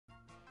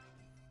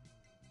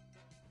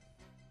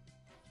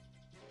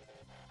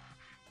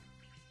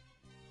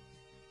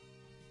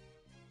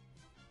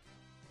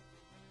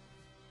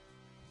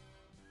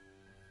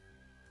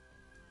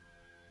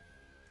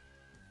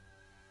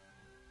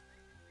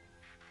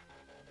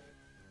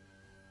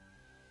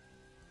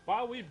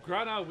Ba weep,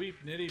 grana weep,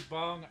 nitty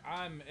bong.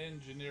 I'm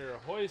Engineer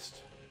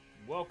Hoist.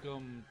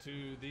 Welcome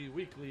to the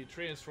weekly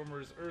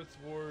Transformers Earth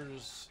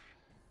Wars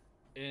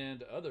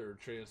and other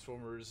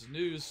Transformers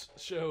news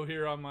show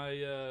here on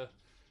my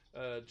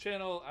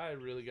channel. I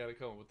really got to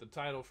come up with the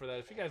title for that.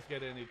 If you guys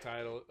get any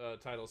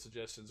title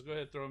suggestions, go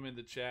ahead, throw them in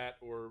the chat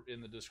or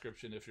in the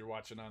description if you're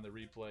watching on the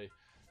replay.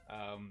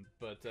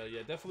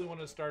 Yeah, definitely want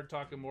to start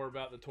talking more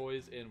about the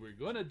toys, and we're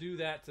going to do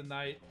that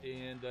tonight,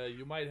 and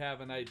you might have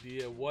an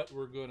idea what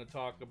we're going to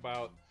talk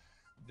about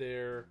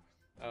there,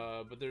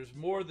 but there's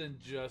more than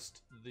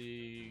just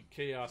the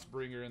Chaos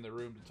Bringer in the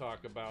room to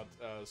talk about.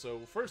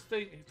 So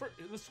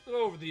let's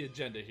go over the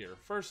agenda here.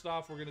 First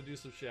off, we're going to do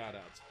some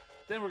shout-outs.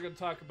 Then we're going to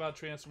talk about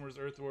Transformers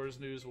Earth Wars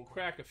news. We'll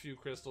crack a few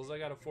crystals. I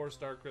got a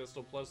 4-star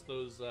crystal plus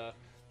those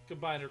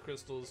combiner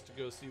crystals to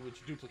go see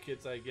which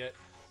duplicates I get.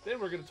 Then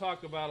we're going to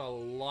talk about a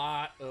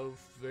lot of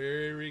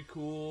very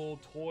cool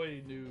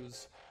toy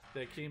news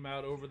that came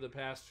out over the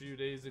past few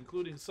days,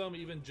 including some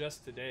even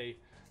just today.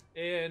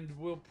 And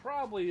we'll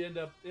probably end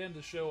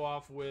the show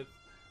off with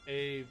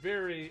a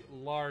very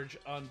large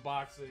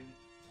unboxing.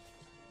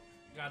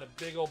 Got a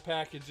big old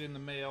package in the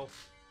mail.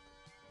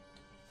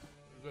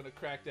 We're going to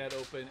crack that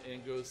open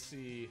and go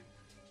see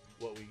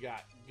what we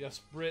got. Gus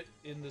Britt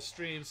in the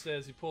stream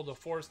says he pulled a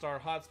 4-star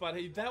hotspot.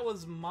 Hey, that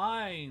was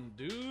mine,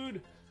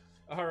 dude.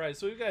 Alright,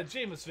 so we've got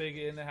Jameis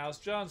Vega in the house,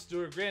 John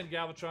Stewart, Grand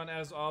Galvatron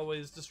as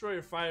always,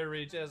 Destroyer Fire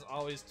Rage as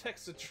always,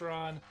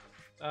 Texatron,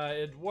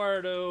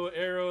 Eduardo,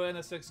 Arrow,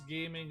 NSX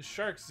Gaming,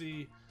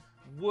 Sharksy,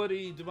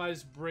 Woody,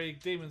 Demise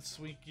Break, Damon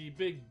Swinky,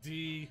 Big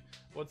D,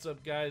 what's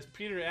up guys,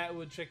 Peter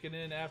Atwood checking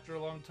in after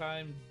a long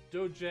time,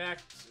 Dojak,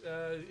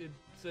 it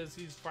says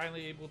he's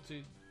finally able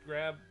to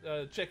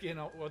check in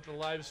with the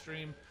live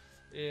stream.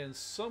 And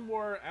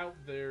somewhere out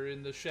there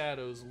in the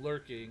shadows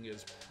lurking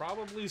is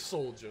probably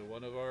Soldier,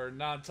 one of our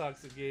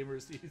non-toxic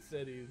gamers. He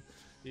said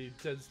he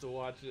tends to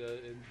watch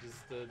and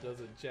just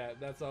doesn't chat.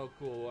 That's all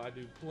cool. I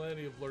do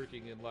plenty of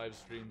lurking in live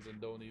streams and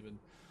don't even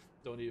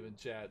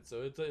chat.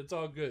 So it's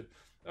all good.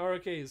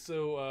 Okay,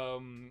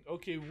 so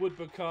okay,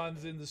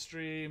 Woodpecan's in the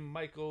stream.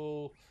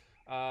 Michael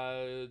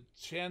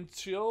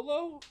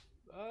Chantiolo?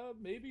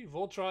 Maybe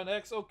Voltron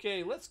X.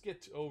 Okay, let's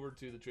get over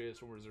to the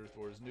Transformers Earth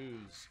Wars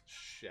news,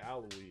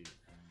 shall we?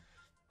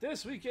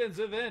 This weekend's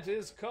event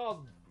is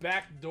called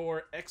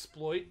Backdoor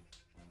Exploit,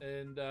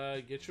 and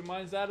get your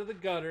minds out of the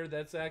gutter.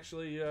 That's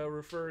actually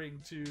referring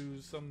to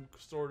some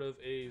sort of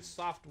a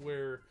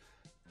software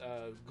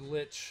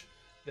glitch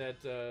that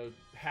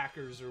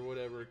hackers or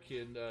whatever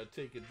can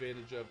take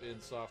advantage of in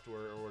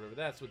software or whatever.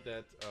 That's what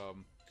that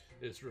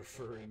is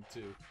referring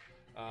to.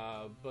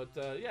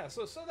 Yeah,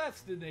 so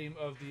that's the name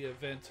of the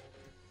event.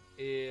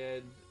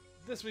 And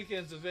this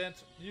weekend's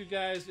event, you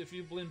guys, if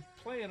you've been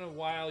playing a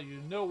while,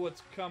 you know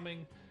what's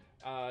coming.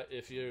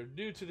 If you're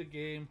new to the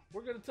game,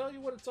 we're going to tell you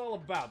what it's all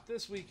about.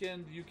 This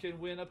weekend, you can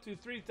win up to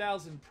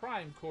 3,000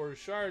 Prime Core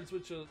shards,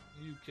 which you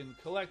can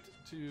collect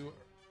to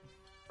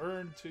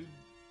earn to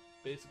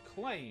basically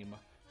claim.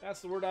 That's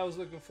the word I was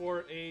looking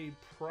for, a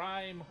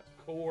Prime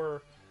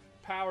Core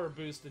power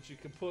boost that you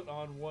can put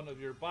on one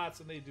of your bots,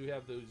 and they do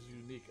have those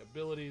unique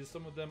abilities.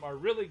 Some of them are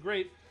really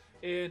great,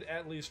 and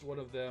at least one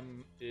of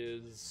them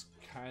is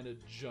kind of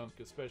junk,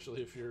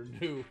 especially if you're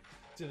new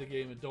to the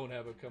game and don't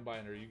have a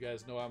combiner. You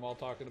guys know I'm all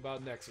talking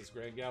about Nexus.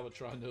 Grand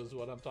Galvatron knows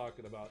what I'm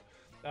talking about.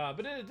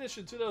 But in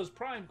addition to those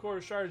Prime Core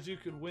shards, you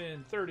could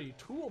win 30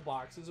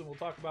 toolboxes, and we'll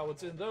talk about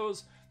what's in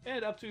those,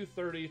 and up to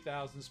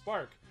 30,000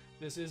 Spark.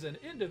 This is an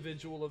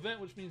individual event,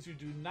 which means you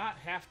do not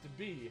have to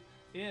be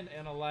in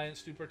an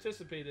alliance to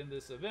participate in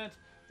this event.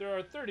 There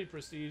are 30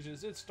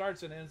 prestiges. It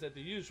starts and ends at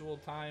the usual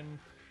time,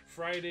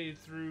 Friday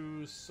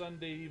through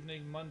Sunday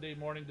evening, Monday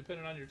morning,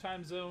 depending on your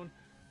time zone.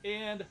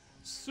 And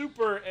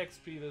Super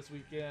XP this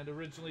weekend.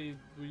 Originally,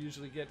 we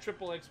usually get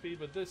Triple XP,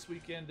 but this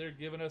weekend they're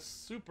giving us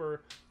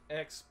Super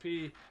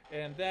XP,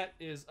 and that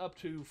is up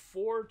to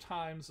 4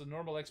 times the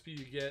normal XP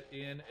you get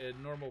in a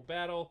normal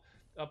battle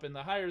up in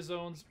the higher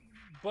zones,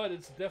 but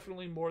it's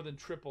definitely more than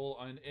triple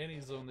on any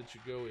zone that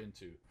you go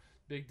into.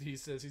 Big D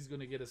says he's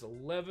going to get his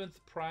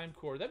 11th Prime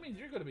Core. That means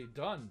you're going to be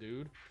done,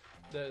 dude.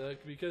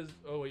 Because,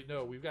 oh wait,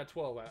 no, we've got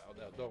 12 out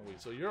now, don't we?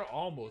 So you're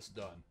almost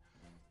done.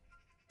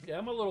 Yeah,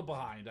 I'm a little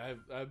behind.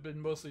 I've been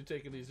mostly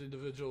taking these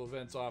individual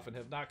events off and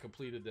have not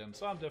completed them,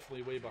 so I'm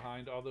definitely way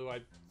behind, although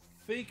I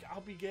think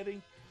I'll be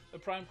getting a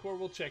Prime Core.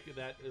 We'll check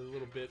that a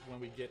little bit when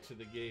we get to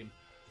the game.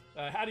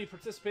 How do you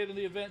participate in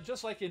the event?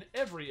 Just like in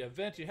every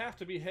event, you have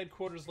to be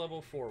Headquarters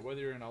Level 4.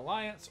 Whether you're in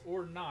Alliance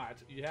or not,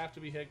 you have to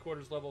be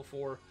Headquarters Level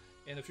 4.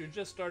 And if you're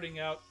just starting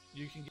out,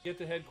 you can get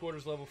to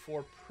Headquarters Level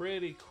 4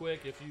 pretty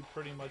quick if you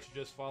pretty much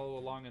just follow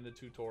along in the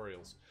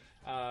tutorials.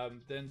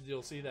 Then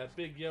you'll see that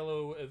big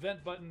yellow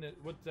event button.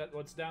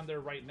 What's down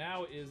there right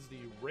now is the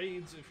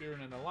raids if you're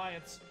in an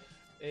Alliance.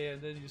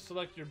 And then you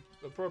select your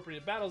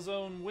appropriate battle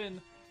zone, win,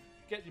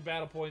 get your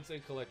battle points,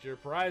 and collect your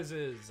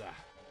prizes.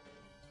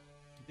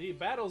 The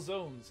battle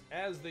zones,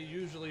 as they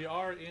usually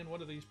are in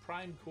one of these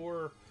Prime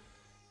Core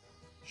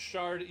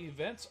shard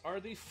events are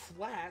the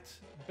flat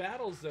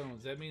battle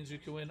zones. That means you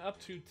can win up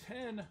to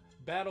 10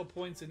 battle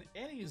points in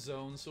any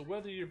zone. So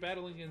whether you're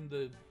battling in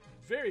the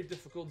very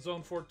difficult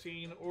Zone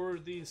 14 or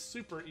the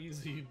super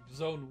easy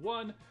Zone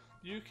 1,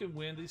 you can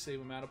win the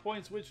same amount of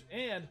points,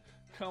 and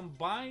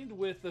combined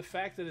with the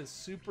fact that it's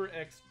super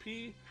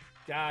XP,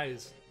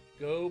 guys,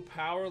 go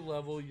power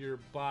level your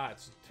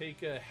bots.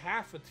 Take a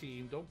half a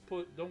team.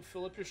 Don't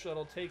fill up your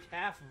shuttle. Take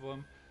half of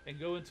them and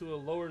go into a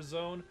lower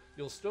zone.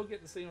 You'll still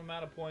get the same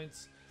amount of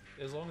points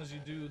as long as you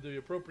do the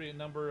appropriate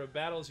number of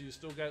battles. You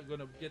still going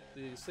to get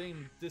the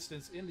same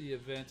distance in the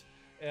event,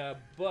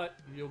 but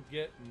you'll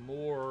get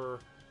more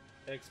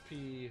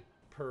XP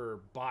per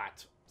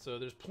bot. So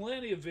there's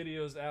plenty of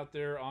videos out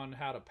there on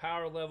how to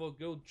power level.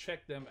 Go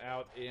check them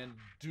out and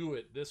do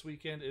it. This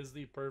weekend is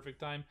the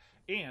perfect time.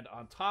 And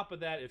on top of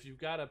that, if you've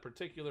got a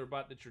particular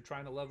bot that you're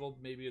trying to level,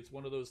 maybe it's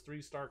one of those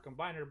 3-star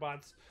combiner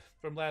bots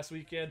from last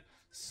weekend,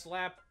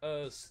 slap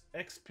a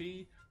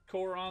XP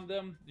core on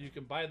them. You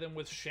can buy them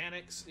with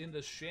Shanix in the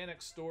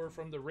Shanix store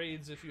from the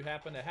raids if you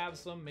happen to have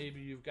some.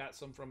 Maybe you've got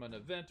some from an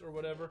event or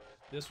whatever.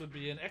 This would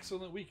be an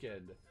excellent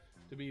weekend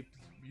to be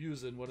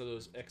using one of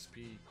those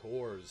XP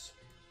cores.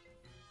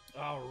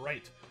 All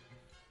right.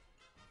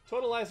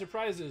 Totalizer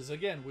prizes.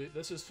 Again,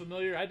 this is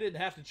familiar. I didn't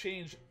have to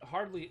change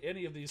hardly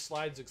any of these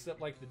slides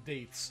except like the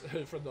dates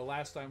from the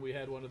last time we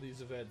had one of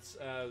these events.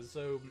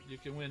 So you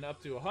can win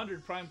up to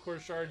 100 Prime Core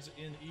shards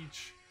in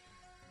each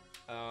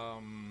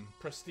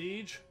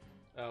prestige,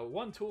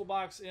 1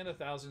 toolbox, and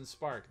 1,000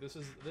 spark. This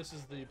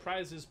is the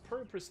prizes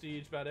per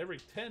prestige. About every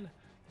 10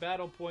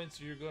 battle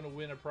points, you're going to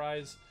win a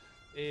prize,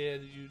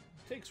 and it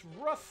takes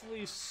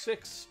roughly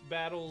 6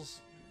 battles.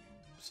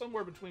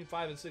 Somewhere between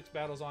 5 and 6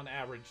 battles on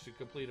average to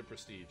complete a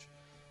prestige.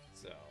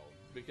 So,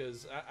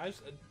 because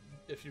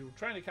if you're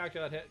trying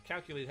to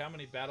calculate how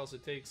many battles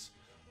it takes,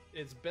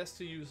 it's best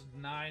to use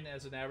 9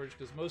 as an average,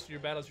 because most of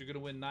your battles you're going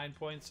to win 9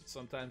 points.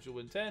 Sometimes you'll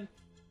win 10,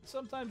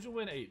 sometimes you'll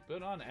win 8,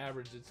 but on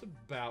average it's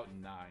about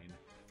 9.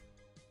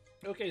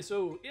 Okay,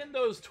 so in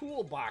those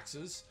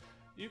toolboxes,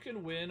 you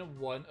can win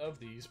one of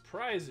these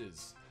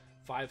prizes.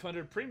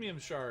 500 premium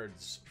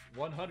shards,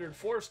 100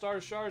 4-star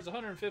shards,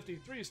 150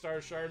 3-star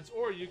shards,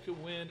 or you can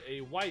win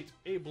a white,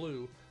 a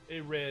blue,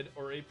 a red,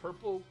 or a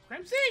purple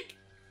Kremzik.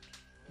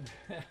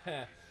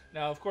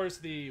 Now, of course,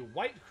 the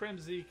white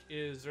Kremzik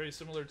is very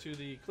similar to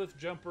the Cliff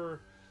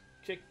Jumper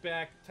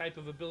kickback type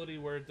of ability,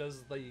 where it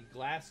does the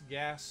glass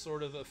gas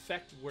sort of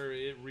effect, where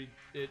it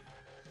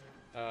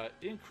I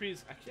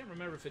can't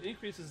remember if it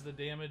increases the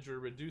damage or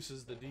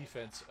reduces the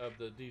defense of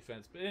the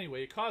defense. But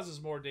anyway, it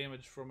causes more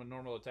damage from a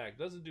normal attack.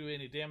 Doesn't do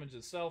any damage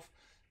itself,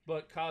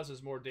 but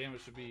causes more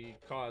damage to be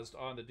caused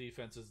on the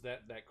defenses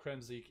that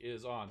Kremzik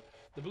is on.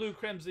 The blue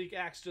Kremzik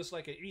acts just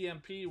like an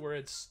EMP, where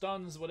it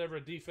stuns whatever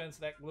defense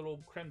that little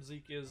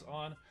Kremzik is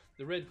on.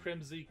 The red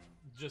Kremzik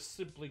just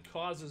simply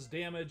causes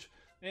damage.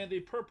 And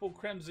the purple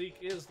Kremzik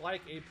is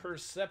like a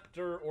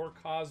Perceptor or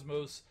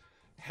Cosmos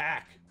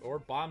hack or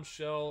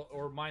bombshell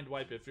or mind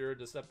wipe if you're a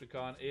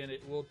Decepticon, and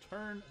it will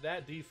turn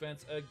that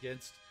defense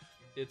against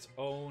its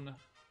own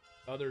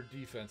other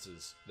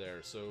defenses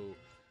there. So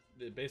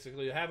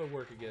basically have it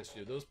work against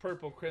you. Those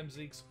purple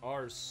Kremziks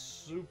are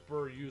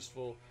super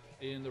useful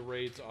in the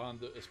raids,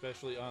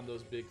 especially on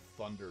those big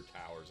thunder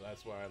towers.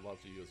 That's why I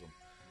love to use them.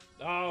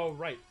 All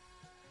right.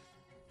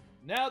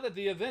 Now that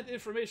the event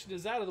information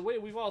is out of the way,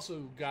 we've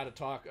also got to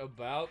talk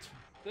about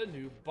the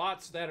new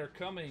bots that are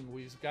coming.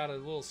 We've got a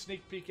little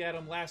sneak peek at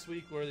them last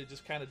week where they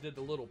just kind of did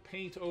the little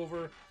paint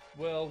over.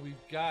 Well,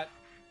 we've got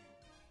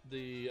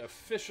the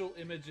official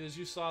images.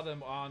 You saw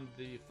them on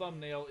the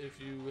thumbnail if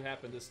you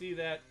happen to see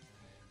that.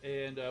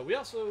 And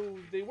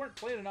they weren't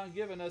planning on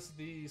giving us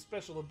the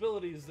special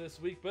abilities this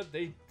week, but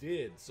they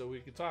did. So we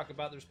can talk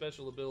about their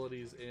special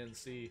abilities and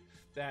see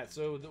that.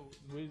 So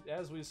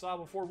as we saw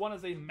before, one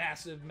is a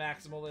massive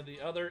Maximal and the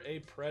other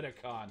a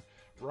Predacon.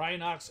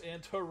 Rhinox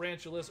and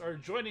Tarantulas are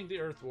joining the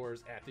Earth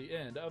Wars at the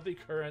end of the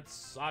current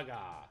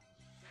saga.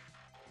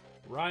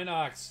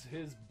 Rhinox,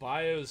 his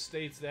bio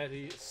states that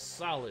he's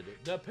solid,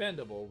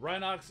 dependable.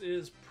 Rhinox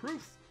is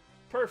proof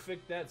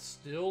perfect that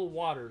still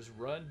waters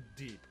run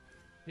deep.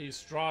 He's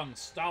strong,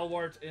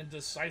 stalwart, and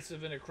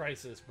decisive in a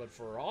crisis, but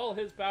for all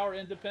his power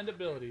and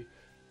dependability,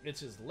 it's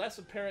his less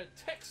apparent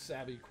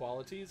tech-savvy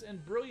qualities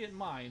and brilliant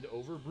mind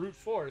over brute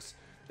force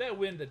that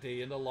win the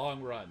day in the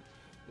long run.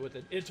 With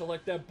an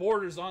intellect that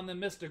borders on the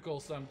mystical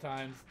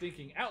sometimes,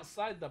 thinking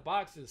outside the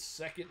box is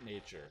second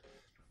nature.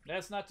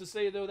 That's not to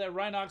say, though, that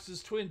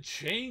Rhinox's twin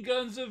chain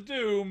guns of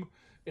doom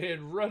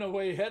and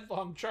runaway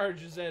headlong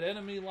charges at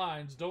enemy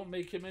lines don't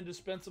make him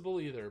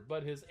indispensable either,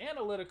 but his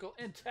analytical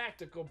and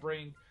tactical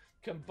brain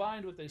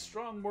combined with a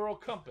strong moral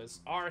compass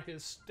are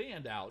his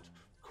standout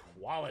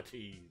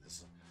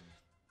qualities.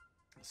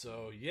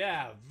 So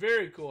yeah,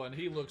 very cool, and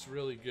he looks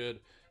really good.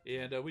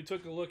 And we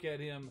took a look at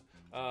him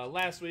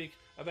last week.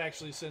 I've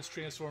actually since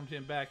transformed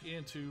him back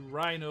into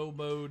Rhino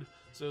mode.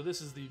 So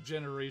this is the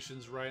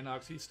Generations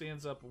Rhinox. He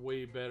stands up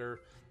way better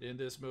in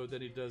this mode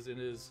than he does in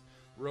his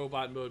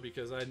robot mode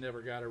because I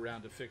never got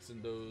around to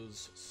fixing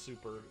those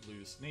super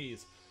loose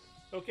knees.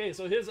 Okay,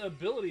 so his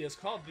ability is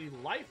called the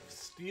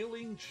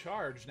Life-Stealing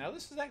Charge. Now,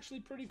 this is actually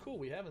pretty cool.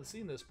 We haven't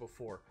seen this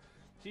before.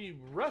 He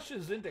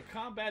rushes into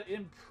combat,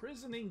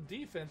 imprisoning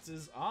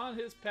defenses on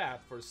his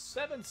path for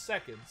 7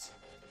 seconds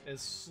and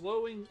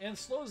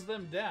slows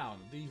them down.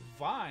 The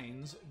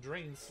vines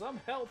drain some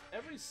health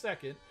every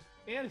second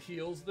and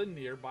heals the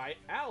nearby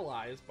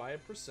allies by a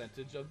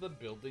percentage of the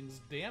building's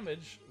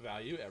damage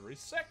value every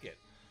second.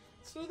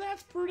 So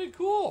that's pretty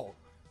cool.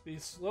 He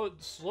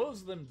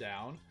slows them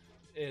down,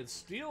 it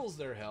steals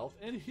their health,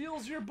 and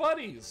heals your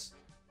buddies.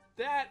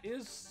 That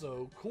is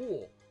so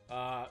cool.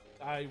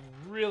 I'm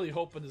really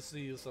hoping to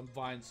see some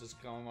vines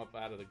just come up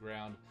out of the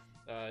ground.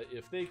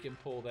 If they can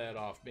pull that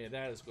off, man,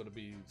 that is going to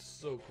be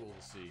so cool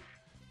to see.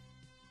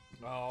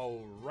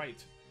 All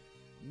right.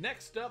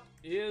 Next up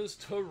is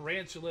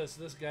Tarantulas.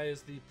 This guy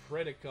is the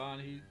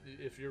Predacon.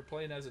 If you're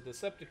playing as a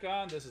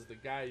Decepticon, this is the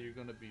guy you're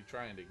going to be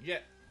trying to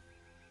get.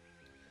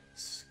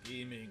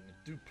 Scheming,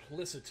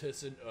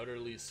 duplicitous, and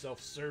utterly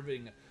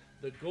self-serving.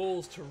 The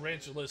goals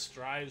Tarantula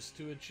strives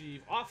to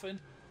achieve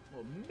often,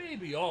 well,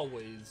 maybe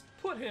always,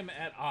 put him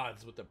at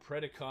odds with the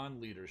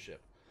Predacon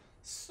leadership.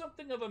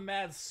 Something of a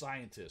mad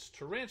scientist,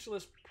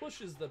 Tarantulas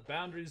pushes the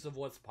boundaries of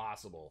what's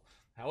possible,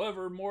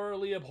 however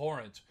morally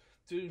abhorrent,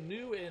 to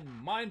new and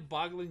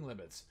mind-boggling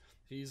limits.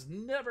 He's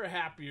never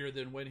happier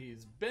than when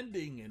he's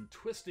bending and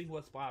twisting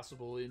what's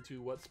possible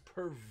into what's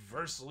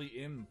perversely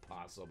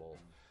impossible.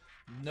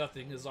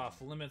 Nothing is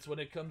off limits when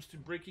it comes to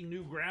breaking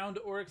new ground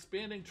or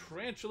expanding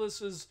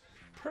Tarantulas'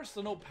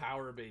 personal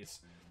power base.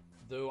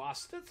 Though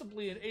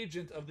ostensibly an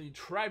agent of the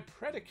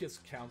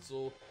Tripredacus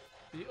Council,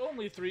 the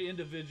only 3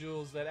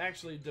 individuals that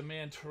actually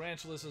demand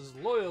Tarantulas'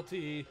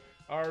 loyalty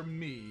are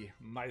me,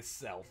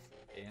 myself,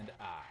 and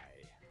I.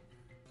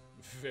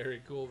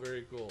 Very cool,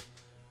 very cool.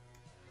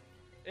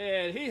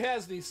 And he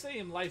has the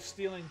same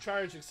life-stealing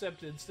charge,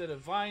 except instead of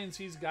vines,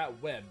 he's got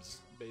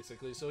webs,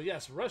 basically. So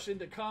yes, rush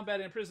into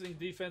combat, imprisoning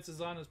defenses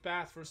on his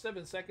path for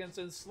 7 seconds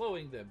and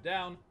slowing them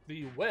down.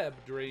 The web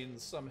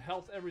drains some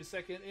health every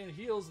second and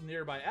heals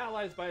nearby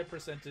allies by a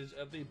percentage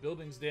of the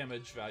building's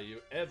damage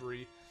value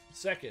every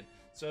second.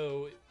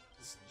 So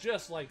it's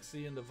just like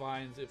seeing the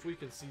vines. If we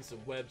can see some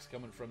webs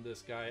coming from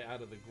this guy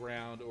out of the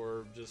ground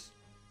or just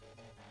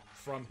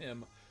from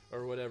him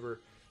or whatever,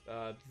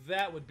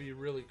 that would be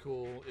really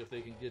cool if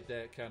they can get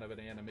that kind of an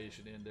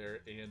animation in there.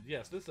 And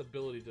yes, this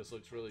ability just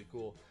looks really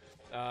cool.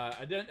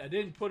 I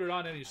didn't put it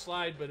on any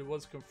slide, but it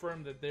was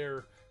confirmed that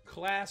their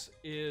class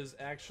is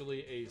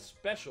actually a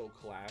special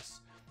class.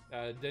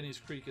 Denny's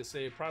Creek is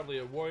saying probably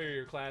a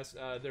warrior class.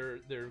 They're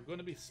going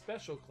to be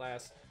special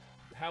class.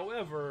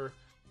 However,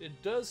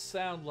 it does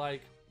sound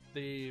like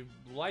they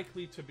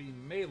likely to be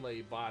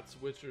melee bots,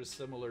 which are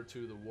similar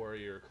to the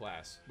warrior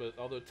class. But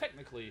although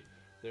technically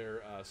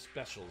they're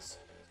specials.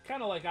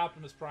 Kind of like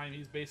Optimus Prime,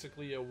 he's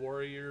basically a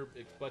warrior,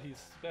 but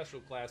he's special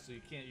class, so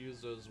you can't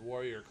use those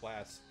warrior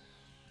class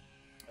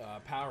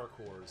power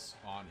cores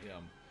on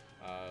him.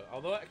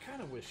 Although I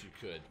kind of wish you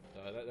could.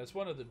 That's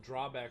one of the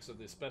drawbacks of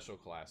the special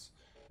class,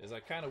 is I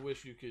kind of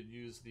wish you could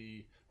use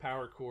the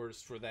power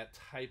cores for that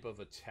type of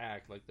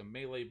attack. Like the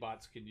melee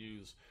bots can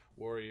use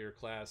warrior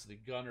class, the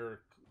gunner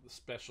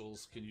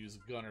specials can use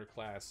gunner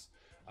class.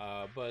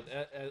 But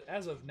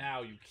as of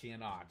now, you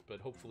cannot, but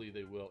hopefully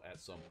they will at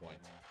some point.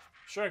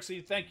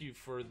 Sharksy, thank you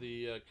for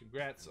the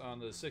congrats on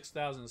the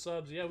 6,000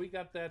 subs. Yeah, we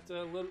got that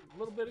a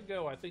little bit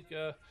ago, I think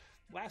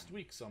last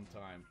week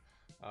sometime.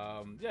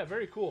 Yeah,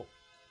 very cool.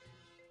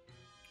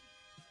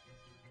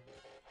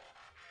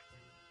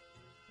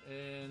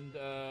 And,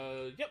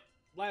 yep,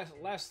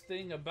 last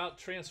thing about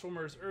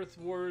Transformers Earth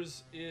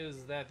Wars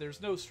is that there's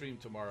no stream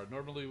tomorrow.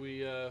 Normally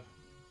we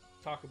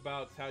talk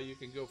about how you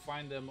can go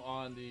find them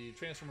on the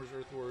Transformers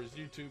Earth Wars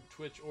YouTube,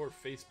 Twitch, or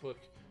Facebook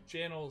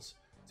channels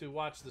to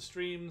watch the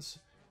streams.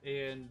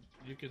 And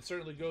you can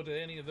certainly go to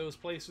any of those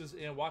places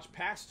and watch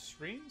past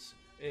streams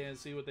and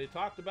see what they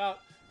talked about.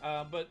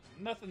 But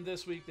nothing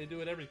this week. They do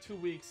it every 2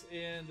 weeks,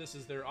 and this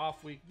is their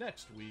off week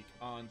next week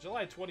on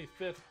July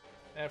 25th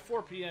at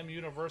 4 p.m.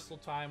 Universal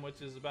Time,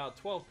 which is about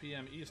 12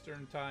 p.m.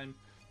 Eastern Time.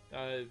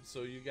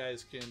 So you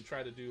guys can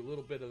try to do a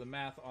little bit of the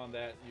math on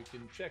that. You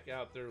can check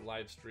out their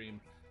live stream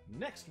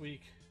next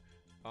week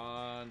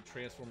on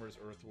Transformers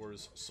Earth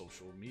Wars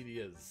social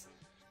medias.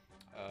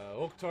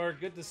 Oktar,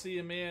 good to see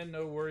you, man.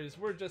 No worries.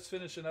 We're just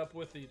finishing up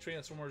with the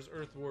Transformers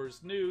Earth Wars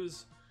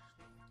news.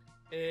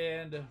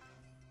 And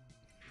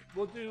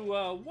we'll do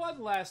one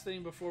last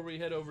thing before we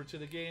head over to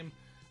the game.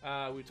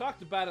 We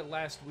talked about it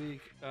last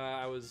week.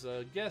 I was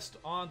a guest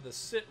on the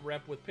Sit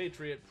Rep with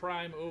Patriot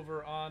Prime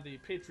over on the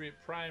Patriot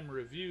Prime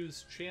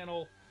Reviews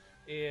channel.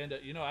 And,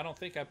 you know, I don't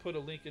think I put a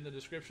link in the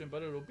description,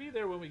 but it'll be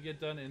there when we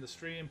get done in the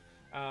stream.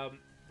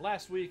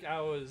 Last week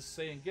I was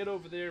saying get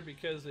over there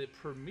because it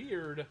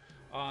premiered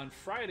on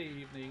Friday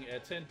evening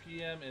at 10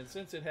 p.m. and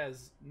since it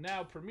has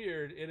now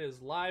premiered, it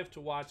is live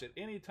to watch at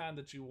any time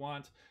that you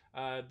want.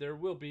 There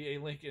will be a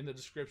link in the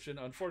description.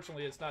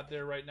 Unfortunately, it's not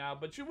there right now,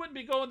 but you wouldn't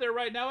be going there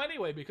right now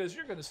anyway because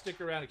you're going to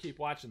stick around and keep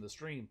watching the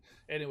stream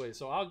anyway.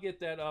 So I'll get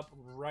that up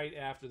right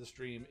after the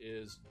stream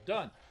is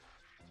done.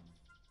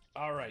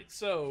 Alright,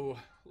 so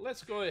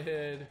let's go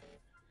ahead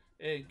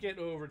and get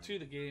over to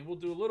the game. We'll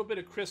do a little bit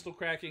of crystal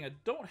cracking. I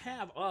don't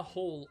have a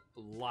whole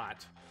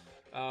lot.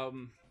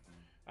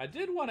 I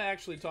did want to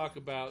actually talk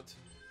about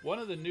one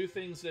of the new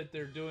things that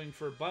they're doing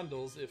for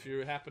bundles, if you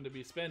happen to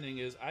be spending,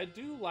 is I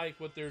do like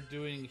what they're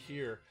doing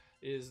here.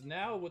 Is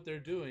now what they're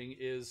doing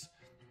is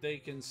they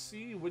can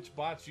see which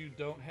bots you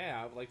don't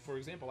have. Like, for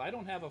example, I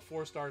don't have a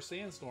 4-star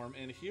Sandstorm,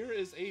 and here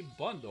is a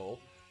bundle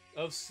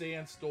of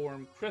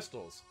Sandstorm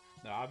crystals.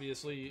 Now,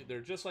 obviously, they're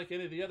just like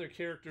any of the other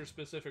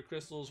character-specific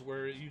crystals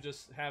where you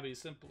just have a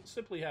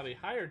simply have a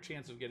higher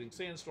chance of getting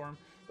Sandstorm,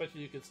 but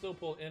you can still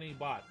pull any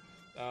bot.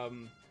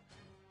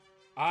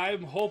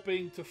 I'm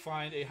hoping to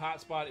find a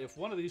hotspot. If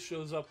one of these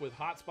shows up with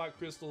hotspot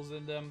crystals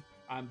in them,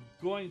 I'm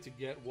going to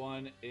get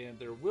one, and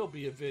there will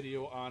be a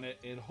video on it,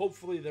 and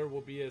hopefully there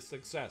will be a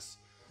success.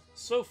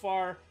 So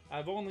far,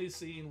 I've only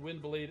seen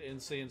Windblade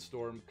and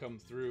Sandstorm come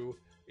through,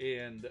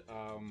 and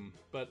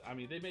but I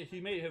mean, he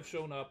may have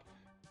shown up,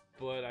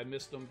 but I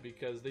missed them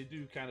because they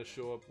do kind of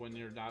show up when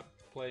you're not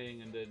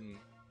playing and then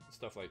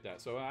stuff like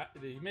that. So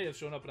he may have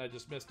shown up and I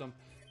just missed them,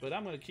 but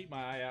I'm going to keep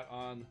my eye out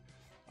on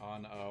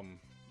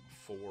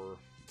for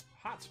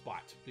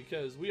hotspot,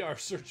 because we are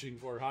searching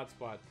for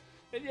hotspot.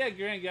 And yeah,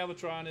 Grand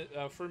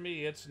Galvatron, for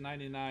me, it's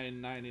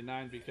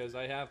 $99.99 because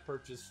I have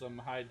purchased some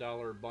high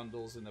dollar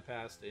bundles in the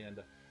past, and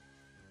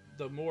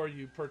the more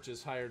you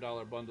purchase higher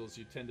dollar bundles,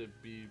 you tend to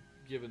be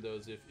given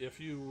those. If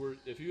you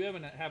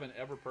haven't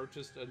ever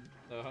purchased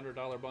a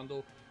 $100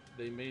 bundle,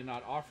 they may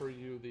not offer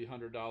you the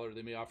 $100.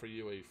 They may offer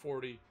you a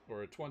 40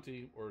 or a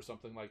 20 or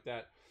something like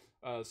that,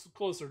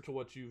 closer to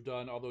what you've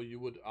done. Although you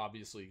would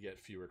obviously get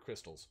fewer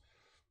crystals.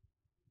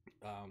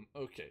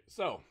 Okay,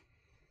 so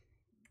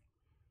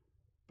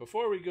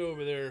before we go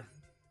over there,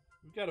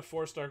 we've got a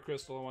 4-star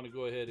crystal I want to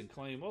go ahead and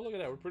claim. Oh, look at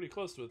that. We're pretty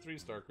close to a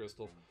 3-star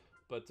crystal.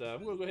 But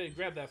I'm going to go ahead and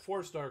grab that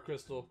 4-star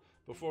crystal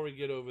before we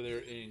get over there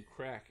and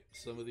crack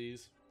some of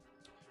these.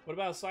 What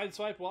about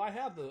Sideswipe? Well, I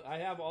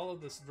have all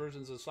of the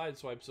versions of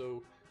Sideswipe,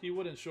 so he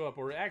wouldn't show up.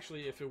 Or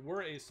actually, if it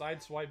were a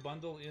Sideswipe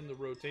bundle in the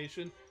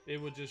rotation,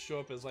 it would just show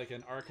up as like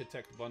an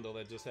Architect bundle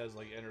that just has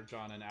like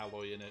Energon and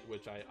Alloy in it,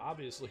 which I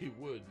obviously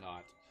would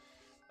not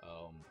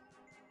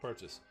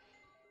purchase.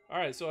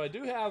 Alright, so I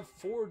do have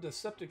 4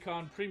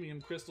 Decepticon Premium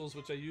Crystals,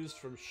 which I used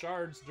from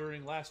Shards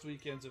during last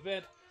weekend's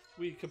event.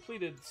 We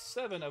completed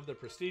 7 of the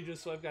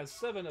prestigious, so I've got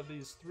 7 of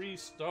these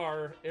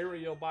 3-star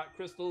aerial bot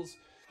crystals,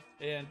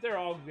 and they're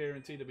all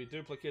guaranteed to be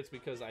duplicates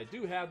because I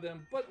do have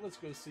them. But let's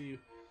go see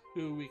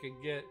who we can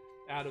get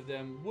out of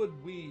them. Would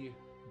we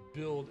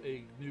build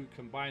a new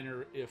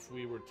combiner if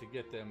we were to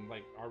get them?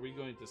 Like, are we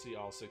going to see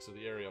all 6 of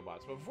the aerial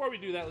bots? But before we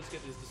do that, let's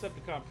get these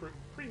Decepticon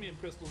Premium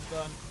Crystals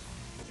done.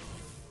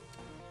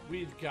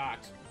 We've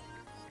got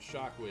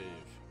Shockwave.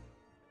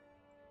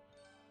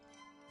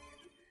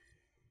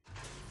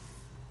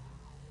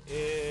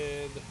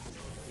 And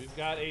we've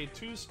got a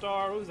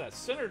 2-star, what is that?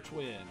 Center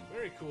Twin.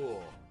 Very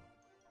cool.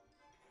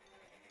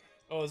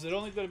 Oh, is it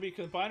only going to be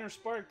Combiner,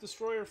 Spark,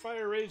 Destroyer,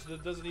 Fire Rage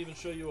that doesn't even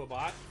show you a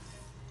bot?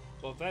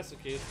 Well, if that's the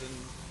case, then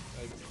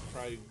I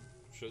probably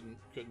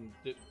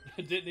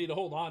didn't need to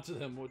hold on to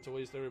them to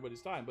waste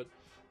everybody's time. But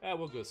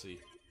we'll go see.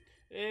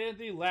 And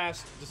the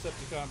last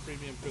Decepticon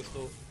Premium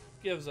Crystal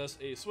gives us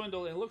a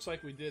Swindle, and it looks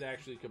like we did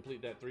actually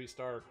complete that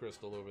 3-star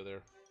crystal over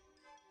there.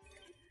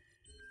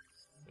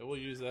 And we'll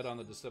use that on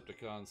the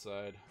Decepticon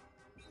side.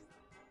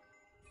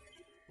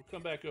 We'll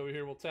come back over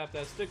here, we'll tap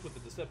that stick with the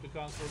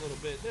Decepticons for a little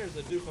bit. There's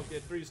a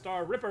duplicate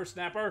 3-star Ripper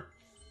Snapper!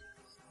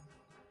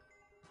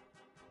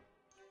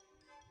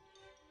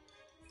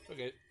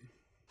 Okay.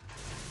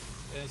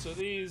 And so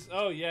these,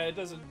 oh yeah, it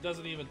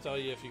doesn't even tell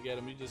you if you get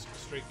them. You just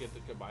straight get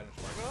the Combiner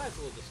Spark. Well, that's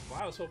a little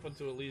disappointing. I was hoping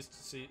to at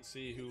least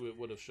see who it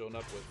would have shown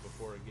up with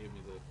before it gave me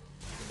the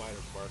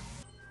Combiner Spark.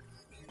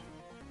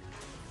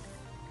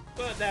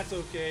 But that's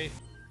okay.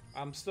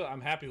 I'm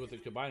happy with the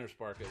Combiner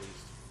Spark at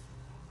least.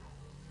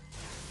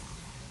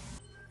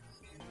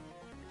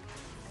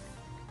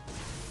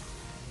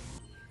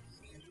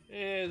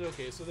 And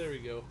okay, so there we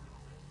go.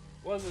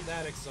 Wasn't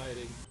that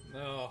exciting?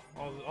 No,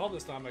 all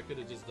this time I could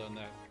have just done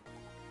that.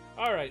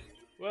 Alright,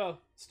 well,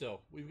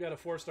 still, we've got a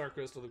 4-star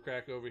crystal to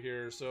crack over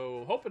here,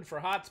 so hoping for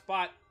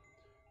hotspot.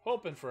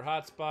 Hoping for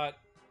hotspot.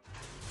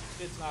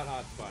 It's not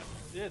hotspot.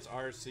 It's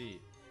RC.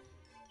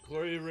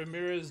 Gloria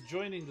Ramirez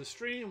joining the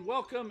stream.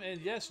 Welcome,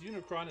 and yes,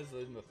 Unicron is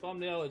in the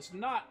thumbnail. It's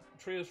not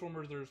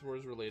Transformers Earth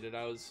Wars related.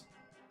 I was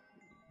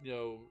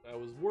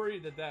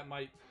worried that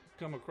might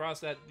come across.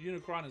 That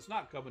Unicron is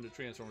not coming to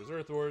Transformers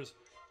Earth Wars.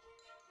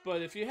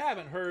 But if you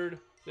haven't heard,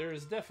 there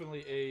is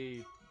definitely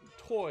a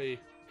toy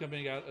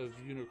coming out of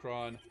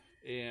Unicron,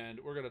 and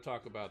we're going to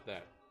talk about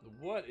that.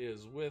 What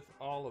is with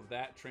all of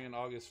that, Tran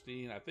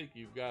Augustine? I think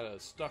you've got a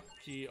stuck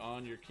key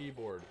on your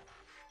keyboard.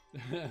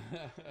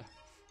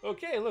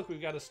 Okay, look,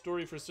 we've got a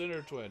story for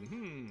Center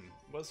Twin.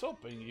 Was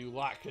hoping you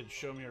lot could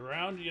show me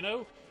around, you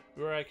know,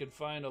 where I could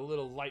find a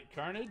little light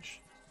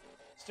carnage.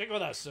 Stick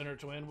with us, Center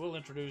Twin. We'll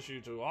introduce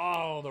you to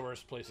all the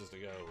worst places to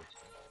go.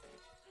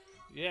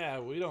 Yeah,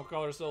 we don't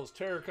call ourselves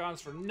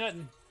Terrorcons for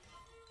nothing.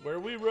 Where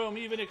we roam,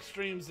 even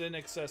extremes and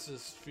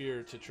excesses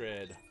fear to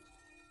tread.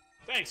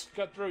 Thanks,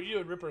 Cutthroat. You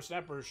and Ripper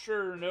Snapper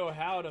sure know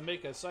how to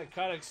make a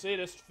psychotic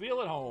sadist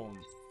feel at home.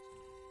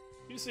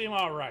 You seem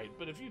alright,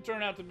 but if you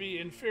turn out to be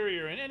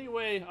inferior in any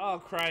way, I'll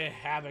cry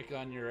havoc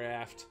on your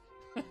aft.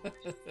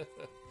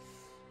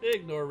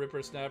 Ignore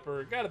Ripper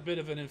Snapper. Got a bit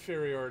of an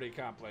inferiority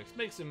complex.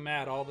 Makes him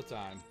mad all the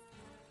time.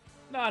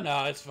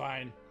 No, it's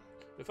fine.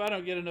 If I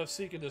don't get enough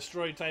seek and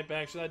destroy type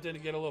action, I tend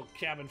to get a little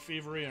cabin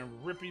fevery and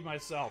rippy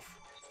myself.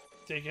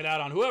 Take it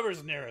out on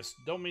whoever's nearest.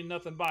 Don't mean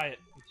nothing by it.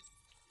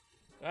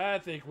 I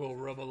think we'll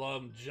rub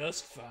along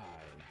just fine.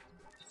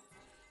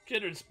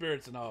 Kindred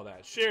spirits and all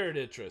that. Shared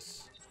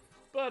interests.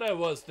 But I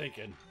was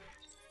thinking.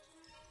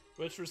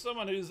 Which for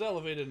someone who's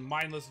elevated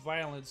mindless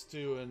violence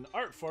to an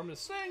art form is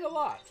saying a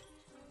lot.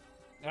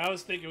 I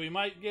was thinking we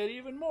might get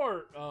even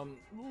more,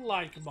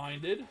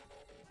 like-minded.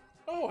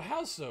 Oh,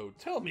 how so?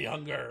 Tell me,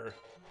 Hunger.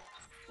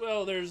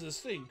 Well, there's this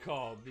thing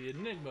called the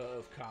Enigma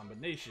of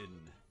Combination.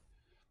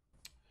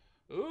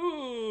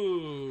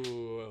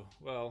 Ooh.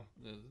 Well,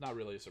 it's not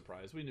really a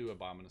surprise. We knew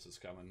Abominus is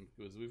coming,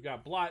 because we've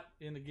got Blot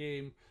in the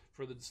game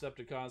for the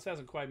Decepticons.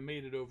 Hasn't quite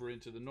made it over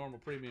into the normal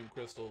premium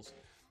crystals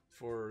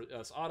for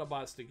us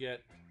Autobots to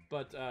get.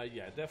 But,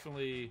 yeah,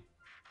 definitely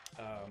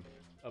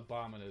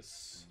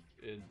Abominus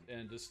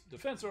and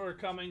Defensor are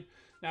coming.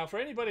 Now, for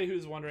anybody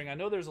who's wondering, I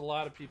know there's a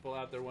lot of people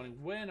out there wondering,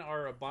 when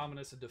are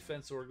Abominus and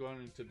Defensor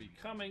going to be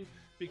coming?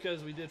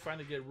 Because we did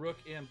finally get Rook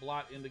and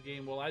Blot in the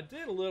game. Well, I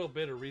did a little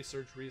bit of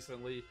research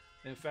recently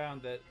and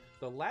found that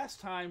the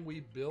last time we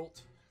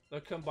built a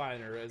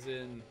combiner, as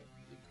in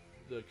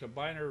the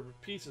combiner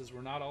pieces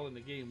were not all in the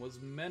game, was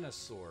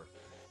Menasor.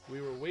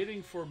 We were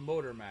waiting for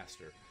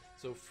Motormaster.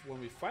 So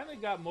when we finally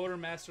got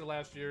Motormaster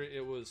last year,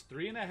 it was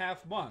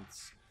 3.5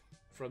 months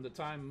from the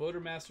time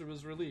Motormaster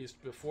was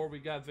released before we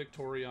got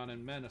Victorion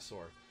and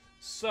Menasor.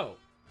 So,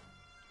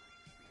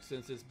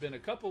 since it's been a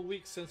couple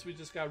weeks since we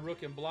just got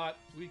Rook and Blot,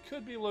 we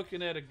could be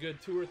looking at a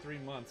good 2 or 3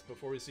 months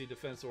before we see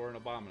Defensor and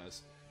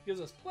Abominus. Gives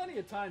us plenty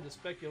of time to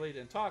speculate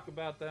and talk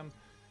about them,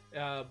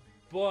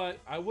 but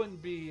I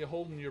wouldn't be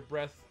holding your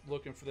breath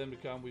looking for them to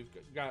come. We've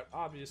got,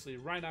 obviously,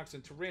 Rhinox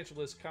and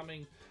Tarantulas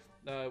coming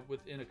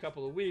within a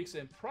couple of weeks,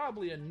 and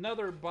probably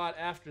another bot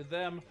after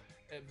them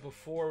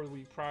before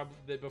we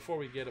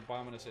get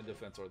Abominus and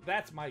Defensor.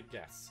 That's my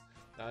guess.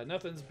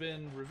 Nothing's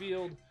been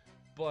revealed,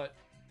 but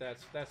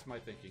that's my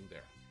thinking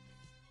there.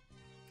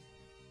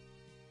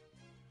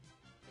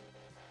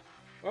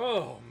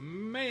 Oh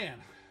man!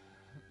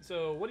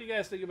 So what do you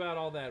guys think about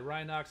all that?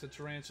 Rhinox and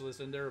Tarantulas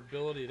and their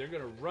ability. They're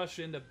going to rush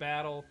into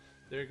battle.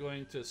 They're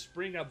going to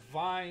spring up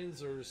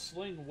vines or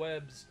sling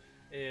webs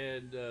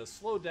and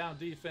slow down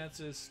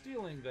defenses,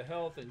 stealing the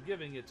health and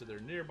giving it to their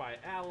nearby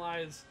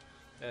allies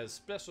as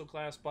special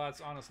class bots.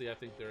 Honestly, I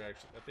think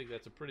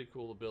that's a pretty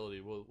cool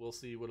ability. We'll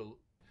see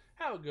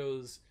how it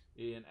goes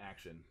in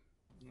action.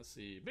 Let's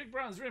see. Big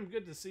Bronze Rim,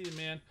 good to see you,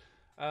 man.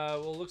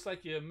 Well, looks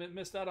like you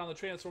missed out on the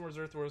Transformers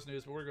Earth Wars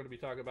news, but we're going to be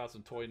talking about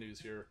some toy news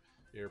here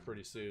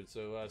pretty soon.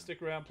 So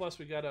stick around. Plus,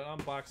 we got an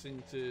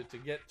unboxing to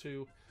get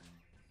to.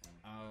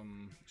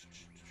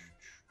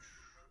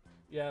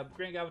 Yeah,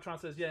 Grand Galvatron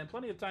says, yeah, and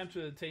plenty of time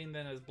to attain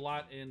then, as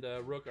Blot and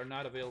Rook are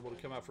not available to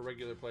come out for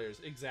regular players.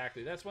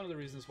 Exactly. That's one of the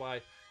reasons why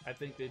I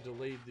think they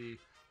delayed the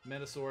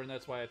Menasor, and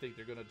that's why I think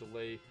they're going to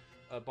delay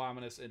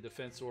Abominus and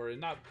Defensor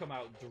and not come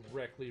out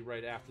directly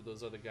right after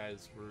those other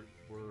guys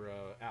were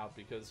out,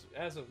 because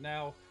as of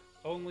now,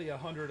 only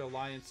 100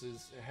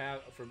 alliances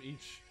have from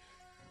each.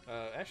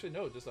 Actually,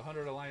 no, just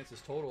 100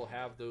 alliances total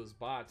have those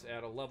bots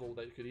at a level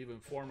that could even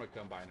form a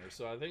combiner.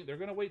 So I think they're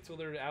going to wait till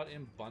they're out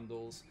in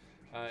bundles.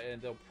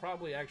 And they'll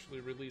probably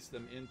actually release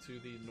them into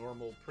the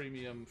normal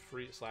premium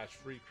free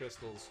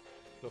crystals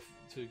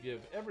to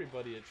give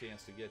everybody a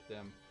chance to get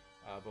them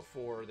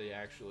before they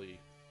actually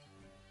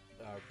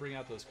bring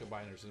out those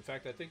combiners. In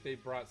fact, I think they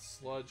brought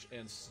Sludge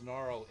and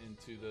Snarl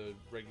into the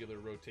regular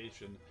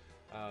rotation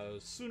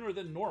sooner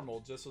than normal,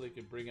 just so they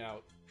could bring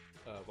out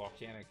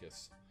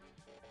Volcanicus.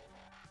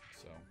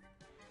 So,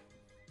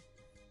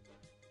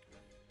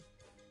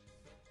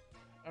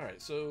 all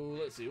right. So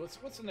let's see.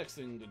 What's the next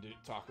thing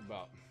to talk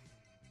about?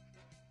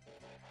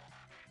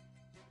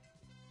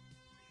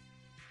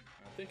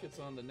 I think it's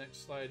on the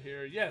next slide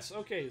here. Yes,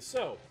 okay,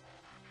 so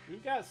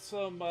we've got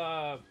some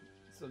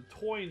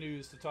toy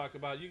news to talk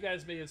about. You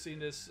guys may have seen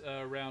this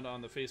around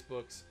on the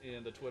Facebooks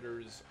and the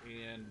Twitters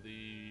and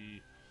the,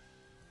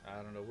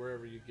 I don't know,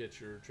 wherever you get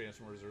your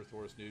Transformers Earth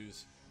Wars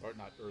news, or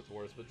not Earth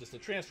Wars, but just the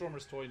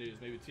Transformers toy news,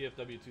 maybe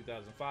TFW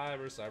 2005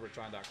 or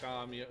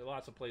Cybertron.com,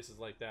 lots of places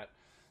like that.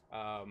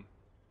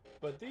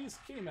 But these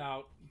came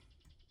out,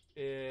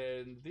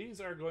 and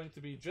these are going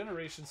to be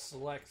Generation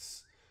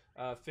Selects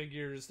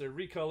figures. They're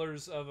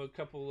recolors of a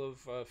couple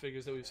of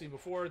figures that we've seen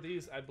before.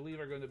 These, I believe,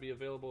 are going to be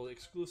available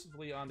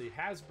exclusively on the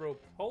Hasbro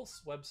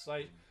Pulse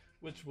website,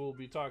 which we'll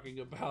be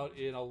talking about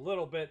in a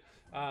little bit.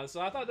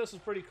 So I thought this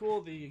was pretty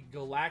cool. The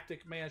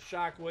Galactic Man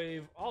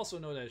Shockwave, also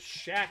known as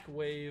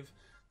Shockwave,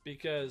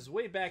 because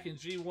way back in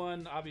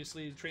G1,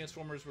 obviously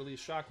Transformers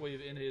released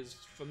Shockwave in his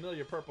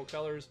familiar purple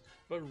colors,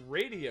 but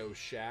Radio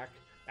Shack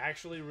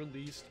actually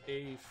released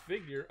a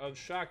figure of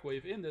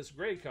Shockwave in this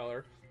gray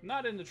color,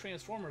 not in the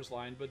Transformers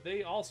line, but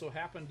they also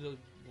happened to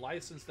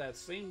license that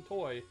same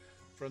toy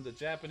from the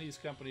Japanese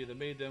company that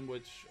made them,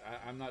 which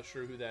I'm not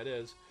sure who that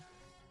is.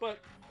 But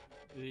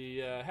the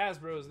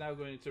Hasbro is now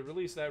going to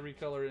release that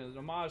recolor in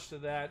homage to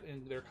that,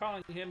 and they're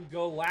calling him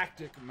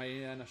Galactic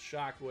Man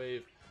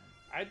Shockwave.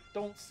 I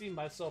don't see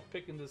myself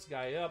picking this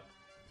guy up,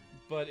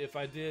 but if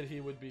I did,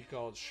 he would be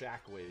called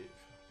Shockwave.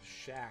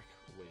 Shockwave.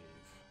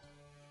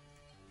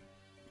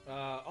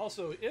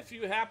 Also, if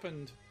you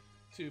happened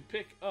to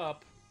pick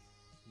up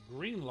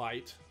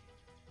Greenlight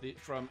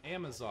from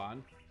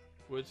Amazon,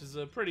 which is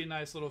a pretty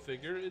nice little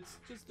figure, it's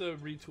just a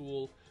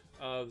retool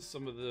of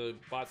some of the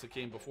bots that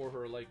came before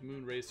her, like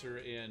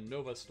Moonracer and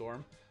Nova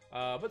Storm,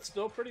 but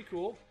still pretty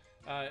cool.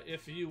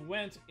 If you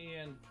went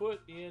and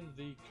put in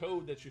the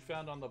code that you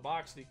found on the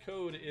box, the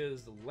code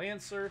is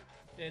Lancer,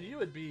 and you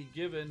would be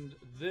given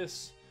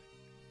this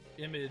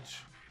image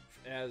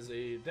as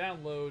a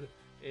download,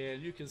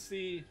 and you can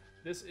see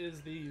this is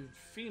the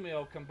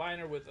female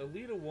combiner with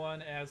Elita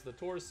 1 as the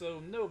torso,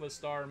 Nova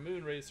Star,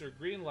 Moonracer,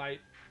 Greenlight,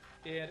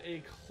 and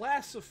a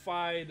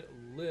classified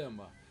limb.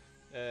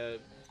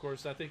 Of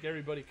course, I think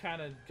everybody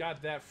kind of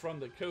got that from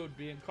the code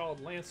being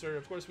called Lancer.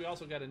 Of course, we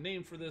also got a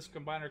name for this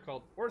combiner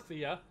called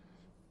Orthea.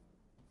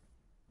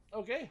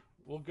 Okay,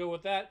 we'll go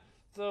with that.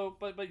 So,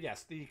 but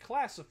yes, the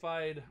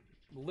classified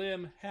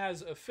limb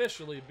has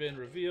officially been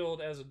revealed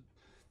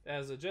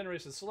as a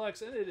Generation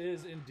Selects, and it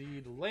is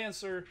indeed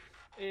Lancer.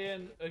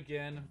 And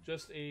again,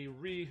 just a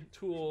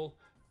retool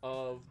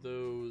of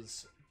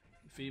those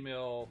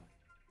female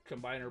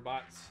combiner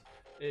bots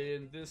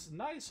in this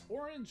nice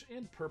orange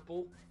and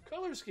purple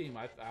color scheme.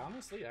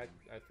 Honestly, I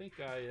think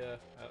I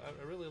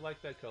really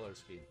like that color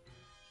scheme.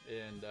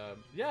 And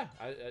yeah,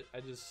 I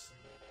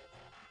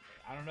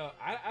don't know.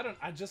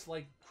 I just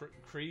like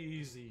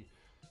crazy,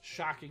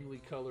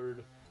 shockingly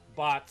colored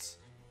bots.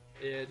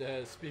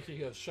 And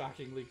speaking of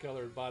shockingly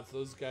colored bots,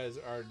 those guys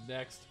are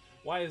next.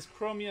 Why is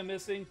Chromia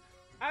missing?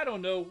 I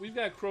don't know. We've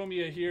got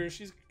Chromia here.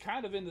 She's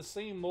kind of in the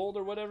same mold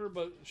or whatever,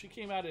 but she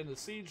came out in the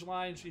Siege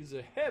line. She's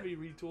a heavy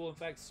retool. In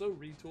fact, so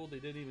retooled they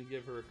didn't even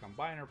give her a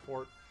combiner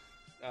port.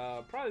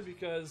 Probably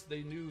because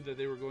they knew that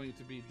they were going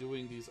to be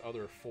doing these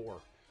other four.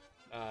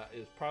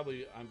 Is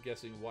probably, I'm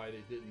guessing, why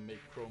they didn't make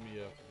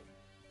Chromia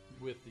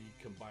with the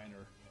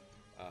combiner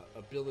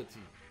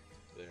ability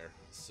there.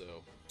 So,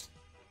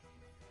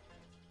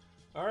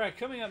 all right,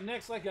 coming up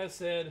next, like I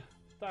said,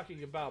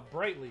 talking about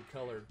brightly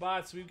colored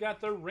bots, we've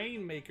got the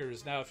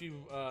Rainmakers. Now, if you,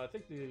 I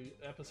think the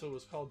episode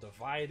was called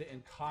Divide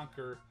and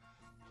Conquer.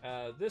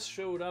 This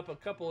showed up a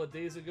couple of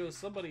days ago.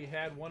 Somebody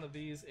had one of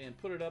these and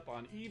put it up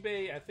on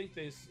eBay. I think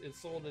it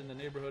sold in the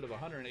neighborhood of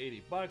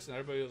 180 bucks, and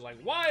everybody was like,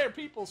 why are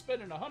people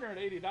spending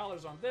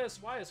 $180 on this?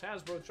 Why is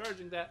Hasbro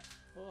charging that?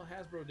 Well,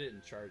 Hasbro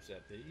didn't charge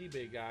that. The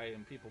eBay guy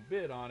and people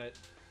bid on it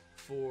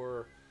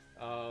for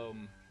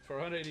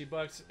 180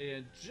 bucks,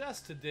 and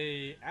just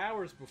today,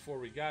 hours before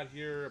we got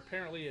here,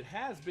 apparently it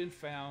has been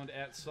found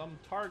at some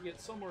Target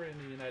somewhere in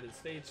the United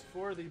States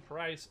for the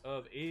price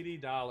of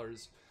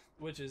 $80,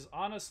 which is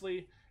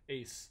honestly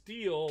a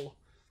steal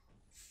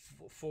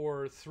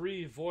for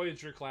 3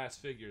 Voyager class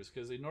figures,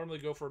 because they normally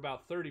go for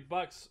about 30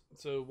 bucks.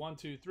 So 1,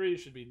 2, 3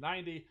 should be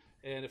 90,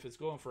 and if it's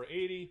going for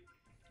 80,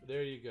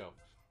 there you go.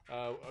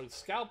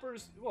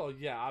 Scalpers, well,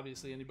 yeah,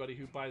 obviously anybody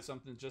who buys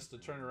something just to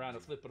turn around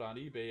and flip it on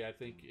eBay, I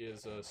think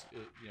is,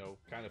 you know,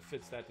 kind of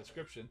fits that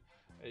description.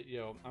 You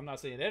know, I'm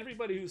not saying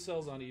everybody who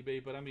sells on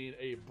eBay, but I mean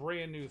a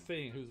brand new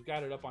thing who's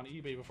got it up on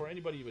eBay before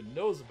anybody even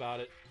knows about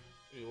it.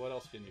 I mean, what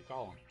else can you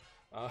call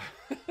them?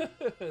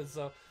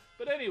 So,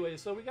 but anyway,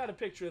 so we got a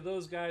picture of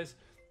those guys,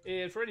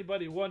 and for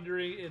anybody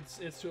wondering,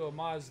 it's to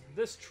homage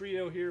this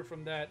trio here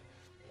from that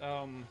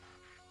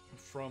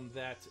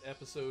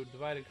episode,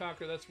 Divide and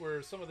Conquer. That's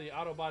where some of the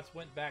Autobots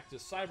went back to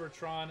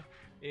Cybertron,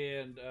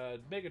 and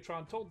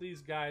Megatron told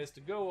these guys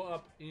to go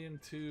up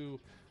into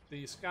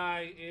the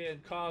sky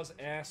and cause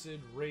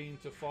acid rain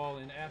to fall,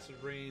 and acid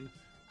rain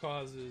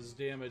causes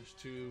damage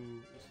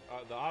to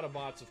the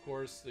Autobots, of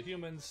course. The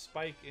humans,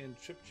 Spike and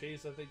Chip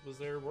Chase, I think was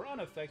there, were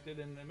unaffected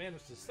and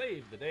managed to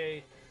save the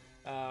day.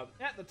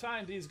 At the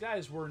time, these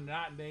guys were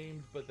not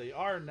named, but they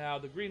are now.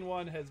 The green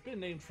one has been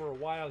named for a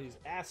while. He's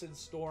Acid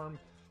Storm.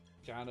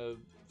 Kind of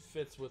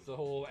fits with the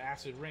whole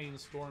acid rain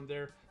storm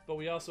there. But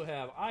we also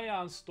have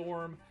Ion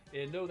Storm,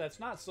 and no, that's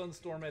not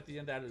Sunstorm at the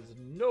end, that is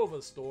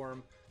Nova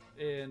Storm.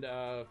 And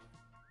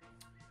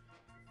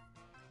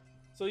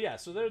so yeah,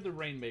 so they're the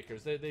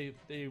Rainmakers. They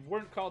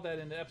weren't called that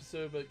in the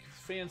episode, but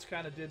fans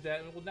kind of did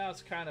that. Well, now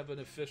it's kind of an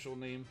official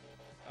name.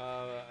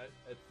 I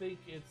think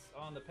it's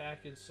on the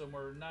package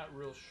somewhere, not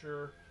real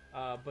sure.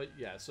 But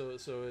yeah, so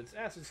it's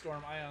Acid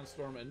Storm, Ion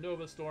Storm, and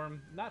Nova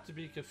Storm. Not to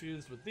be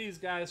confused with these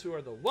guys who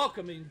are the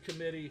Welcoming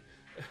Committee.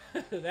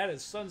 That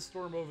is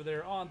Sunstorm over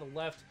there on the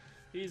left.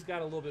 He's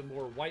got a little bit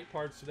more white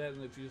parts to that,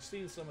 and if you've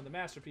seen some of the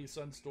Masterpiece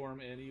Sunstorm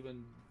and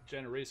even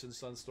Generation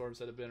Sunstorms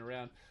that have been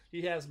around,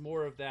 he has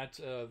more of that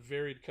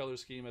varied color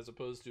scheme as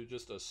opposed to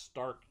just a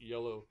stark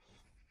yellow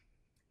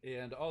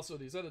And also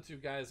these other two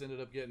guys ended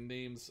up getting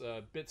names,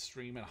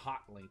 Bitstream and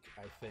Hotlink,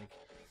 I think.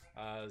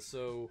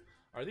 So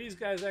are these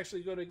guys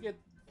actually going to get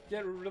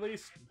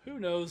released? Who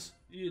knows?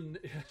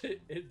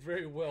 It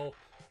very well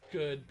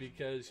could,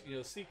 because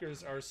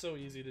Seekers are so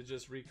easy to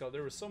just recolor.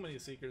 There were so many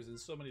Seekers in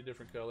so many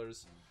different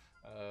colors.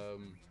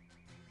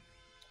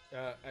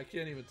 I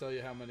can't even tell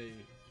you how many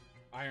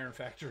Iron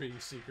Factory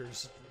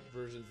Seekers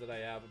versions that I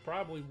have.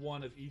 Probably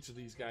one of each of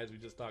these guys we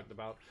just talked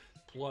about,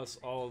 plus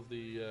all of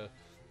the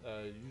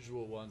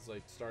usual ones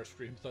like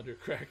Starscream,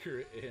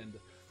 Thundercracker, and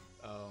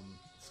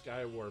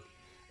Skywarp.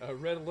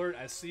 Red Alert,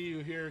 I see you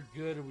here.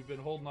 Good. We've been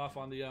holding off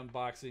on the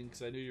unboxing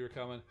because I knew you were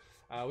coming.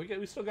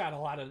 We still got a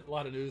lot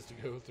of news to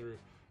go through.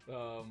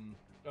 All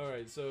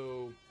right,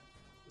 so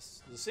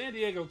the San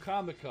Diego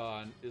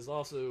Comic-Con is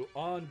also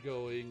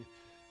ongoing,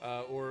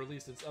 or at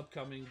least it's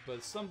upcoming.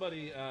 But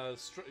somebody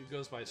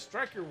goes by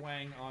Striker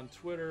Wang on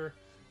Twitter,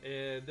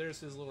 and there's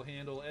his little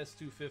handle,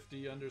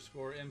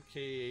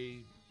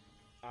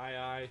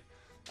 S250_MKAII.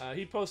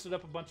 He posted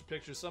up a bunch of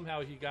pictures.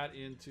 Somehow he got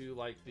into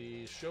like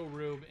the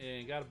showroom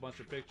and got a bunch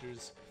of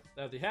pictures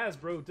of the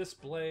Hasbro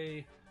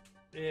display.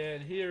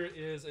 And here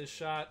is a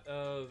shot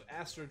of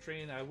Astro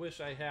Train. I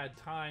wish I had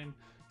time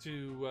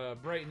to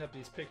brighten up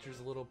these pictures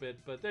a little bit,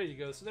 but there you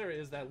go. So there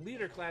is that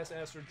leader class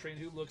Astro Train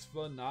who looks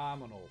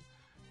phenomenal.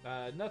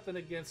 Nothing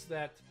against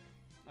that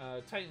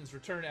Titan's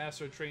Return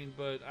Astro Train,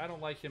 but I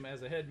don't like him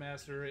as a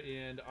headmaster,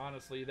 and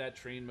honestly that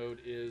train mode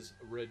is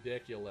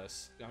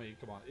ridiculous. I mean,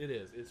 come on, it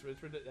is. It's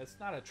that's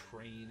not a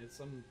train, it's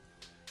some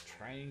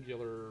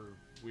triangular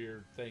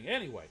weird thing.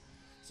 Anyway,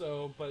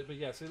 so but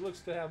yes, it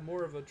looks to have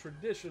more of a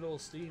traditional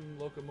steam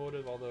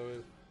locomotive,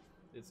 although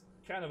it's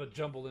kind of a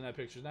jumble in that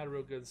picture. Not a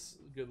real good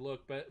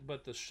look,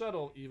 but the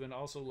shuttle even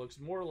also looks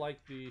more like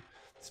the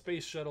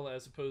space shuttle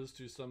as opposed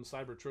to some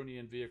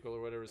Cybertronian vehicle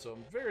or whatever. So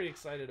I'm very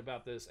excited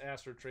about this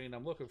Astro Train.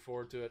 I'm looking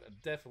forward to it. I'm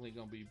definitely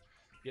going to be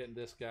getting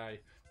this guy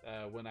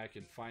when I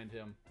can find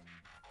him.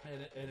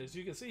 And as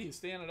you can see, he's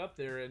standing up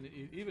there, and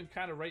even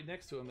kind of right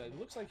next to him, it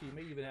looks like he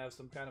may even have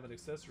some kind of an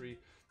accessory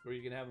where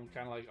you can have him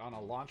kind of like on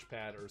a launch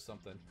pad or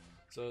something.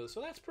 So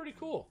that's pretty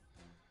cool.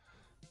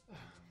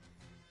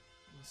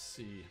 Let's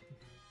see.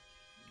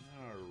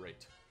 All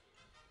right.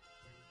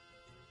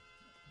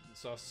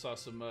 Saw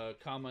some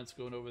comments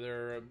going over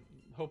there.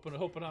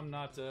 Hoping I'm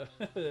not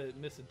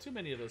missing too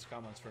many of those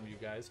comments from you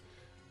guys.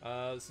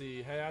 Let's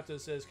see. Hayato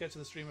says, catching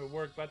the stream at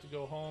work, about to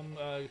go home.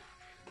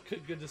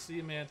 Good to see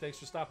you, man. Thanks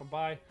for stopping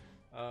by.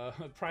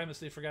 Primus,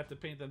 they forgot to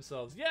paint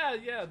themselves.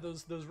 Yeah,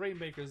 those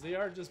Rainmakers, they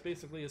are just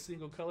basically a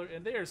single color,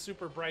 and they are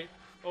super bright.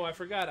 Oh, I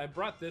forgot, I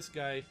brought this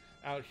guy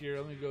out here.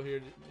 Let me go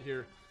here.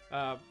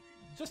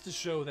 Just to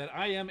show that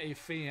I am a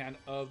fan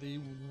of the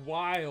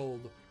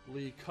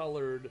wildly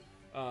colored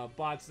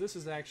bots. This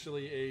is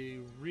actually a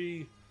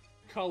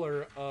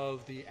recolor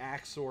of the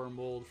Axor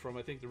mold from,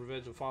 I think, the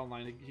Revenge of Fallen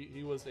line.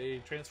 He was a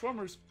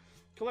Transformers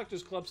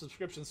Collectors Club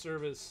subscription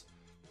service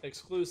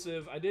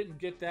exclusive. I didn't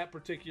get that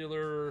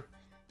particular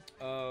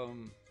I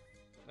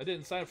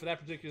didn't sign up for that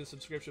particular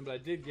subscription, but I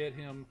did get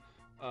him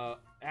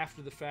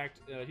after the fact.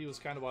 He was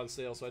kind of on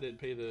sale, so I didn't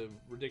pay the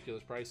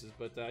ridiculous prices,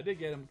 but I did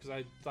get him because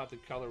I thought the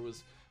color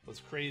was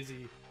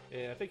crazy.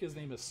 I think his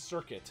name is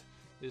Circuit.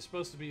 It's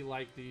supposed to be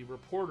like the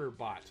reporter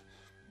bot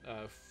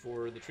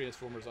for the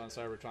Transformers on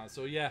Cybertron.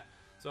 So yeah,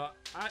 so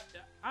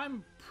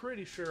I'm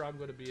pretty sure I'm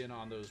going to be in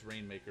on those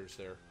Rainmakers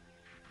there.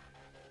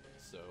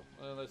 So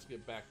let's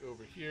get back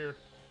over here.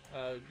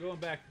 Going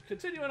back,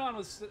 continuing on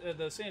with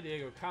the San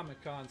Diego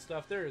Comic-Con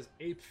stuff, there is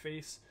Ape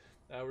Face.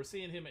 We're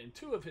seeing him in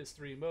 2 of his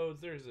 3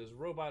 modes. There's his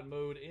robot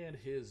mode and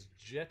his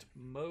jet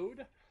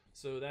mode.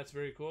 So that's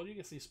very cool. You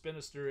can see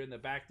Spinister in the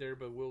back there,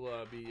 but we'll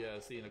be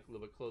seeing a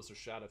little bit closer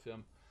shot of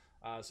him.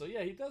 So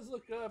yeah, he does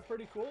look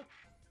pretty cool.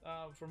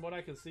 From what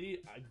I can see,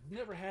 I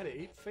never had an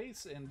Ape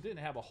Face and didn't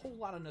have a whole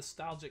lot of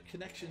nostalgic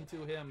connection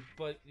to him,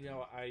 but you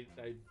know, I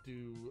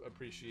do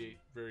appreciate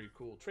very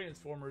cool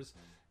Transformers,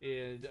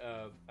 and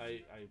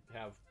I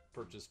have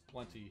purchased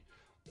plenty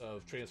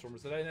of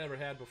Transformers that I never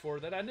had before,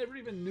 that I never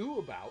even knew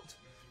about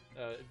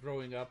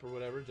growing up or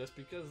whatever, just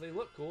because they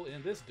look cool,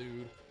 and this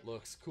dude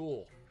looks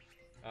cool.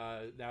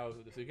 Now,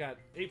 if they got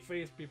Ape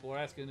Face, people are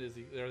asking,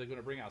 are they going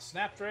to bring out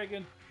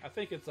Snapdragon? I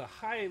think it's a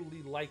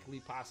highly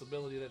likely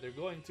possibility that they're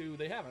going to.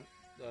 They haven't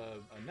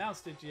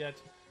announced it yet,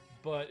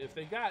 but if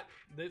they got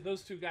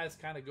those two guys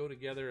kind of go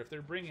together, if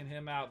they're bringing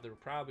him out, they're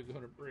probably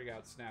going to bring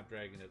out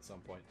Snapdragon at some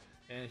point.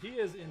 And he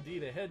is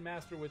indeed a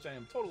headmaster, which I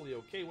am totally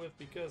okay with,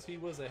 because he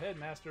was a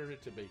headmaster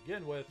to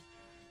begin with.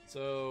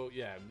 So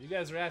yeah, you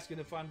guys are asking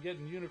if I'm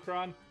getting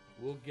Unicron.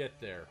 We'll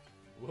get there.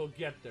 We'll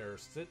get there.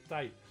 Sit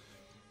tight.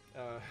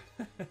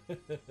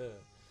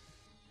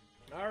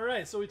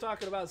 Alright, so we're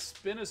talking about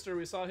Spinister.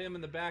 We saw him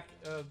in the back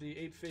of the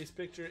Ape Face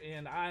picture,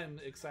 and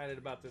I'm excited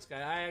about this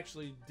guy. I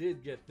actually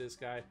did get this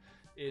guy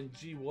in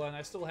G1.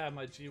 I still have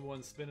my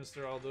G1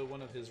 Spinister, although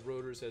one of his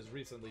rotors has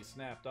recently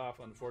snapped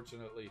off,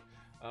 unfortunately.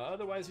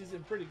 Otherwise, he's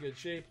in pretty good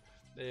shape,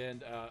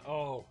 and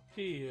oh,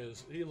 he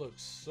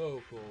looks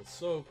so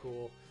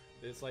cool.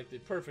 It's like the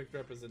perfect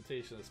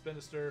representation of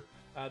Spinister.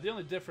 The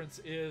only difference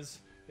is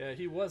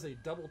He was a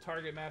double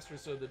Target Master,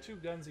 so the two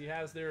guns he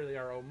has there, they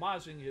are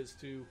homaging his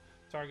two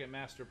Target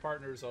Master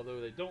partners, although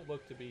they don't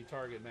look to be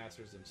Target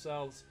Masters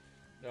themselves.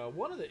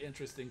 One of the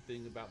interesting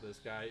things about this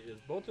guy is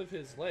both of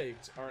his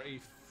legs are a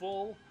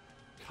full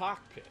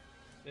cockpit.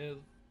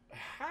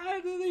 How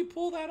do they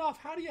pull that off?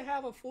 How do you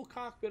have a full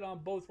cockpit on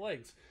both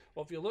legs?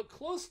 Well, if you look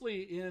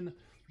closely in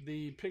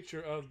the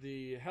picture of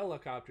the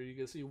helicopter, you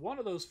can see one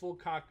of those full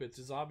cockpits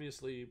is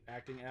obviously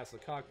acting as a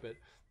cockpit,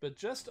 but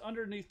just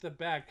underneath the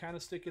back, kind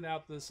of sticking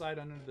out the side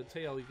under the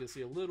tail, you can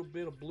see a little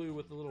bit of blue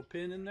with a little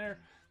pin in there.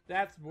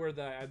 That's where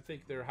I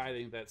think they're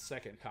hiding that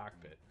second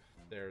cockpit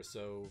there.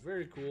 So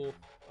very cool.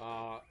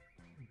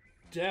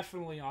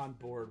 Definitely on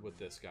board with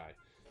this guy.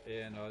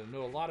 And I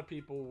know a lot of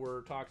people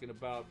were talking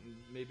about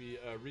maybe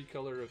a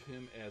recolor of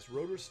him as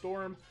Rotor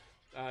Storm.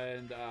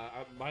 And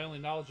my only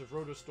knowledge of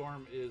Rotor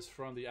Storm is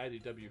from the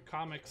IDW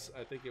comics.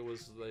 I think it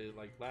was the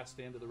Last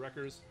Stand of the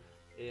Wreckers.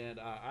 And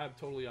I'm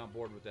totally on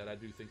board with that. I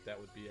do think that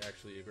would be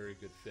actually a very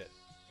good fit.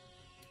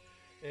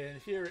 And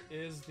here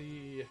is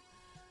the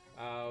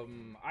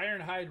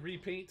Ironhide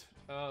repaint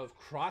of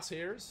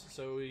Crosshairs.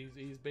 So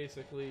he's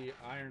basically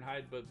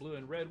Ironhide but blue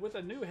and red with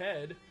a new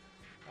head.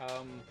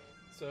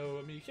 So,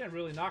 I mean, you can't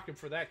really knock him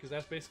for that because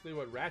that's basically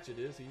what Ratchet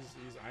is. He's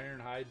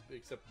Ironhide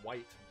except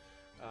white.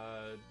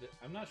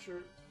 I'm not sure.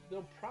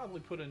 They'll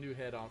probably put a new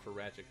head on for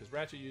Ratchet because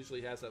Ratchet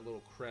usually has that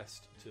little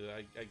crest to,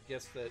 I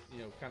guess that, you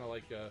know, kind of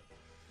like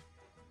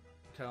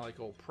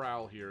old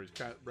Prowl here.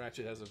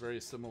 Ratchet has a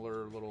very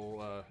similar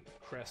little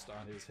crest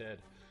on his head.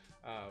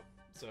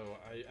 So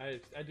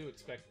I do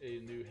expect a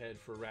new head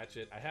for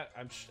Ratchet. I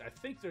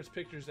think there's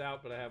pictures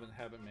out, but I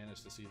haven't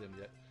managed to see them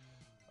yet.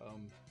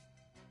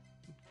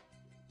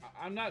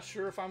 I'm not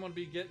sure if I'm going to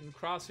be getting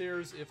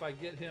Crosshairs. If I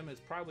get him,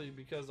 it's probably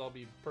because I'll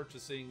be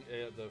purchasing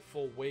the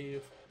full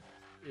wave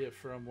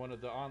from one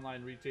of the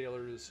online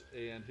retailers,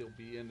 and he'll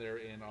be in there,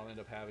 and I'll end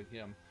up having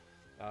him.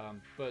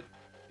 But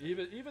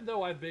even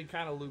though I've been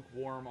kind of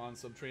lukewarm on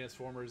some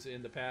Transformers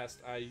in the past,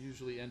 I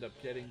usually end up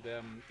getting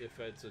them if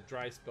it's a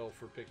dry spell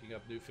for picking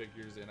up new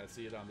figures, and I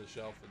see it on the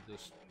shelf, and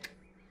just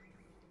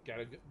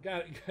gotta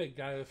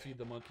feed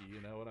the monkey.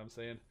 You know what I'm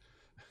saying?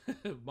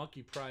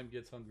 Monkey Prime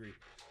gets hungry.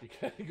 You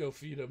gotta go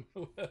feed him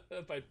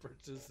by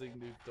purchasing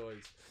new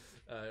toys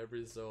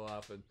every so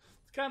often.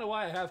 It's kind of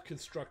why I have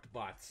Construct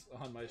bots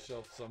on my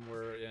shelf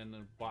somewhere, and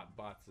bot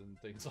bots and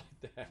things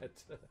like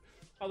that.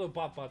 Although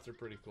bot bots are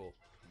pretty cool.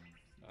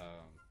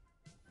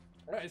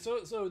 Alright,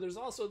 so there's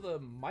also the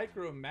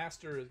Micro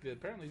Master.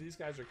 Apparently these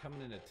guys are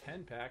coming in a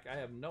 10-pack. I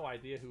have no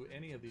idea who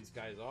any of these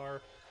guys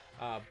are,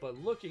 but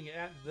looking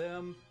at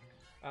them,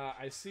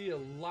 I see a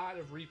lot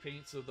of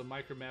repaints of the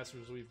Micro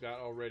Masters we've got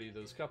already.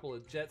 Those couple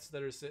of jets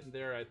that are sitting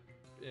there,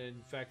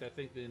 in fact, I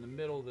think in the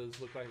middle, those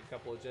look like a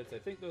couple of jets. I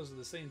think those are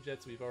the same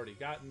jets we've already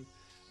gotten.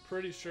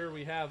 Pretty sure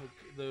we have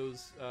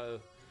those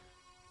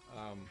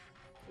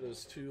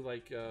two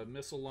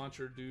missile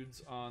launcher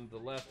dudes on the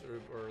left,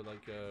 or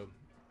like a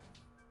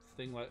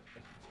thing like,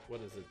 what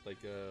is it, like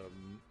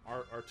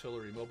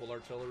artillery, mobile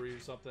artillery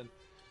or something.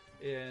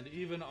 And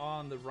even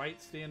on the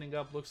right, standing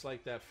up, looks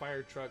like that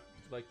fire truck,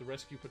 like the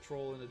rescue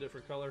patrol in a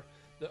different color.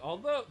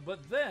 But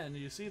then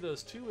you see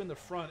those two in the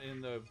front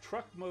in the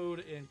truck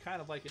mode and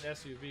kind of like an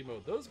SUV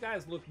mode. Those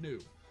guys look new.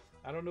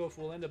 I don't know if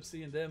we'll end up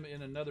seeing them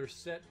in another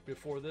set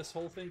before this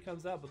whole thing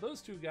comes out, but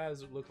those two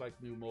guys look like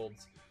new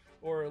molds,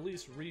 or at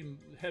least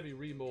heavy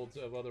remolds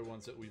of other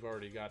ones that we've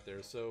already got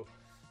there. So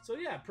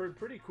yeah,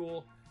 pretty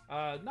cool.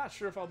 Not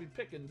sure if I'll be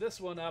picking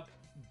this one up,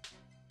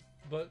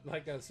 but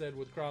like I said,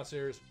 with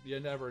Crosshairs, you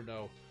never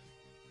know.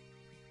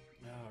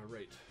 All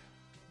right,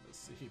 let's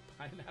see.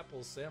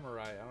 Pineapple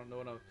Samurai. I don't know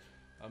what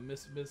I'm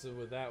missing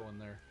with that one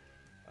there.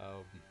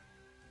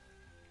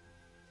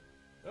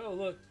 Oh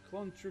look,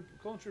 clone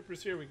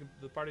troopers here.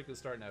 The party can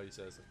start now, he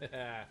says.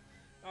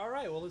 All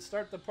right, well, let's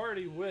start the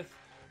party with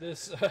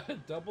this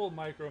double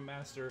Micro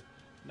Master.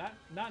 Not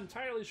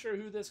entirely sure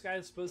who this guy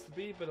is supposed to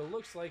be, but it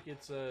looks like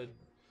it's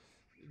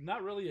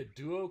not really a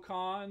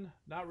duocon,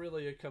 not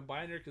really a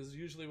combiner, because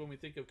usually when we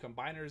think of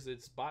combiners,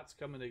 it's bots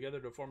coming together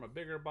to form a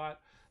bigger bot.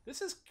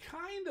 This is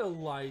kind of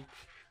like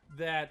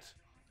that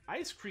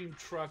ice cream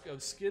truck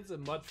of Skids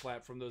and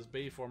Mudflap from those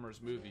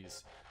Bayformers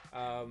movies,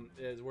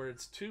 where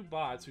it's two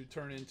bots who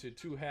turn into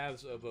two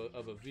halves of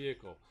a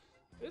vehicle.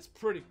 It's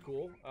pretty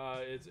cool,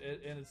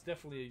 and it's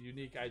definitely a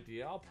unique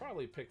idea. I'll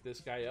probably pick this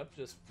guy up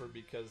just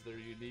because they're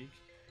unique,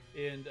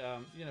 and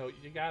you know,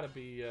 you gotta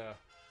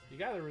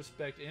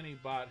respect any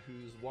bot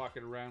who's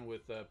walking around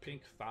with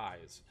pink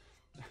thighs.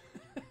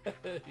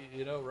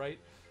 You know, right?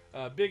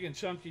 Big and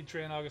chunky,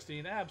 Tran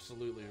Augustine,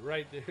 absolutely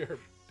right there,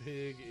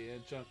 big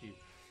and chunky.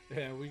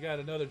 And we got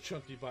another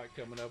chunky bot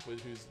coming up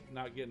with who's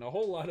not getting a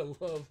whole lot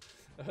of love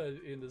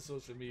in the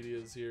social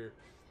medias here.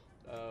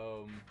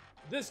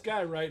 This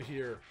guy right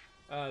here.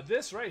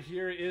 This right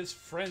here is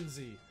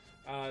Frenzy.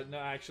 No,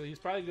 actually, he's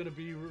probably going to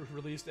be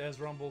released as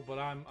Rumble, but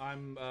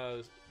I'm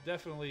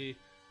definitely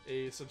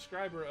a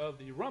subscriber of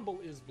the Rumble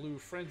is Blue,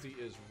 Frenzy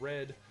is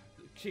Red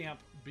camp,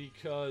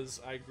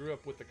 because I grew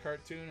up with the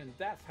cartoon and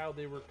that's how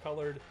they were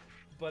colored.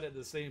 But at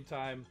the same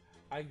time,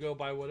 I go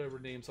by whatever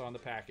name's on the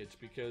package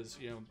because,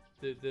 you know,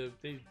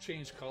 they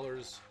change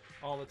colors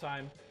all the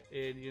time.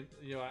 And, you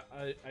know,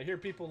 I hear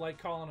people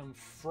like calling them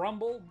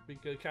Frumble,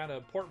 because kind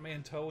of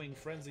portmanteauing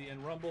Frenzy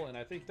and Rumble, and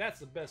I think that's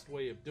the best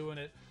way of doing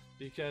it,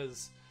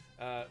 because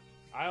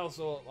I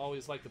also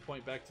always like to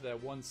point back to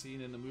that one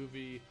scene in the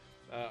movie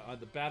on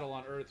the Battle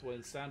on Earth when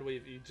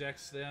Soundwave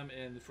ejects them,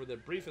 and for the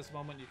briefest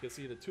moment you can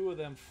see the two of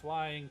them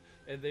flying,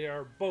 and they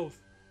are both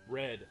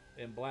red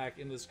and black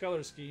in this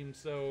color scheme.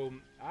 So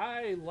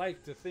I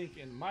like to think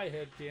in my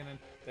head canon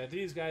that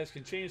these guys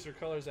can change their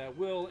colors at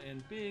will,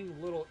 and being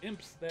little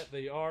imps that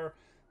they are,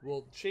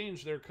 will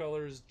change their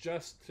colors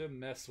just to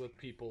mess with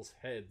people's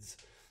heads.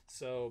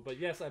 So, but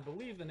yes, I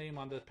believe the name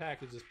on the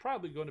package is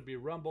probably going to be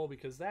Rumble,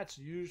 because that's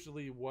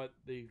usually what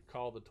they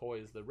call the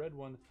toys. The red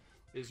one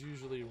is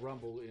usually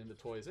Rumble in the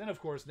toys. And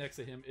of course, next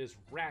to him is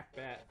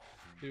Ratbat,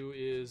 who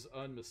is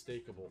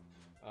unmistakable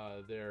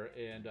there,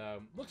 and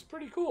looks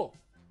pretty cool.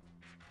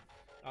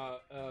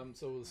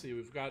 So we'll see.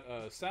 We've got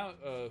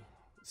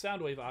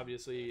Soundwave,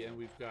 obviously, and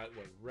we've got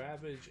what,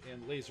 Ravage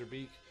and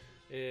Laserbeak,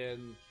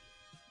 and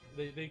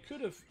they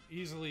could have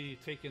easily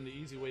taken the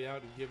easy way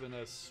out and given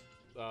us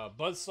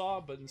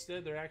Buzzsaw, but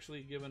instead they're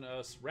actually giving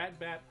us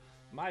Ratbat.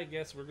 My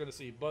guess, we're going to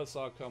see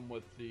Buzzsaw come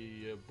with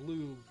the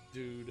blue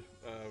dude,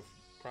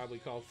 probably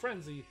called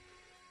Frenzy.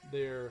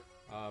 They're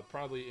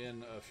probably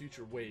in a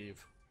future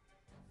wave.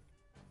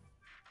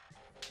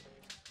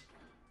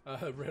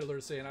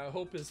 Riddler saying, I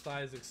hope his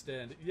thighs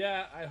extend.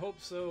 Yeah, I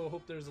hope so. I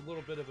hope there's a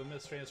little bit of a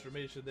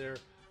mistransformation there.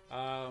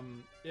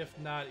 If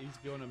not, he's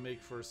going to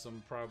make for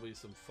probably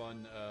some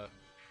fun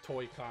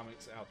toy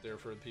comics out there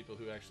for the people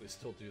who actually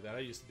still do that. I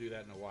used to do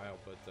that in a while,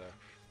 but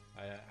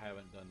I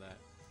haven't done that.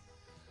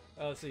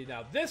 Let's see.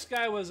 Now, this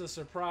guy was a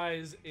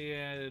surprise,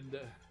 and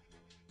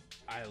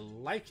I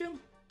like him,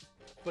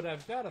 but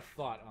I've got a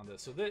thought on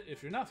this. So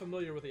if you're not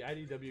familiar with the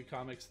IDW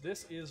comics,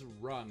 this is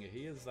Rung.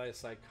 He is a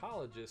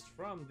psychologist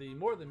from the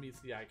More Than Meets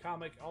the Eye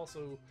comic,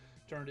 also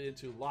turned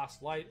into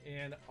Lost Light,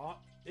 and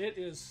it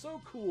is so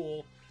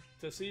cool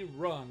to see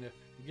Rung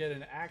get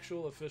an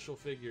actual official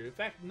figure. In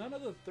fact, none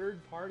of the third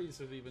parties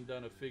have even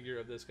done a figure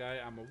of this guy.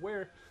 I'm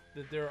aware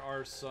that there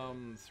are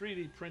some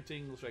 3D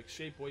printing, like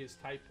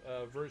Shapeways type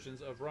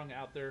versions of Rung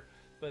out there,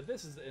 but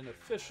this is an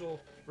official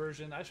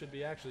version. I should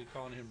be actually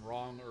calling him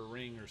Wrong or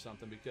Ring or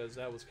something, because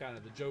that was kind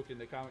of the joke in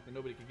the comic that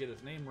nobody could get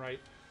his name right.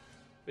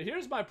 But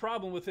here's my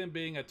problem with him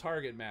being a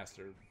Target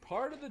Master.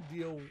 Part of the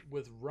deal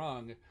with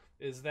Rung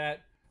is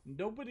that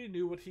nobody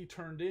knew what he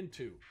turned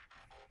into.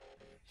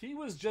 He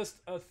was just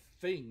a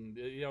thing,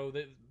 you know.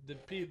 The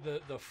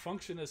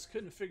functionists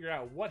couldn't figure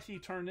out what he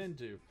turned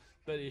into.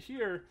 But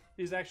here,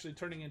 he's actually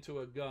turning into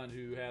a gun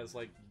who has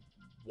like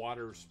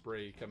water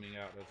spray coming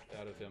out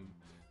of him.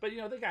 But you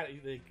know,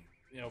 they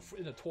you know,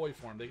 in a toy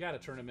form, they got to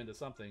turn him into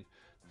something.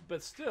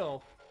 But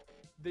still,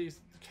 they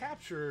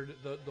captured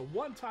the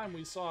one time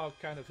we saw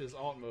kind of his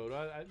alt mode.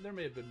 There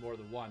may have been more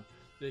than one.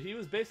 He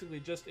was basically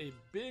just a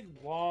big,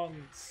 long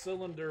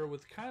cylinder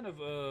with kind of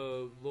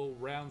a little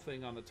round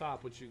thing on the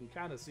top, which you can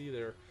kind of see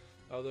there.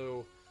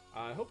 Although,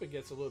 I hope it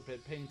gets a little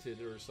bit painted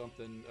or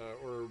something,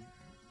 or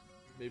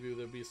maybe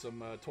there'll be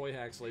some Toy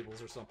Hacks labels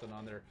or something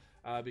on there,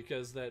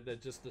 because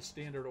that just the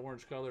standard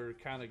orange color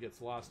kind of gets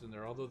lost in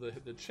there. Although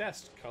the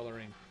chest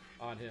coloring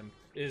on him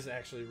is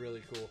actually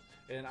really cool.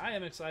 And I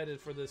am excited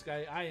for this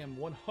guy. I am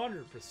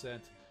 100%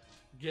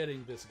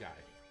 getting this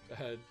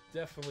guy.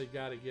 Definitely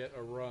got to get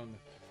a Rung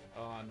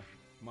on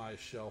my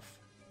shelf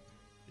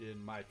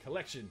in my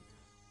collection.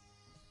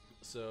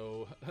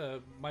 So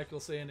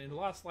Michael saying, in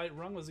Lost Light,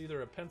 Rung was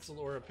either a pencil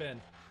or a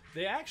pen.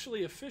 They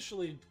actually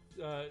officially,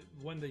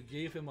 when they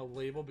gave him a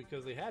label,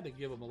 because they had to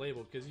give him a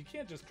label, because you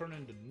can't just turn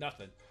into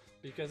nothing,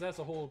 because that's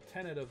a whole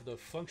tenet of the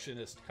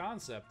functionist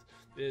concept,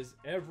 is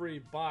every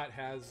bot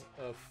has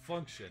a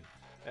function.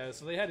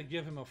 So they had to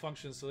give him a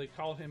function, so they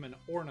call him an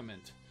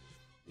ornament.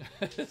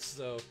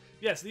 So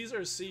yes, these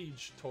are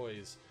Siege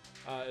toys.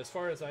 As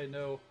far as I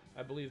know,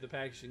 I believe the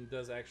packaging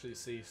does actually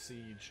say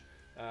Siege.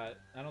 I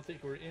don't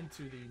think we're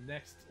into the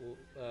next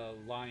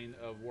line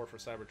of War for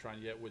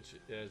Cybertron yet, which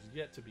is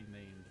yet to be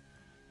named.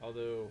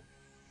 Although,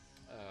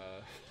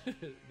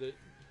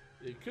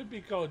 it could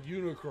be called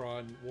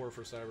Unicron War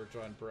for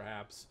Cybertron,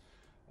 perhaps.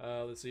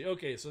 Let's see.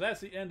 Okay, so that's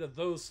the end of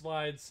those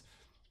slides.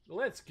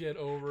 Let's get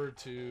over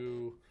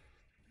to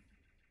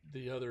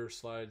the other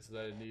slides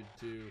that I need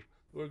to.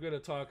 We're going to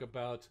talk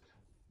about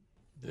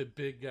the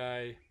big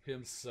guy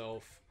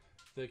himself,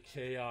 the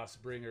Chaos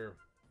Bringer.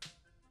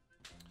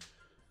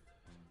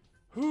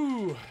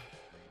 Whew.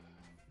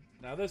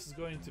 Now this is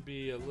going to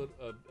be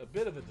a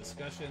bit of a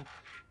discussion,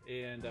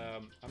 and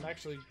I'm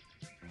actually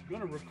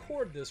going to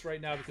record this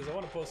right now because I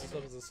want to post this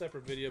up as a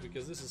separate video,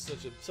 because this is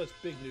such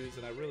big news,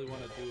 and I really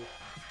want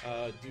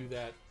to do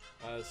that.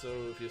 So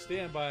if you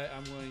stand by,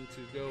 I'm going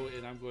to go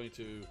and I'm going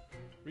to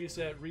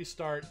reset,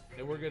 restart,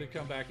 and we're going to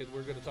come back and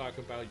we're going to talk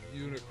about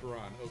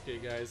Unicron. Okay,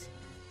 guys.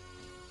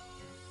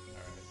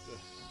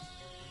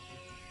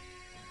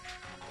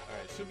 All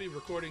right, should be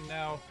recording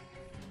now.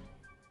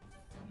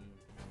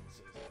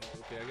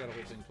 Okay, I got a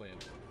whole thing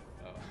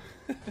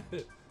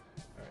planned.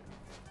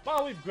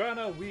 Alright. Bawib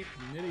Grana Weep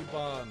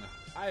Ninibon.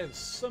 I have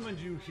summoned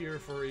you here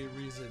for a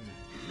reason.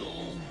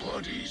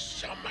 Nobody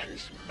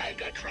summons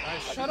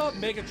Megatron. Shut up,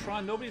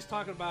 Megatron. Nobody's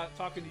talking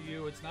to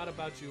you. It's not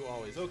about you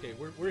always. Okay,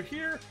 we're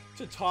here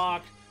to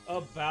talk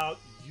about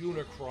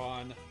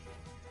Unicron,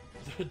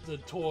 the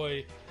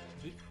toy.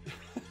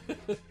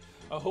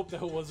 I hope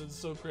that wasn't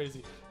so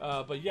crazy.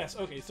 But yes,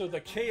 okay. So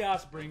the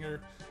Chaos Bringer.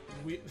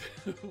 We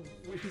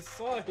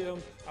saw him.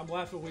 I'm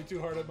laughing way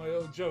too hard at my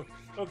own joke.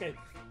 Okay,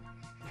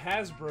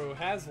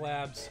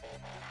 HasLabs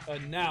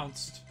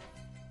announced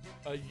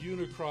a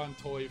Unicron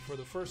toy for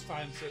the first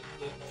time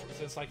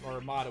since like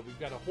Armada. We've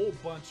got a whole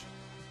bunch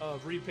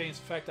of repaints. In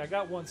fact, I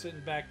got one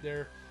sitting back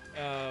there.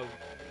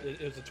 It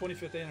was the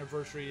 25th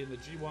anniversary in the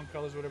G1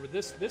 colors, whatever.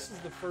 This is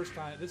the first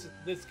time.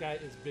 This guy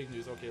is big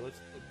news. Okay, let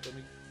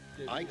me.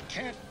 I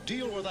can't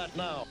deal with that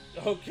now.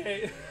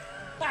 Okay,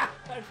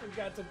 I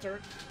forgot to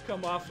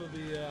come off of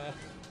the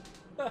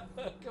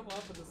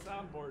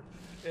soundboard.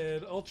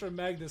 And Ultra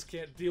Magnus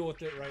can't deal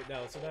with it right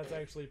now, so that's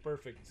actually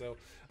perfect. So,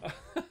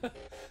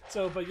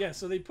 but yeah,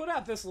 so they put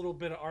out this little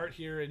bit of art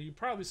here, and you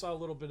probably saw a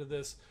little bit of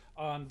this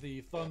on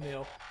the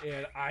thumbnail,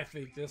 and I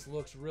think this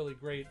looks really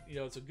great. You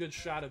know, it's a good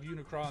shot of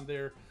Unicron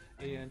there,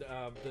 and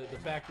the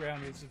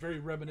background is very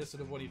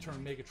reminiscent of when he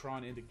turned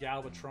Megatron into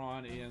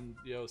Galvatron and,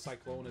 you know,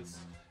 Cyclonus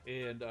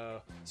and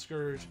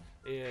Scourge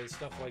and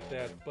stuff like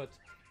that. But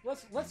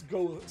let's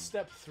go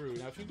step through.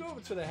 Now, if you go over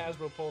to the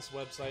Hasbro Pulse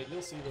website,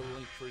 you'll see the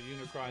link for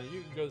Unicron.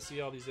 You can go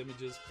see all these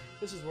images.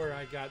 This is where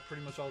I got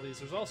pretty much all these.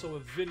 There's also a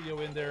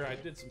video in there. I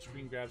did some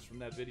screen grabs from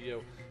that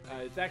video.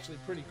 It's actually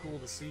pretty cool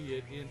to see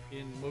it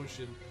in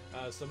motion,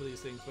 some of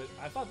these things. But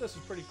I thought this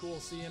was pretty cool,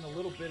 seeing a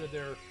little bit of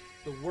the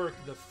work,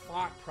 the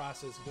thought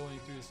process going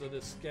through. So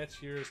this sketch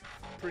here is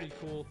pretty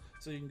cool,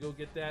 so you can go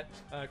get that.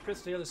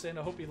 Chris Taylor saying,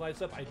 I hope he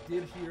lights up. I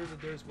did hear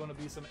that there's going to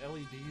be some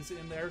LEDs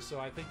in there, so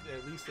I think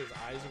at least his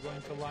eyes are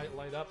going to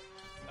light up.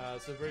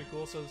 So very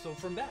cool. So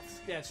from that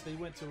sketch, they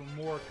went to a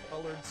more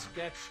colored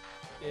sketch,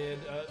 and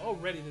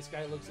already this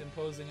guy looks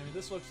imposing. I mean,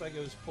 this looks like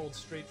it was pulled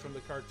straight from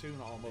the cartoon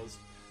almost.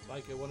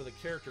 Like one of the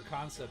character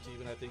concepts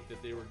even, I think,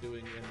 that they were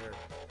doing in there.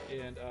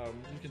 And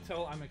you can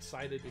tell I'm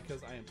excited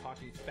because I am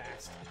talking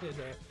fast.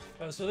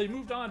 And, so they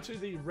moved on to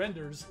the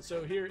renders.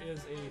 So here is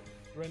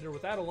a render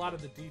without a lot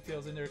of the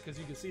details in there, because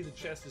you can see the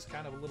chest is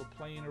kind of a little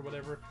plain or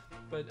whatever.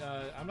 But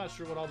I'm not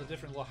sure what all the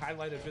different little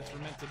highlighted bits were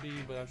meant to be,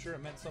 but I'm sure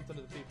it meant something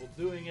to the people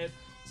doing it.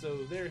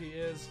 So there he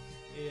is,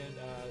 and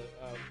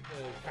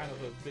kind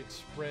of a big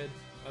spread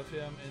of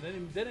him, and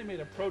then they made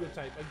a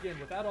prototype again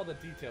without all the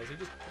details. They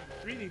just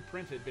 3D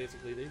printed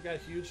basically. They've got a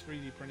huge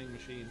 3D printing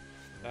machine.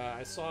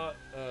 I saw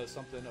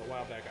something a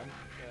while back.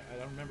 I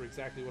don't remember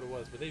exactly what it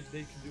was, but they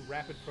can do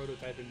rapid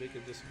prototyping. They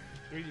can just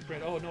 3D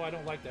print. Oh no, I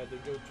don't like that. They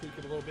go tweak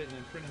it a little bit and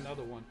then print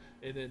another one,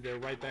 and then they're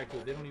right back to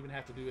it. They don't even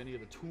have to do any of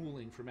the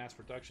tooling for mass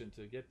production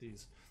to get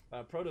these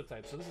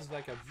prototypes. So this is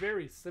like a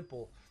very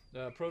simple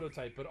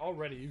prototype, but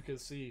already you can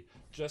see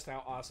just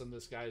how awesome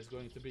this guy is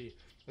going to be.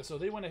 So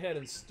they went ahead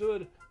and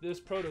stood this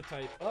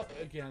prototype up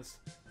against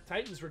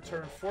Titan's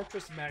Return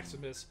Fortress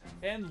Maximus,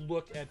 and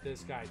look at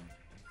this guy.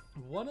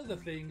 One of the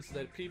things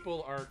that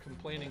people are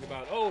complaining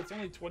about, oh, it's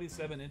only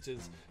 27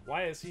 inches.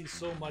 Why is he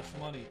so much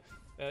money?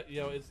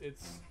 You know,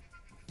 it's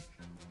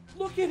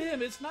look at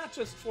him. It's not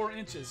just 4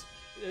 inches.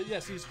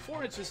 Yes, he's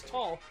 4 inches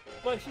tall,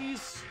 but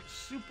he's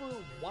super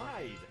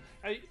wide.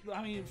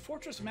 I mean,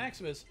 Fortress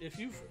Maximus, if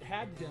you've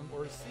had him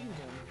or seen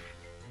him,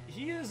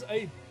 he is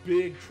a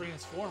big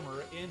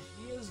transformer, and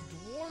he is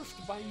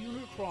dwarfed by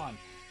Unicron.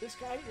 This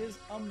guy is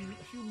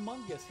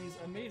humongous. He's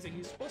amazing.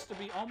 He's supposed to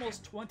be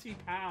almost 20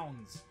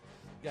 pounds.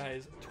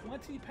 Guys,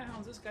 20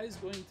 pounds. This guy's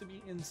going to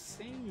be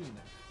insane.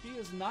 He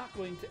is not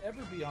going to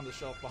ever be on the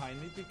shelf behind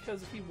me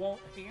because he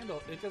won't handle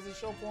it, because the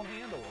shelf won't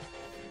handle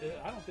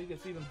it. I don't think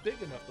it's even big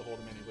enough to hold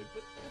him anyway,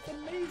 but it's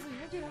amazing.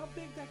 Look at how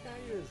big that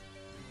guy is.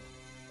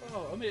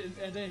 Oh, I mean,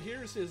 and then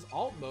here's his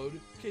alt mode.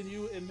 Can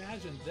you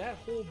imagine that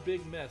whole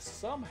big mess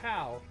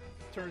somehow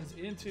turns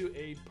into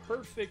a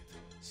perfect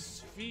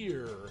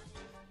sphere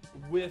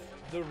with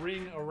the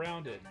ring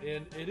around it,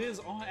 and it is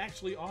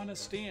actually on a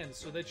stand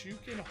so that you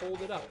can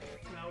hold it up.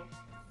 Now,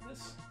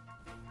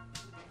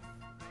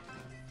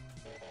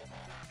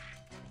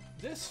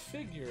 this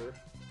figure,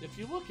 if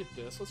you look at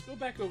this, let's go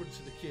back over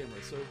to the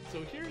camera. So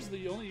here's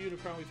the only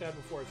Unicron we've had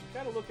before. If you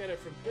kind of look at it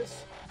from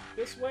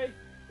this way,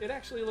 it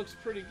actually looks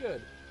pretty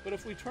good. But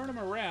if we turn him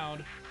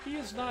around, he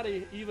is not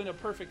even a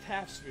perfect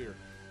half sphere.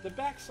 The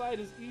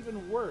backside is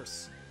even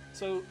worse.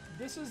 So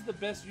this is the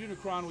best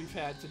Unicron we've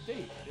had to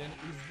date, and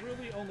he's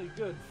really only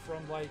good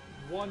from like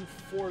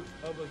 1/4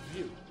 of a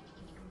view.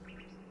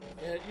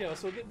 You know,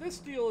 so this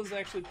deal is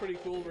actually pretty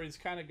cool, where he's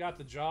kind of got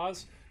the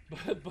jaws,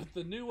 but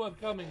the new one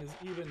coming is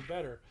even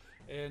better.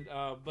 And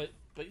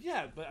but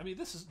yeah, I mean,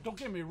 this is, don't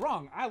get me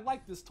wrong, I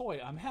like this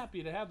toy. I'm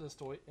happy to have this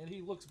toy, and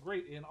he looks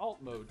great in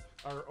alt mode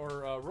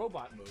or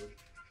robot mode.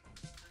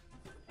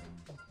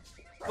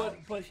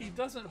 But he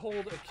doesn't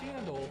hold a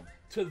candle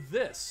to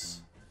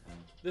this.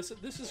 This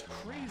is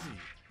crazy.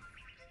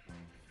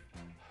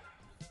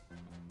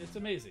 It's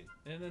amazing.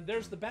 And then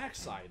there's the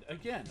backside.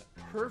 Again,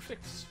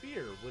 perfect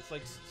sphere with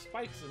like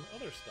spikes and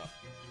other stuff.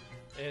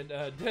 And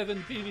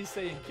Devin PV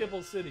saying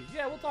Kibble City.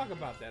 Yeah, we'll talk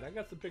about that. I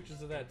got some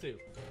pictures of that too.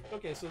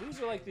 Okay, so these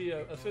are like the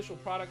official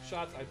product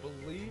shots. I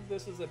believe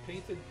this is a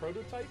painted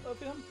prototype of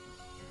him.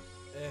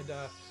 And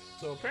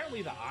so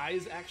apparently the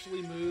eyes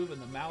actually move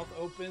and the mouth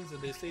opens, and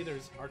they say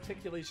there's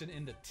articulation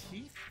in the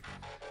teeth.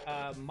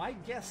 My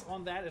guess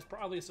on that is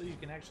probably so you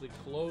can actually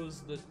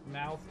close the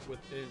mouth with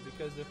it,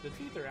 because if the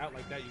teeth are out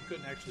like that, you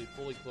couldn't actually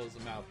fully close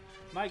the mouth.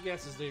 My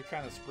guess is they're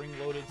kind of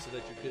spring-loaded so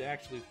that you could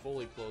actually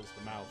fully close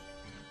the mouth.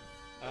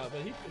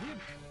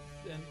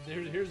 And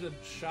here's a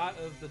shot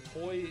of the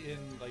toy in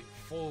like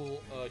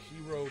full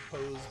hero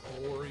pose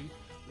glory.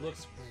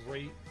 Looks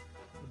great.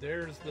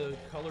 There's the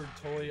colored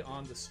toy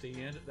on the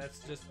stand. That's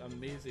just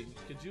amazing.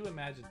 Could you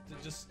imagine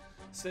just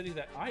setting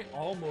that? I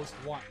almost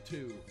want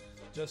two,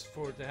 just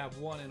to have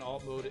one in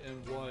alt mode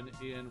and one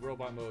in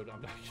robot mode.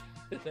 I'm not,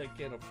 I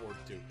can't afford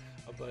to,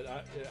 but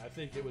I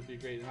think it would be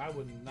great, and I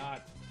would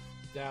not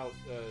doubt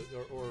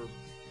or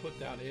put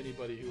down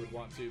anybody who would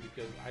want to,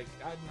 because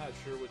I'm not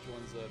sure which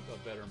one's a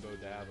better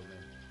mode to have them in.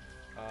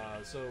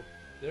 So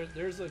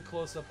there's a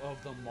close-up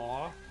of the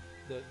maw.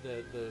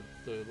 The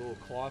little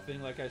claw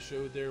thing like I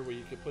showed there, where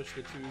you could push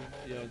the two,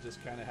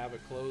 just kind of have it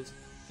close.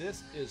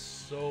 This is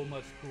so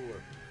much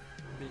cooler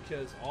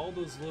because all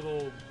those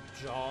little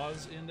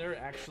jaws in there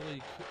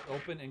actually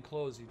open and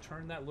close. You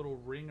turn that little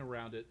ring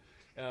around it,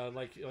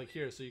 like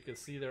here, so you can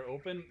see they're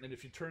open, and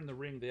if you turn the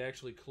ring, they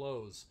actually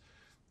close.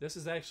 This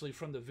is actually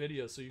from the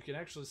video, so you can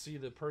actually see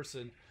the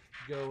person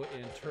go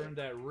and turn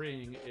that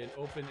ring and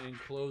open and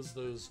close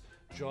those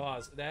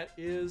jaws. That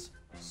is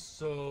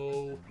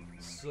so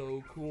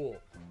cool.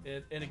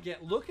 And again,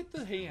 look at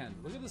the hand.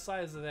 Look at the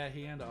size of that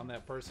hand on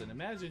that person.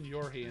 Imagine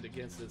your hand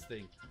against this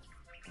thing.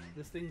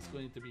 This thing's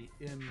going to be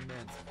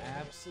immense.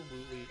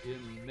 Absolutely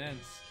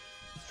immense.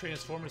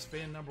 Transformers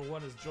fan number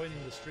 1 is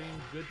joining the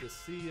stream. Good to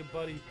see you,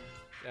 buddy.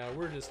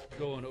 We're just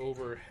going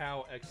over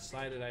how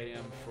excited I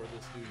am for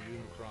this new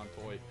Unicron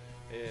toy.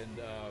 And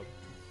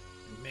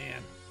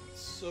man,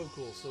 so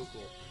cool, so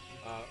cool.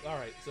 All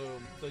right, so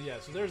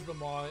yeah, so there's the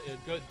maw.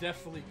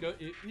 Definitely go,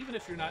 even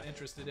if you're not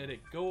interested in it,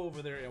 go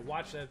over there and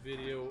watch that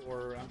video,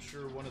 or I'm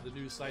sure one of the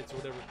news sites or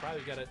whatever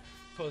probably got it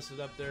posted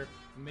up there.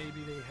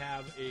 Maybe they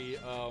have a,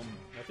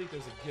 I think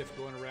there's a GIF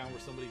going around where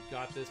somebody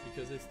got this,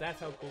 because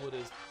that's how cool it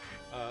is.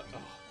 Oh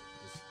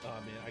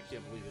man, I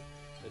can't believe it.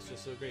 It's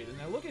just so great. And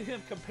now look at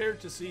him compared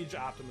to Siege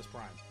Optimus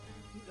Prime.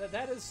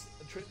 That is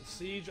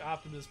Siege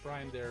Optimus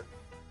Prime there.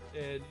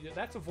 And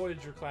that's a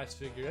Voyager class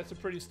figure. That's a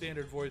pretty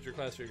standard Voyager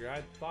class figure.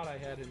 I thought I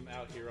had him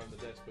out here on the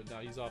desk, but no,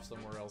 he's off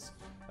somewhere else,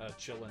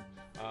 chilling.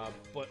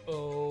 But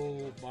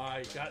oh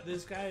my god,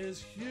 this guy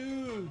is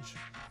huge!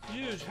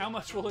 Huge! How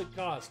much will it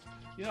cost?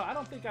 I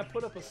don't think I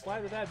put up a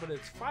slide of that, but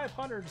it's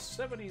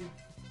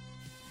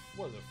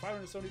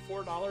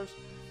 $574.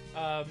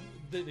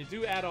 They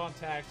do add on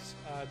tax.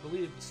 I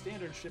believe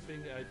standard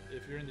shipping,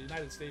 if you're in the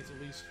United States,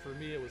 at least for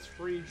me, it was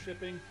free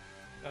shipping.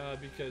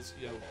 Because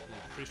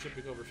free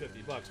shipping over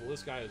 $50. Well,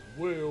 this guy is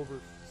way over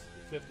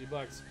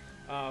 $50,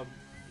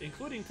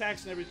 including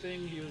tax and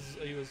everything. He was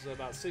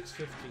about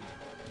 $615,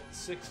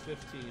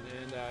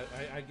 and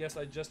I guess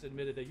I just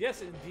admitted that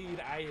yes, indeed,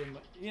 I am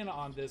in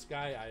on this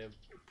guy. I have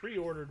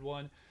pre-ordered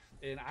one,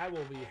 and I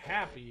will be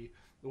happy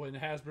when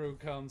Hasbro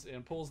comes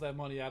and pulls that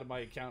money out of my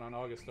account on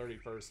August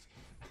 31st,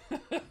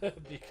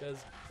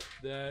 because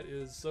that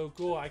is so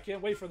cool. I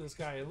can't wait for this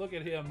guy. And look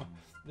at him.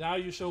 Now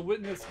you shall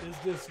witness his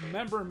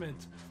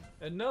dismemberment.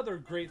 Another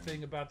great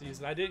thing about these,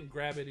 and I didn't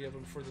grab any of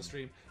them for the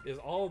stream, is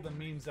all of the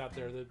memes out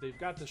there. They've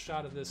got the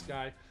shot of this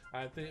guy,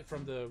 I think,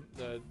 from the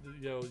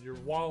your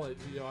wallet.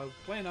 I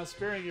plan on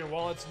sparing your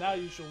wallets. Now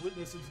you shall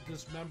witness its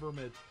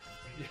dismemberment.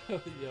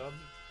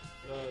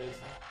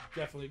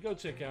 Definitely go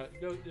check out.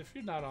 If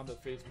you're not on the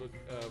Facebook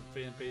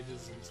fan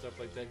pages and stuff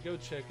like that, go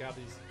check out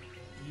these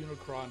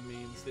Unicron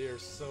memes. They are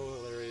so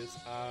hilarious.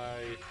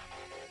 I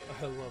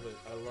love it.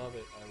 I love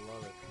it. I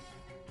love it.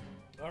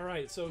 All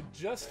right, so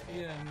just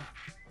in,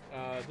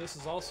 this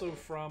is also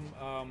from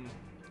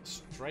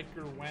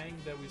Striker Wang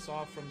that we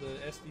saw from the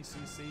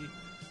SDCC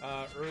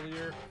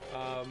earlier,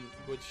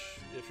 which,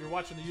 if you're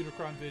watching the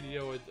Unicron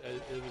video, it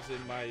was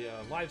in my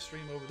live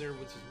stream over there,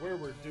 which is where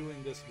we're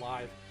doing this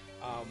live.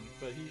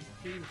 But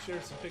he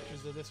shared some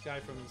pictures of this guy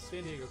from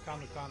San Diego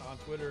Comic-Con on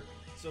Twitter.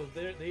 So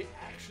they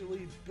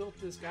actually built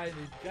this guy.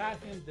 They've got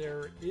him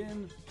there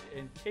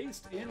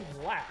encased in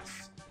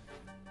glass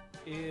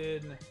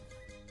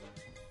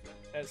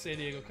at San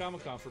Diego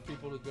Comic-Con for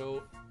people to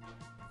go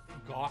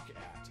gawk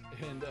at.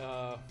 And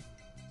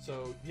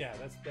so yeah,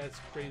 that's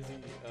crazy.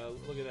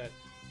 Look at that.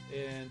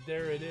 And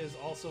there it is,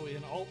 also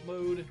in alt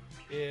mode.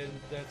 And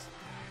that's,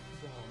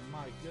 oh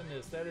my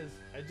goodness, that is,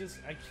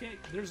 I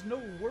can't, there's no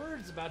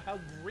words about how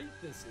great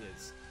this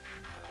is.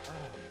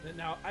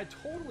 Now, I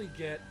totally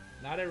get,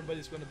 not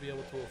everybody's going to be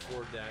able to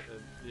afford that,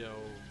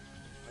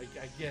 I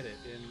get it,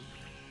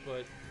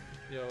 but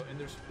you know, and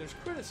there's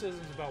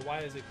criticisms about why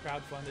is it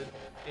crowdfunded,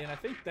 and I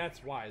think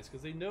that's wise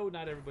because they know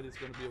not everybody's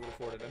going to be able to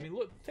afford it. I mean,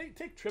 look,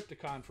 take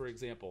Trypticon for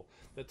example,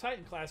 the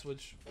Titan class,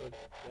 which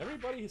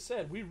everybody has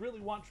said we really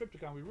want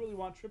Trypticon, we really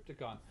want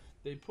Trypticon.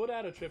 They put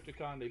out a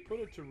Trypticon, they put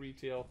it to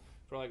retail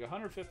for like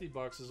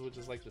 $150, which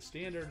is like the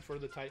standard for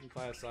the Titan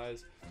class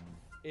size,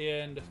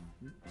 and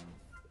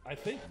I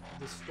think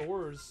the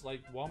stores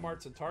like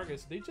Walmart's and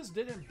Targets, they just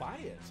didn't buy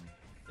it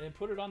and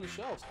put it on the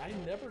shelves. I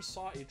never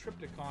saw a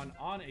Trypticon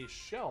on a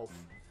shelf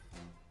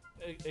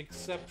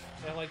except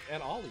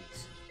at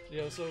Ollie's.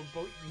 You know, so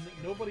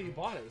nobody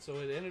bought it. So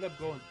it ended up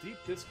going deep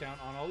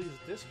discount on all these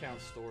discount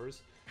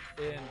stores,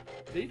 and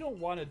they don't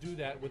want to do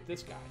that with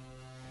this guy.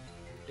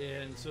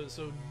 And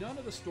so none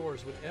of the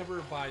stores would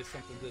ever buy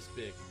something this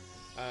big.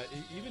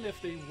 Even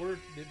if they were,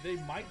 they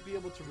might be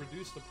able to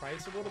reduce the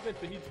price a little bit,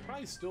 but he'd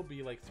probably still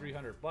be like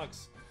 $300.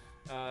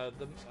 I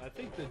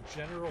think the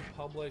general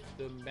public,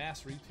 the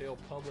mass retail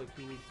public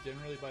who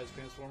generally buys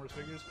Transformers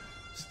figures,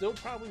 still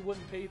probably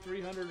wouldn't pay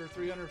 $300 or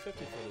 $350 for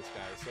this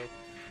guy.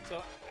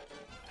 So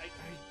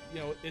you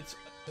know, it's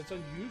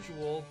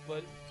unusual,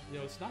 but you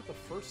know, it's not the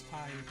first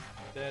time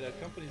that a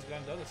company's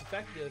done this. In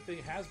fact, I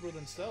think Hasbro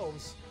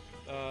themselves,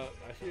 I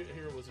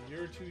hear it was a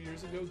year or 2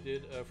 years ago,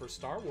 did for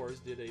Star Wars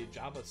did a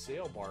Jabba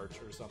sail barge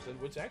or something,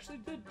 which actually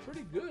did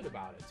pretty good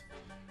about it.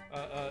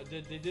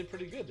 They did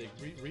pretty good. They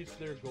reached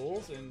their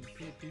goals, and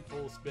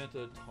people spent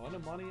a ton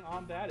of money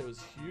on that. It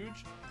was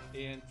huge,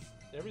 and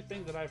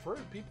everything that I've heard,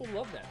 people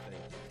love that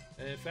thing.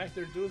 And in fact,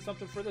 they're doing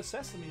something for the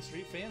Sesame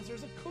Street fans.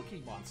 There's a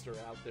Cookie Monster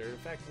out there. In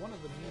fact, one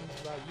of the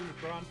memes about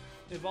Unicron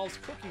involves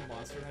Cookie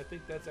Monster, and I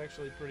think that's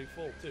actually pretty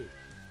full too.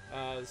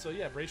 So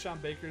yeah,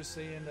 Brayshawn Baker's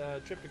saying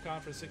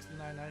Trypticon for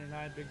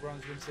 $69.99. Big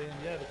Bron's been saying,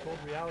 yeah, the cold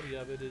reality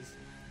of it is,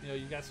 you know,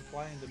 you got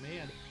supply and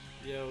demand.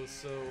 You know,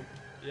 so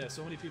yeah,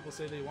 so many people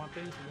say they want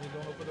things and they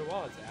don't open their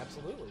wallets.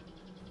 Absolutely.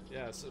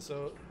 Yeah,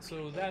 so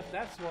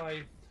that's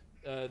why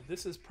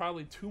this is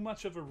probably too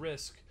much of a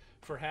risk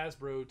for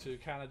Hasbro to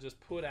kind of just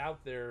put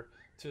out there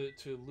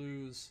to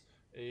lose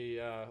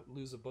a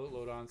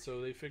boatload on. So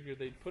they figured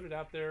they'd put it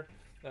out there.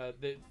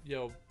 That, you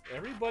know,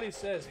 everybody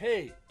says,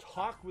 hey,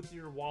 talk with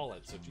your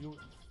wallets.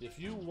 If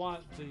you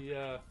want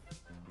the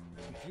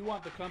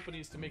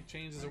companies to make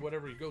changes or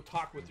whatever, you go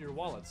talk with your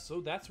wallets.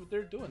 So that's what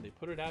they're doing. They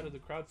put it out of the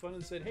crowdfund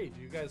and said, hey,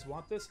 do you guys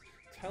want this?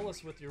 Tell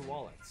us with your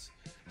wallets.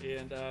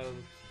 And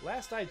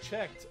last I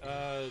checked,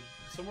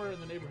 somewhere in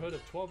the neighborhood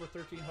of 12 or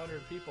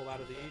 1,300 people out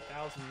of the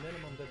 8,000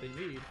 minimum that they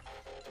need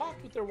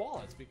talked with their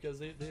wallets, because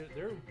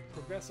they're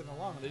progressing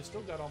along, and they've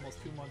still got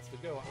almost 2 months to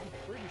go. I'm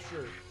pretty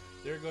sure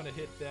they're going to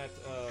hit that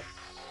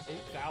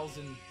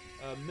 8,000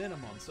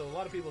 minimum. So a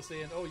lot of people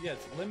saying, oh yeah,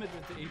 it's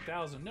limited to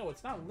 8,000. No,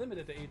 it's not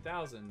limited to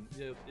 8,000.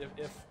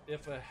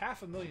 If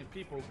 500,000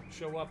 people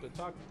show up and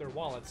talk with their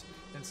wallets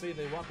and say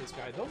they want this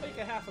guy, they'll make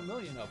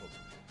 500,000 of them.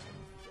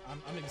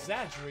 I'm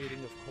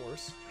exaggerating, of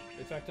course.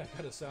 In fact, I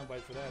got a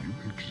soundbite for that. You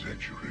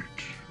exaggerate.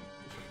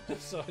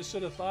 So I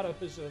should have thought of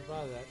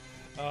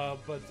that.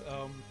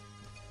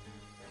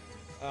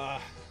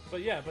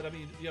 But yeah, but I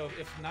mean, you know,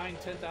 if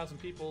 10,000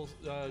 people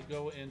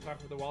go and talk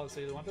with their wallet and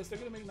say they want this, they're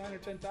going to make 9,000 or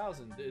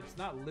 10,000. It's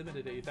not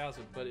limited to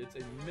 8,000, but it's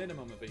a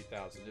minimum of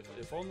 8,000.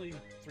 If only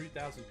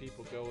 3,000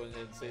 people go and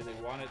say they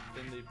want it,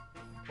 then they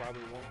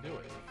probably won't do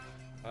it.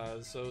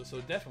 So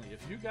definitely,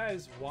 if you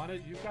guys want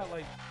it, you've got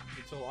like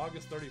until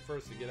August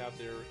 31st to get out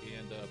there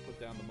and put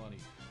down the money.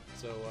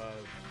 So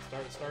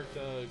start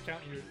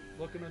counting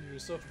looking under your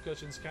sofa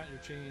cushions, count your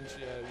change.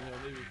 You know,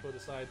 maybe put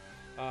aside.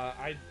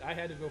 I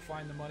had to go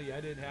find the money.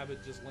 I didn't have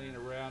it just laying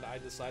around. I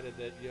decided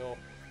that, you know,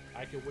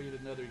 I could wait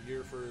another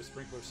year for a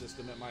sprinkler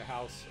system at my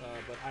house,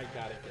 but I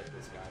gotta get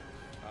this guy.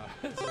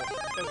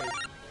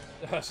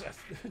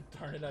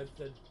 Darn it! I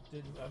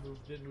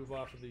didn't move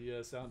off of the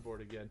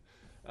soundboard again.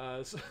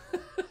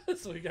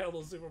 So we got a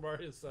little Super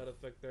Mario sound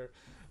effect there.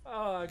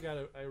 Oh,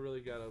 I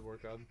really gotta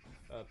work on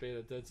paying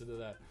attention to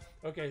that.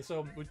 Okay,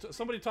 so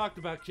somebody talked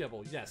about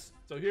kibble. Yes.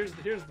 So here's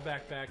the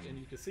backpack, and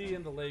you can see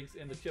in the legs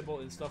and the kibble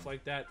and stuff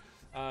like that.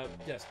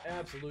 Yes,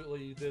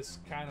 absolutely. This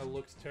kind of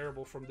looks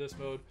terrible from this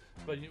mode,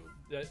 but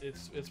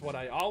it's what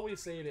I always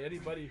say to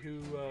anybody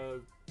who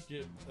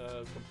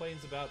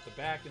complains about the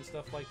back and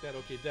stuff like that.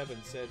 Okay,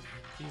 Devin said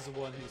he's the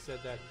one who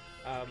said that.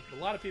 A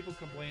lot of people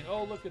complain,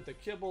 oh, look at the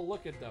kibble,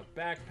 look at the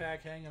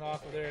backpack hanging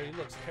off of there, he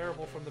looks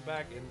terrible from the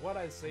back. And what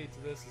I say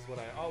to this is what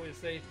I always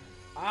say: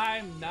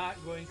 I'm not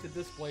going to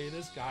display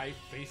this guy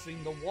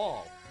facing the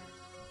wall.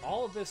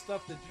 All of this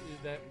stuff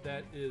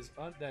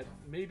that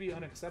may be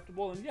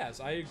unacceptable, and yes,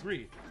 I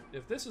agree.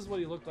 If this is what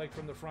he looked like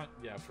from the front,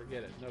 yeah,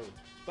 forget it, no.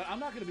 But I'm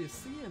not going to be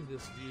seeing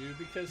this view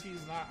because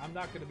I'm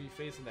not going to be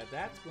facing that.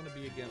 That's going to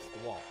be against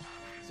the wall.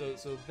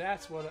 So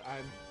that's what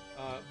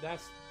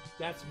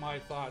that's my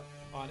thought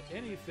on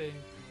anything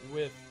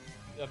with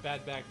a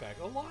bad backpack.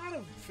 A lot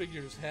of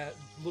figures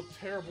look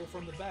terrible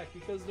from the back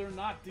because they're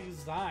not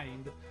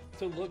designed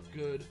to look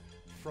good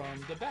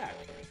from the back.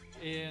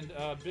 And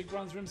Big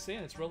Bronze Rim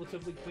saying it's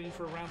relatively clean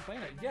for a round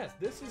planet. Yes,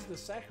 this is the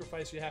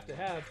sacrifice you have to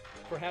have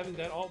for having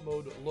that alt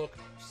mode look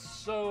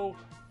so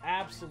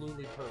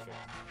absolutely perfect.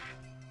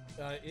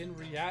 in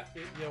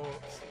reality, you know,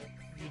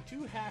 you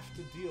do have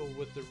to deal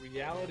with the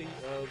reality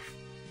of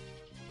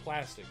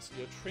plastics.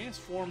 You know,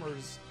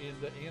 Transformers in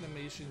the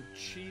animation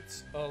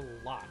cheats a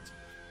lot,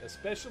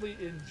 especially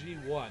in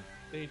G1.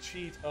 They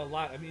cheat a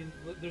lot. I mean,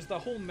 there's the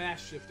whole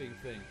mass shifting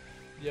thing.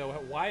 You know,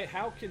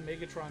 how can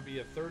Megatron be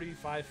a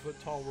 35-foot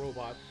tall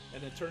robot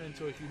and then turn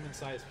into a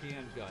human-sized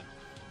handgun?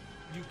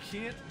 You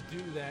can't do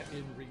that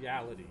in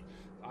reality.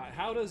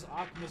 How does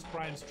Optimus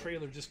Prime's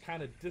trailer just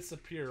kind of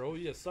disappear? Oh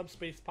yeah,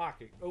 subspace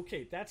pocket.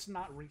 Okay, that's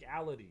not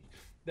reality.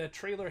 That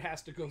trailer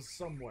has to go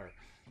somewhere.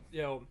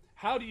 You know,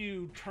 how do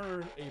you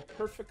turn a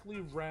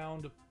perfectly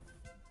round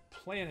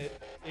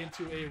planet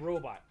into a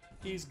robot?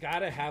 He's got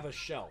to have a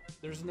shell.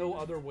 There's no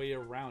other way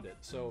around it.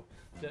 So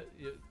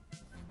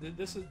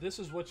this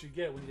is what you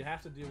get when you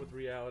have to deal with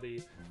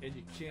reality, and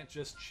you can't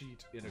just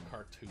cheat in a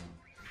cartoon.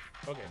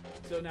 Okay,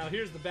 so now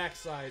here's the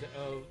backside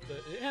of the,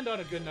 and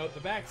on a good note,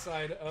 the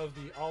backside of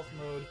the alt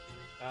mode.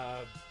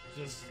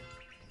 Just,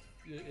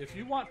 if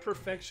you want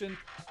perfection,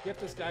 get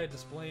this guy,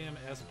 display him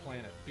as a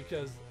planet,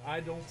 because I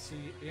don't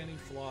see any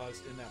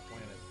flaws in that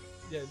planet.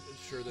 Yeah,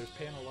 sure, there's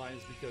panel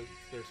lines because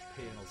there's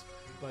panels,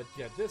 but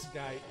yeah, this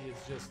guy is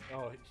just,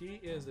 oh, he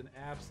is an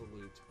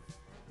absolute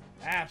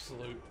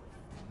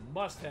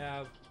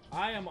must-have.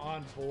 I am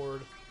on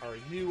board. Are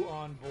you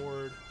on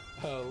board?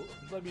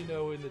 Let me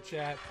know in the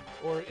chat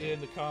or in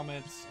the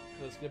comments.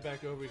 Let's get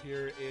back over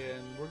here,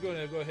 and we're going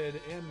to go ahead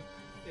and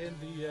end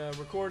the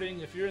recording.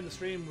 If you're in the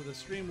stream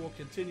will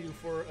continue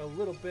for a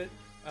little bit,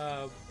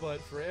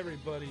 but for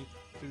everybody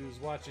who's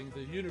watching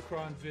the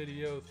Unicron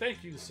video,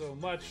 thank you so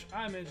much.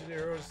 I'm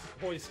Engineer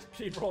Hoist.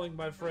 Keep rolling,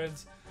 my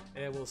friends,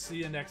 and we'll see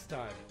you next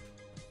time.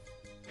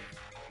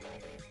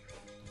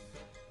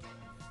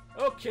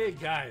 Okay,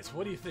 guys,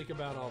 what do you think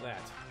about all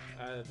that?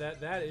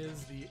 That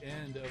is the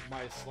end of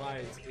my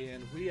slides,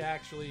 and we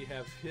actually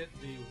have hit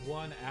the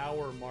 1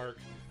 hour mark.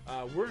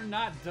 We're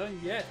not done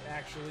yet,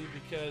 actually,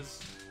 because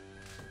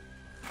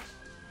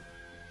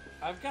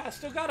I've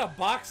still got a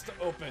box to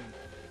open.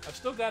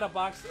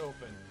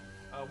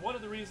 One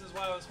of the reasons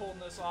why I was holding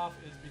this off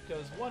is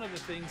because one of the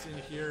things in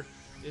here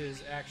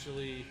is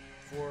actually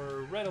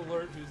for Red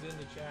Alert, who's in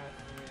the chat,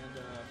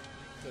 and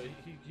so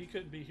he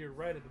couldn't be here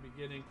right at the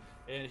beginning,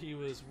 and he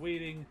was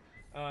waiting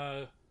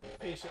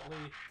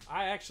patiently.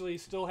 I actually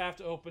still have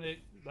to open it.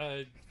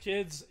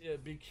 Kids,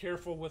 be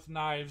careful with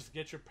knives.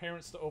 Get your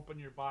parents to open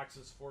your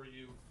boxes for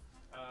you.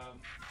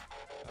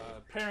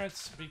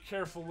 Parents, be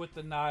careful with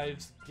the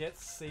knives. Get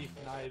safe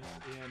knives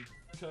and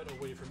cut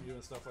away from you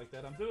and stuff like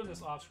that. I'm doing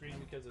this off screen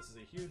because this is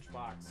a huge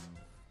box,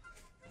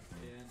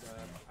 and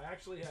I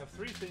actually have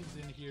 3 things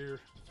in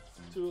here.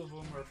 2 of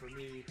them are for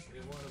me,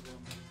 and 1 of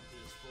them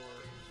is for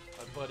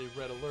my buddy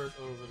Red Alert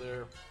over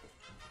there.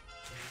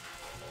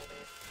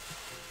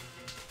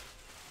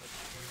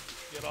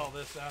 Get all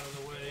this out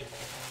of the way.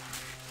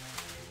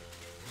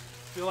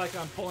 Feel like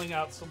I'm pulling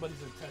out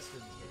somebody's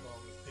intestines with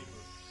all this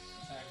paper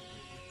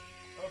packaging.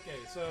 Okay,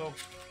 so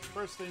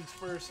first things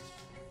first.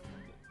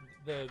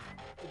 They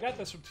got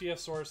this from TF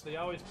Source. They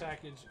always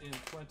package in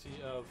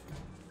plenty of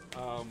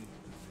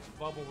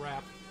bubble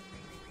wrap.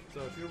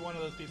 So if you're one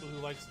of those people who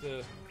likes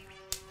to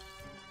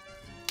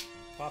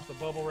pop the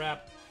bubble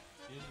wrap,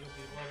 you'll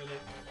be loving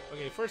it.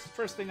 Okay,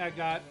 first thing I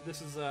got.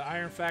 This is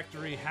Iron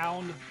Factory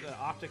Hound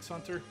Optics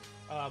Hunter.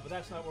 But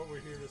that's not what we're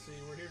here to see.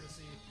 We're here to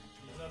see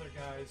these other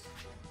guys.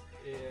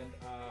 And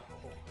oh,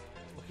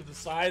 look at the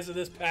size of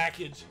this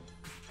package.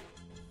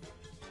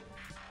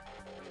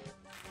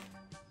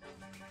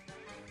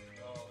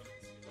 Oh,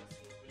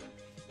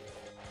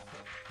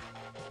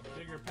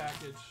 bigger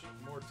package,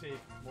 more tape,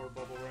 more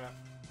bubble wrap.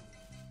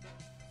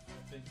 I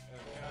think I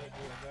got it. Do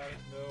I got it?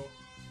 No.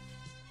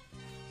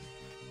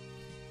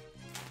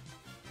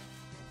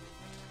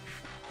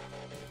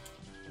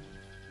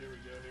 Here we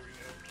go.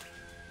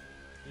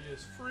 He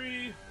is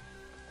free.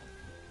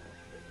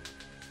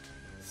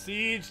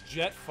 Siege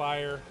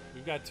Jetfire.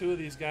 We've got 2 of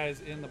these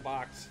guys in the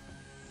box.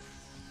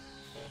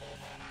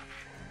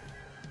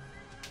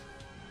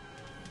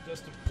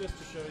 Just to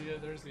show you,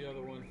 there's the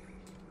other one.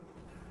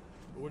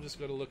 But we're just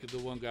going to look at the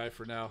one guy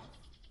for now.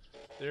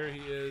 There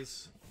he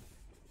is.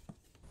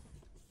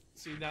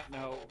 See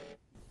now.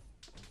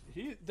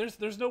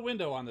 There's no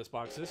window on this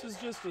box. This is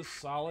just a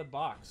solid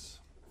box.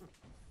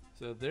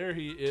 So there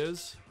he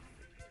is.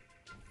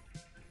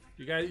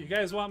 You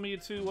guys want me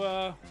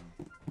to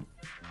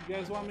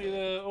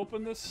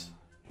open this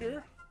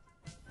here?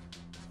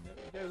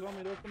 You guys want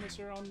me to open this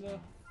here on the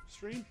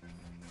stream?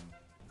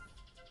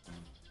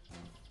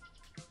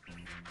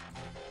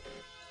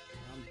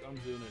 I'm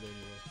doing it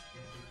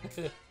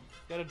anyway.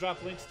 Gotta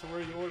drop links to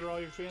where you order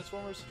all your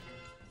Transformers.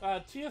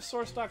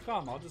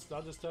 TFSource.com. I'll just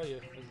tell you.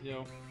 You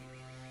know,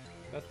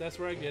 that's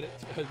where I get it.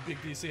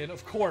 Big DC, and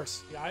of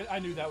course, yeah, I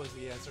knew that was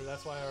the answer.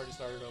 That's why I already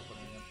started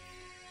opening them.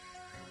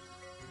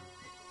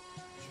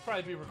 Should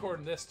probably be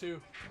recording this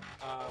too.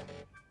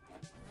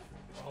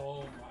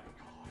 Oh my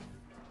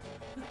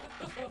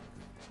god.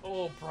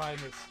 Oh,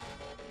 Primus.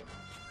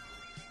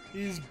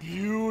 He's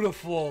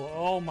beautiful.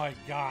 Oh my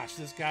gosh,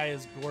 this guy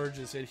is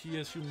gorgeous, and he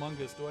is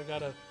humongous. Do I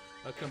gotta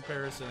a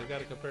comparison. I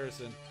got a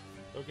comparison.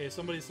 Okay,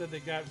 somebody said they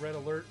got Red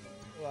Alert.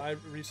 Well,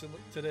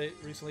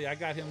 recently I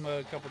got him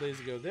a couple days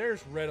ago.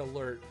 There's Red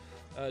Alert,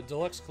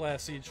 deluxe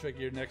class siege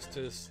figure next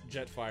to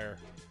Jetfire.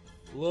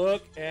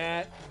 Look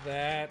at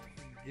that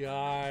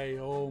guy!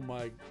 Oh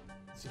my!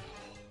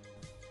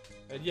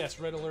 And yes,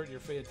 Red Alert, you're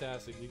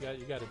fantastic. You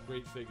got a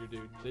great figure,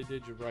 dude. They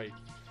did you right.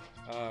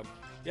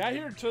 Yeah, I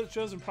hear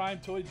Chosen Prime,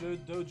 Toy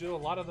Dojo, a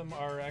lot of them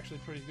are actually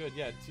pretty good.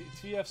 Yeah,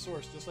 TF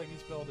Source, just like he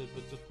spelled it,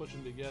 but just push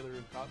them together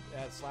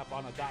and slap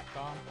on a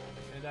 .com,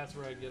 and that's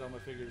where I get all my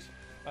figures.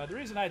 The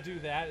reason I do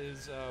that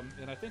is,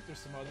 and I think there's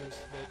some others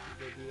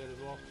that do that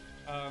as well,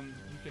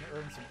 you can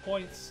earn some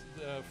points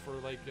for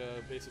like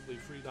basically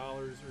free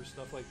dollars or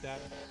stuff like that.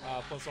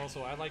 Plus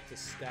also I like to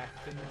stack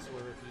things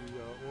where if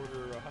you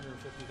order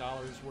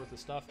 $150 worth of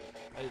stuff,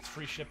 it's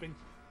free shipping.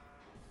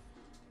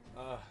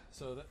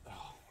 So that...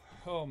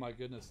 Oh my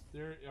goodness,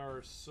 there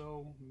are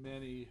so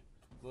many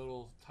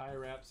little tie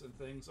wraps and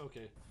things.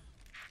 Okay.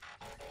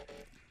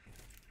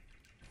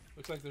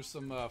 Looks like there's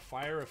some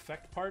fire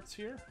effect parts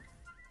here.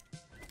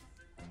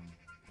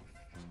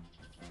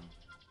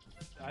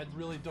 I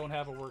really don't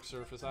have a work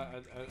surface.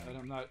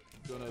 I'm not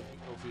going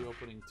to be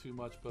opening too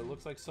much, but it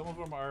looks like some of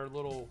them are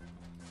little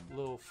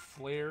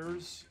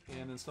flares,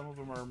 and then some of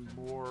them are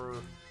more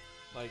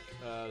like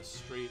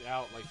straight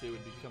out, like they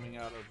would be coming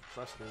out of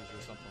thrusters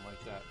or something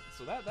like that.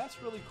 So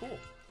that's really cool.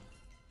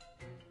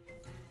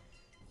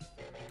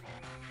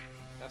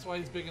 That's why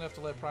he's big enough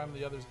to let Prime and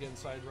the others get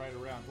inside right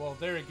around. Well,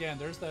 there again,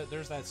 there's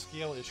that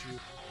scale issue.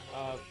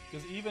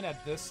 Because even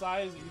at this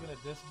size, even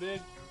at this big,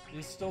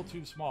 he's still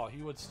too small.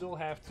 He would still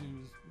have to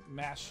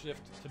mass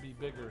shift to be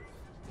bigger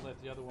to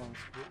let the other ones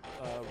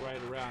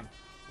ride around.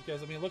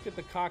 Because, I mean, look at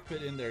the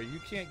cockpit in there. You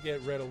can't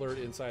get Red Alert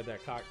inside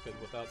that cockpit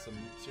without some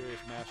serious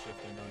mass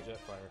shifting on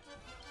Jetfire.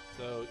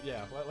 So,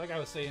 yeah, like I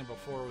was saying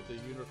before with the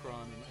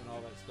Unicron and all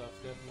that stuff,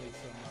 definitely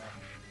some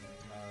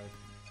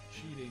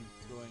cheating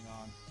going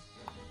on.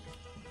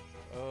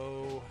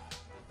 Oh,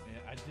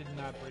 man, I did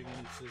not bring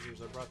any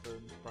scissors. I brought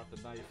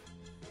the knife,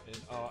 and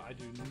I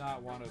do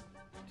not want to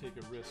take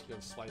a risk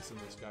of slicing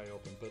this guy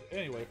open. But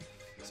anyway,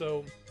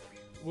 so...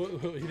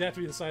 he'd have to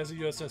be the size of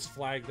the USS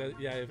Flag.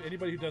 Yeah, if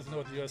anybody who doesn't know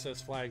what the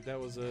USS Flag, that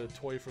was a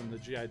toy from the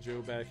G.I.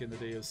 Joe back in the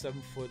day. It was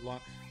 7 foot long.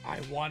 I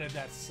wanted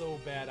that so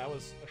bad. I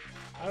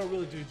don't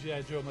really do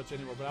G.I. Joe much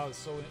anymore, but I was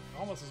so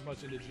almost as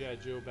much into G.I.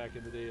 Joe back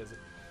in the day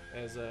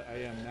as I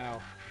am now.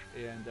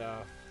 And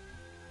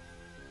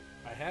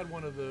I had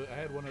one of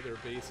their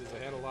bases.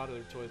 I had a lot of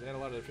their toys. I had a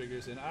lot of their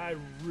figures, and I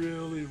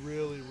really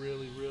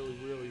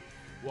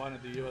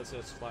wanted the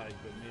USS Flag.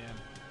 But man,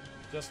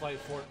 just like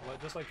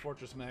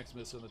Fortress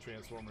Maximus and the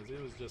Transformers,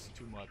 it was just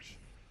too much.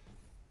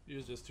 It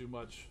was just too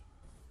much.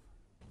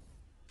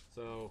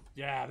 So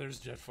yeah, there's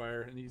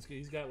Jetfire, and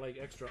he's got like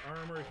extra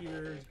armor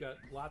here. He's got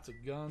lots of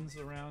guns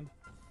around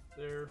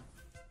there.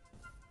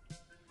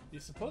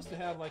 He's supposed to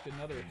have like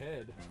another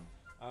head.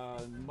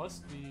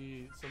 Must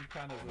be some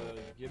kind of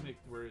a gimmick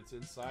where it's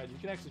inside. You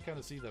can actually kind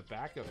of see the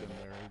back of him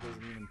there. He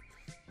doesn't even.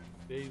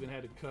 They even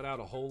had to cut out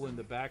a hole in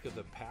the back of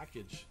the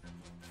package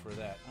for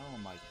that. Oh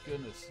my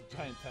goodness,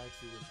 giant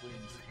taxi with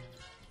wings.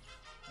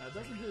 Now,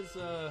 doesn't his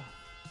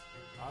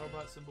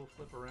Autobot symbol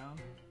flip around?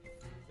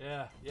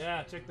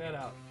 Yeah, check that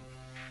out.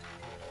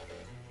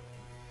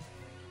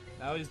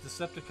 Now he's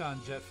Decepticon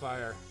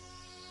Jetfire.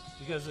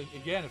 Because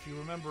again, if you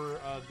remember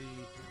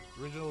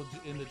the original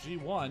in the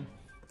G1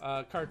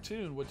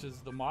 cartoon, which is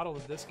the model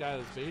that this guy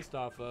is based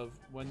off of,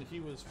 when he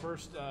was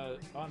first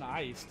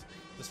uniced,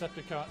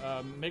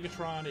 Decepticon,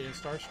 Megatron and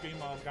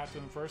Starscream all got to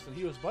him first, and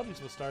he was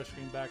buddies with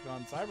Starscream back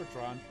on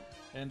Cybertron,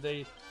 and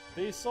they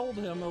sold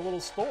him a little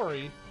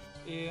story,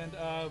 and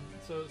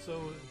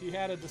so he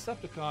had a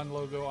Decepticon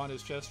logo on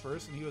his chest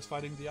first, and he was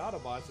fighting the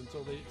Autobots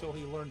until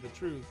he learned the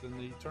truth, and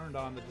he turned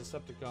on the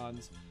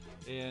Decepticons,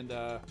 and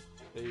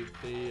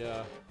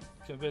they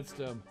convinced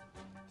him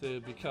to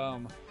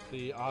become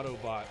the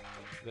Autobot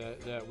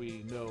that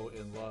we know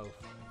and love.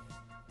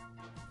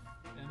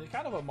 And they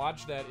kind of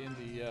homaged that in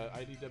the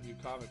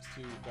IDW comics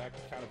too. Back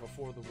kind of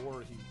before the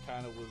war, he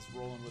kind of was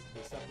rolling with the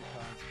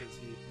Decepticons because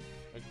he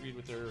agreed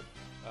with their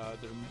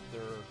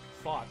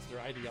thoughts,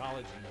 their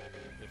ideology,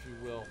 if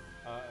you will,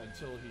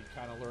 until he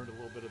kind of learned a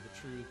little bit of the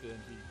truth, and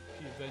he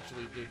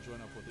eventually did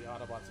join up with the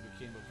Autobots and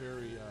became a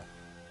very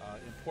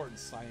important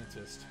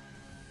scientist.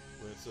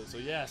 So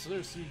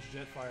there's Siege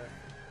Jetfire.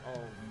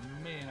 Oh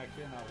man, I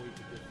cannot wait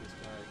to get this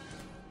guy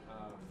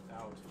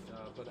out,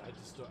 but I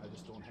just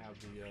don't have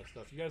the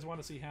stuff. You guys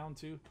want to see Hound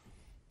too?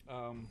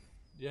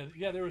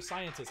 Yeah, there were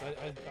scientists.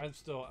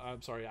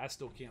 I'm sorry, I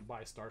still can't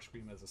buy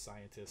Starscream as a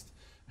scientist.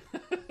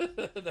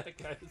 That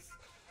guy's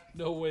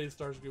no way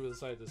Starscream is a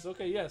scientist.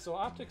 Okay, yeah. So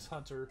Optics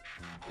Hunter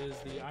is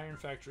the Iron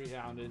Factory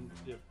Hound, and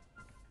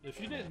if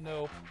you didn't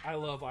know, I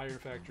love Iron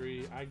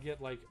Factory. I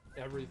get like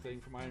everything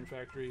from Iron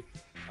Factory.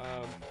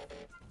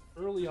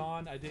 Early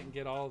on, I didn't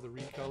get all of the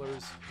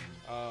recolors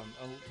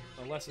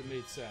unless it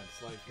made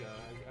sense. Like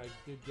I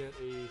did get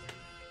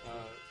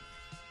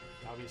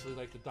obviously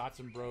like the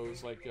Dotson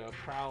Bros, like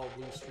Prowl,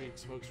 Blue Streak,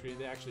 Smoke Screen.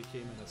 They actually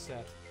came in a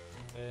set.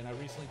 And I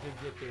recently did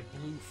get their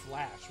Blue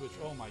Flash, which,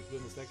 oh my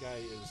goodness, that guy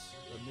is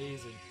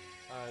amazing.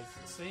 It's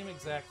the same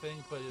exact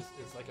thing, but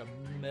it's like a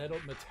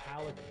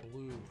metallic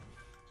blue.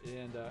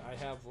 And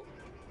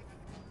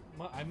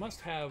I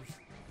must have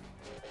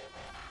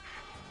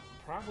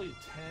probably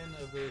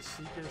 10 of the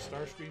Seeker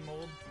Starscream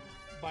mold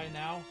by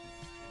now.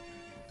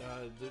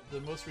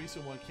 The most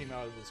recent one came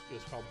out,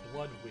 is called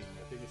Bloodwing.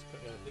 I think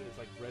it's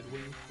like Red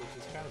Wing, which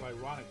is kind of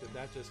ironic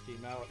that just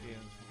came out,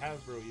 and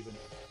Hasbro even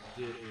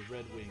did a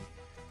Red Wing.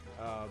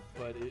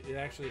 But it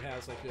actually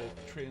has like a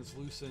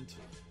translucent,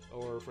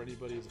 or for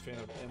anybody who's a fan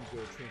of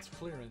MGO,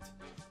 transparent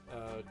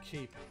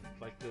cape,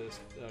 like the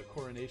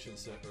Coronation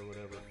set or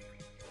whatever.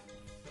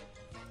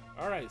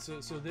 Alright, so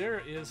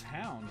there is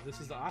Hound. This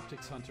is the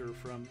Optics Hunter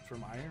from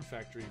Iron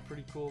Factory.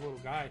 Pretty cool little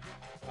guy.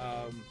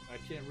 I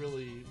can't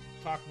really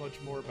talk much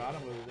more about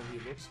him other than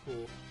he looks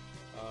cool.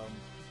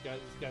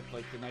 He's got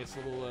like the nice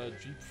little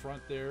Jeep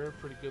front there.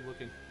 Pretty good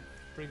looking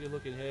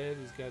head.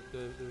 He's got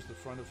there's the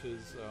front of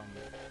his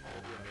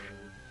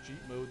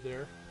Jeep mode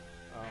there.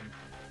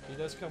 He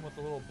does come with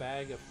a little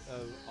bag of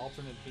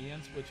alternate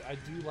hands, which I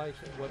do like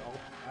what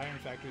Iron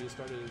Factory has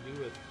started to do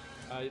with.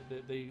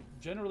 They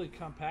generally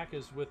come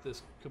packaged with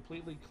this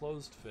completely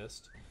closed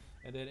fist,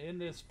 and then in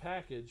this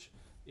package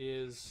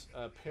is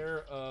a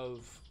pair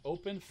of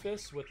open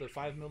fists with a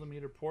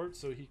 5mm port,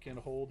 so he can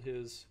hold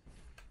his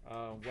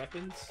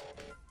weapons.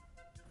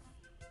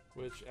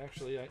 Which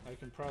actually I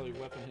can probably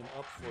weapon him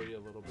up for you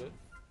a little bit.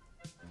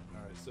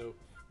 All right, so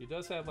he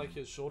does have like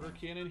his shoulder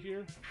cannon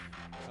here.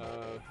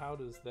 How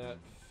does that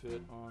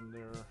fit on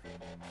there?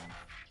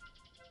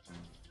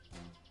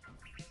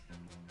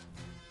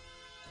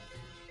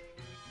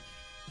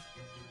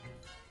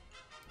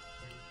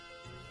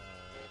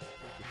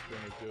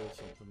 Go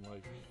something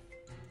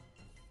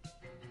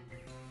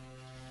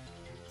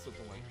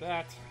like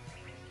that,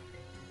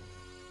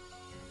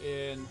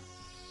 and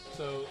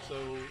so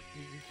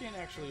you can't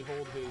actually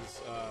hold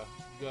his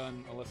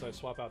gun unless I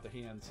swap out the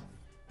hands.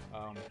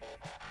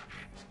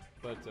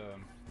 Let's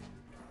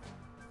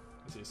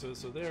see.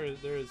 So there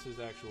is his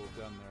actual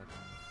gun there,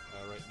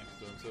 right next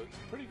to him. So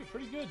pretty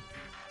good.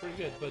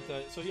 But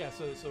so he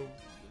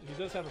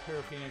does have a pair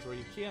of hands where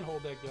you can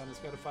hold that gun. It's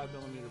got a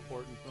 5mm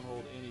port and can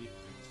hold any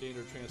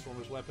standard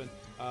Transformers weapon.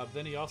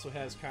 Then he also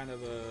has kind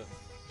of a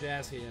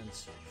jazz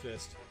hands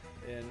fist,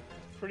 and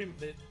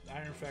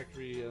Iron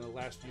Factory in the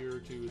last year or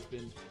two has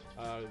been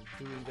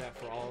doing that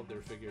for all of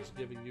their figures,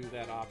 giving you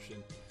that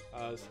option.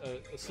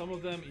 Some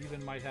of them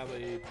even might have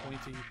a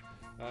pointy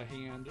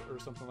hand or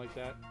something like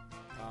that.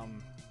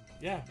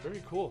 Yeah,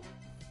 very cool.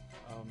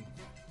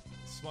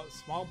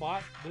 Small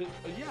bot.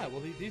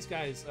 These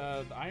guys,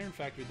 the Iron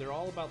Factory, they're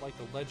all about like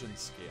the Legend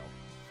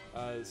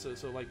scale.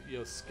 So like, you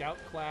know, Scout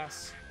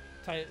class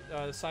type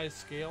size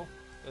scale.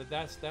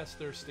 That's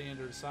their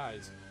standard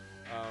size.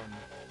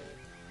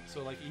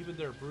 So like even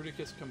their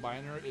Bruticus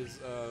Combiner is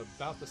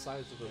about the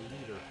size of a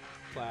leader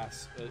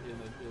class in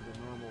the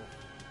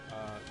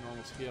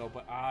normal scale.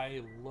 But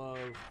I love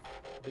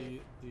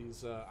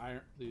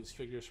these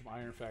figures from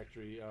Iron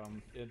Factory,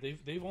 and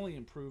they've only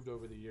improved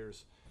over the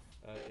years.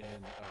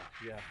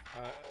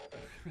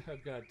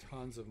 I've got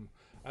tons of them.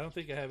 I don't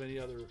think I have any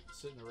other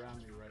sitting around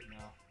me right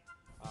now.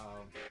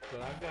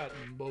 But I've got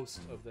most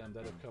of them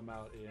that have come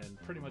out,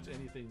 and pretty much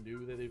anything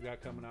new that they've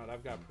got coming out,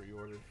 I've got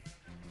pre-ordered.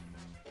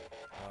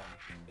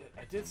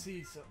 I did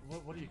see some,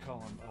 what do you call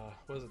them?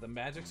 What is it? The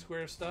Magic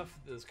Square stuff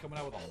is coming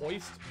out with a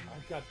Hoist.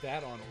 I've got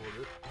that on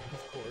order,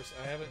 of course.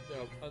 I haven't.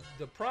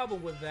 The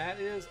problem with that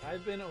is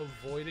I've been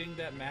avoiding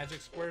that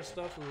Magic Square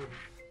stuff.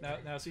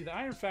 Now, see, the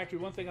Iron Factory,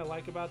 one thing I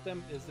like about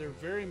them is they're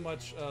very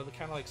much the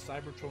kind of like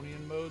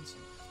Cybertronian modes.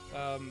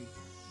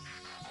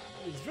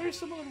 It's very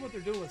similar to what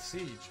they're doing with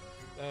Siege.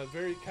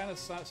 Very kind of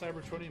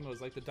Cybertronian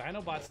modes. Like the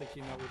Dinobots that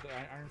came out with the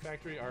Iron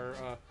Factory are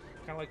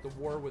kind of like the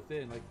War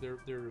Within. Like they're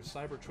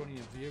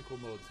Cybertronian vehicle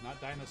modes, not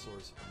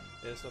dinosaurs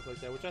and stuff like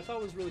that, which I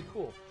thought was really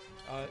cool.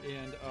 But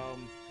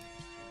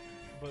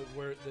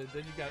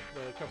then you got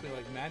a company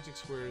like Magic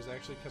Square is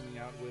actually coming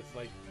out with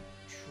like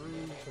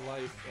true to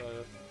life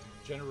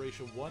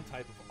Generation 1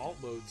 type of alt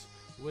modes,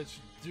 which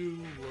do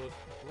look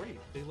great.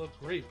 They look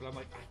great, but I'm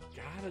like, I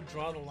gotta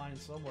draw the line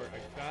somewhere.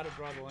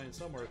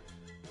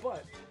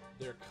 But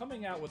they're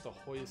coming out with the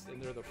Hoist, and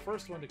they're the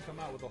first one to come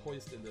out with a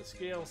Hoist in this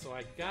scale, so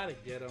I gotta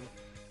get them.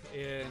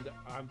 And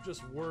I'm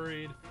just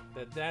worried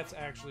that that's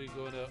actually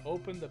going to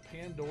open the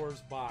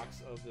Pandora's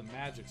box of the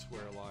Magic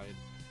Square line.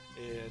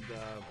 And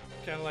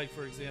kind of like,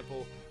 for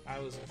example, I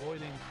was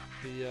avoiding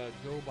the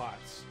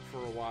GoBots for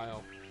a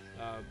while.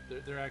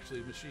 They're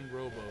actually Machine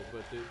Robo,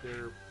 but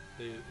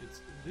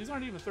these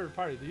aren't even third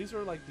party. These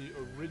are like the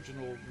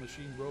original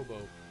Machine Robo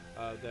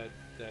that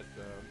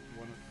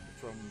one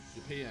from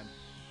Japan.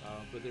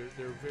 But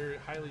they're very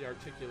highly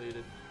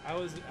articulated. I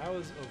was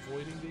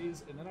avoiding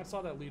these, and then I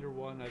saw that leader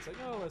one. And I was like,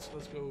 oh, let's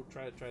go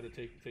try to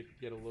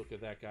get a look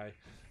at that guy,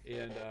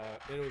 and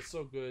it was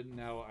so good.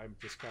 Now I'm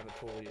just kind of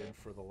totally in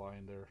for the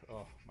line there.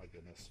 Oh my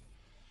goodness.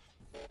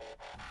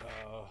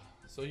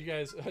 So you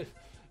guys,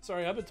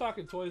 Sorry, I've been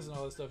talking toys and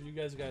all this stuff. You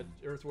guys got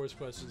Earth Wars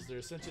questions there.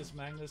 Sentius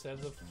Magnus has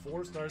a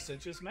 4-star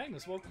Sentius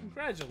Magnus. Well,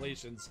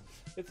 congratulations.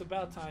 It's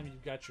about time you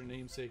got your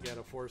namesake at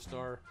a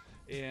 4-star.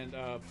 And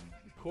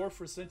core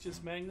for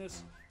Sentius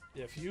Magnus,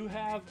 if you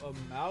have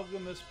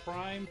Amalgamus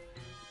Prime,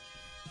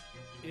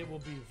 it will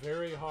be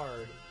very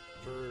hard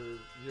for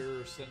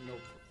your Sentinel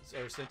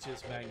or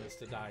Sentius Magnus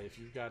to die if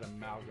you've got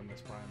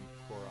Amalgamus Prime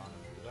core on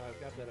him. Because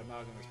I've got that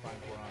Amalgamus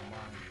Prime core on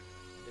mine.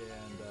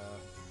 And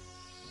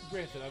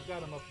granted, I've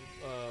got him up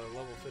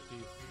level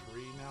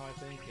 53 now, I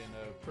think, and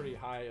a pretty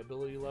high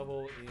ability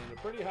level and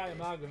a pretty high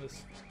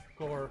Amalgamus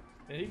core.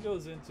 And he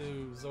goes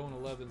into Zone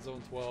 11,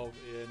 Zone 12,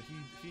 and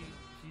he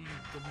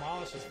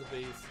demolishes the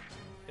base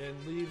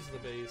and leaves the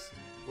base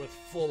with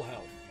full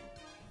health.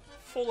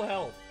 Full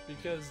health,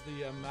 because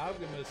the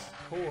Amalgamus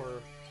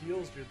core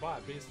heals your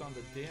bot based on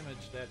the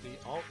damage that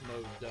the alt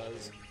mode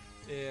does,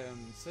 and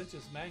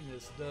Sentius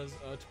Magnus does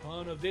a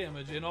ton of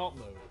damage in alt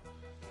mode.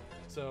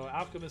 So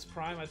Alchemist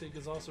Prime, I think,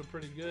 is also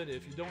pretty good.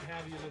 If you don't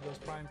have either of those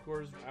Prime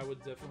cores, I would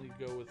definitely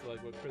go with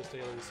like what Chris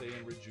Taylor is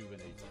saying,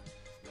 Rejuvenate.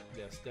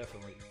 Yes,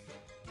 definitely.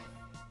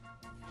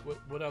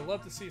 Would I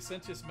love to see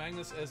Sentius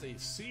Magnus as a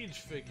Siege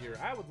figure?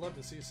 I would love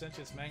to see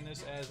Sentius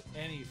Magnus as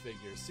any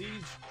figure. Siege,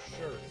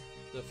 sure.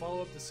 The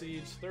follow-up to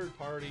Siege, third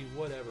party,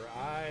 whatever.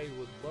 I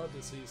would love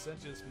to see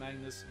Sentius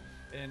Magnus,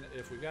 and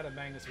if we got a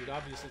Magnus, we'd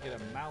obviously get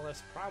a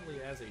Malice,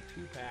 probably as a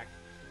 2-pack.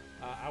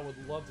 I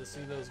would love to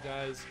see those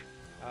guys.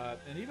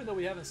 And even though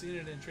we haven't seen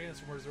it in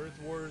Transformers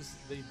Earth Wars,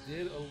 they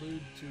did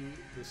allude to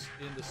this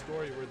in the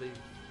story where they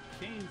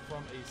came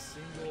from a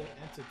single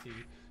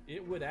entity.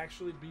 It would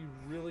actually be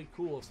really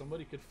cool if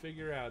somebody could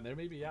figure out, and they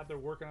may be out there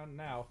working on it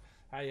now,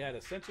 how you had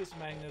a Sentius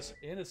Magnus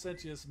and a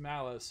Sentius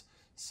Malice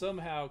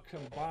somehow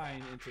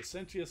combine into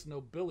Sentius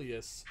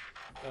Nobilius,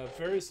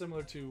 very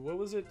similar to, what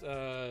was it,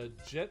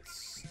 Jet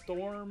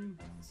Storm,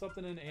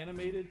 something in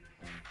animated?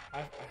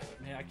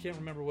 Man, I can't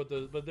remember what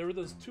those, but there were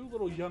those two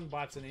little young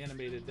bots in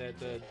animated that,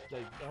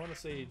 like, I want to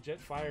say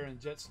Jetfire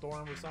and Jet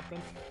Storm or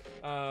something,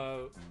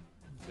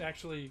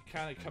 actually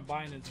kind of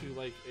combined into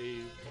like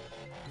a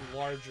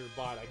larger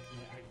bot. I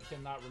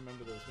cannot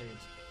remember those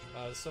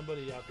names.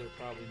 Somebody out there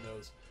probably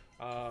knows.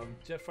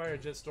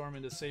 Jetfire, Jetstorm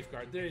into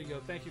Safeguard. There you go.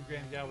 Thank you,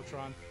 Grand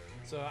Galvatron.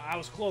 So I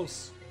was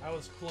close. I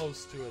was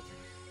close to it.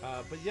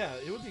 But yeah,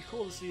 it would be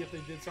cool to see if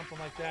they did something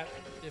like that.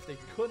 If they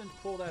couldn't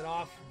pull that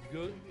off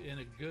good in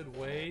a good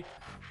way,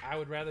 I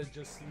would rather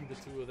just see the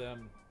two of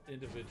them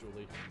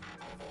individually.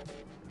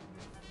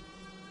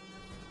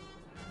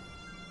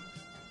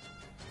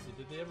 So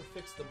did they ever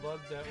fix the bug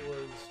that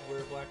was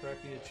where Black Rock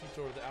needed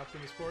Cheetor with the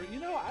Alchemist core? You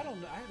know, I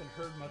don't know. I haven't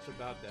heard much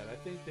about that. I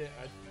think that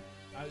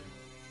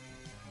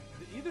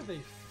either they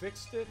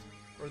fixed it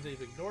or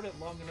they've ignored it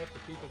long enough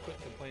that people quit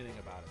complaining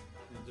about it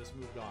and just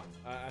moved on.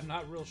 I'm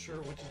not real sure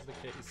which is the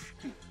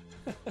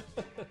case.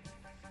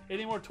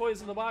 Any more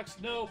toys in the box?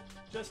 No,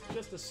 just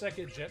a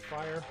second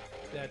Jetfire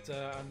that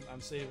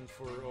I'm saving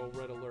for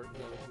Red Alert,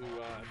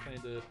 who I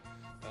plan to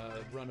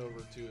run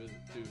over to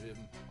him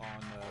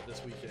on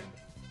this weekend.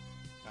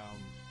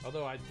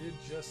 Although I did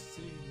just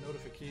see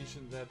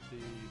notification that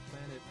the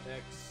Planet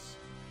X,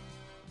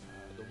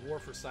 the War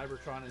for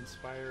Cybertron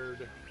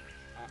inspired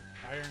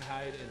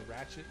Ironhide and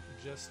Ratchet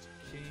just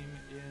came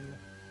in.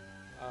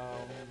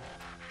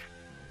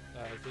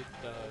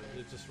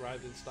 It just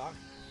arrived in stock,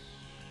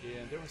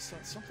 and there was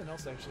something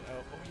else actually.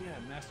 Oh yeah,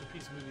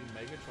 Masterpiece movie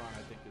Megatron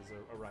I think is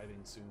arriving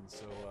soon,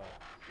 so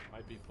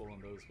might be pulling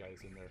those guys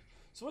in there.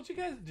 So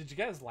did you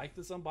guys like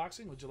this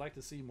unboxing? Would you like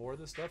to see more of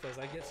this stuff as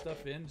I get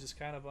stuff in? Just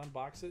kind of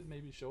unbox it,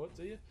 maybe show it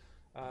to you.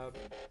 I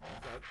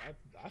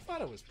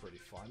thought it was pretty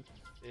fun,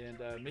 and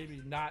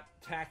maybe not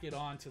tack it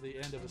on to the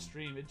end of a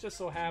stream. It just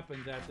so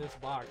happened that this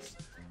box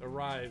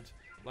arrived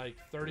like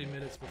 30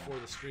 minutes before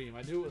the stream.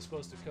 I knew it was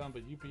supposed to come,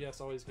 but UPS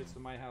always gets to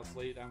my house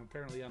late. I'm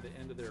apparently on the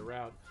end of their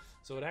route,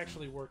 so it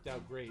actually worked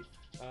out great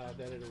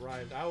that it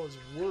arrived. I was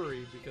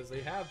worried because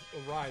they have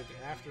arrived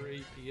after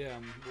 8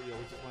 p.m., which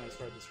is when I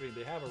started the stream.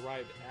 They have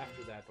arrived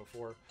after that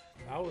before.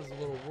 I was a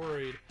little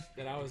worried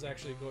that I was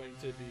actually going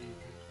to be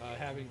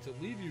having to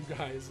leave you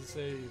guys and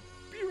say,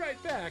 be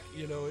right back,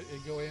 and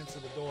go answer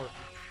the door.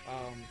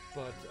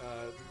 But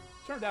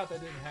turned out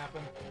that didn't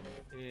happen.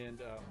 And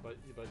but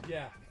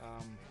yeah.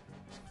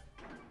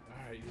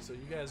 Alright, so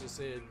you guys are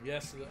saying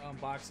yes to the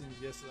unboxings,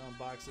 yes to the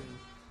unboxing.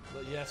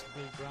 But yes,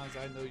 Big Bronze,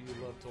 I know you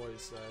love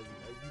toys.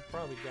 You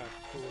probably got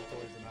cooler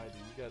toys than I do.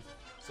 You got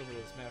some of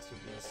those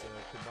Masterpiece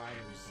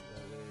combiners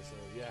there, so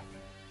yeah,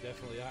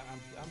 definitely.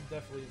 I'm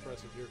definitely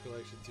impressed with your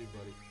collection too,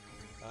 buddy.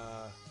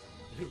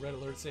 Red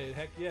Alert saying,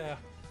 heck yeah.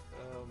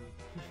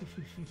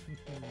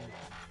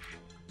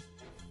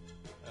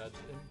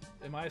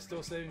 Am I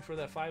still saving for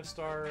that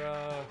 5-star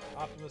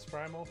Optimus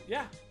Primal?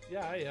 Yeah,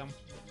 I am.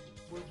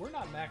 We're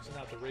not maxing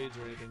out the raids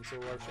or anything, so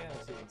our channel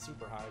isn't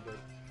super high, but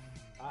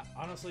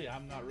honestly,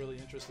 I'm not really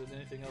interested in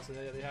anything else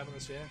that they have in the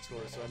Shank store.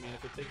 So, I mean,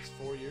 if it takes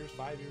 4 years,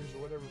 5 years,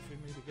 or whatever for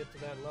me to get to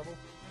that level,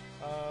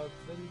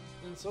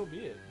 then so be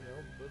it,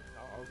 but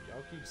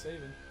I'll keep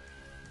saving.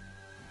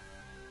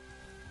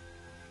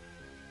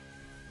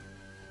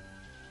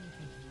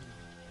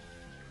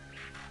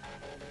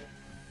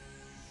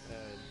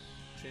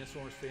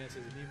 Transformers fan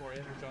says you need more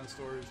Energon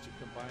storage to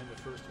combine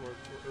the first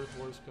Earth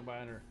Wars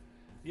combiner.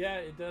 Yeah,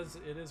 it does.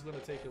 It is going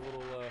to take a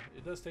little.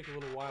 It does take a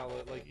little while.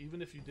 Like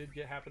even if you did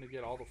happen to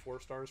get all the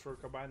 4 stars for a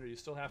combiner, you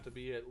still have to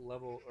be at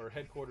level or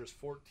headquarters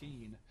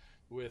 14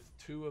 with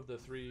 2 of the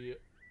 3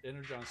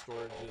 Energon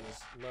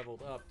storages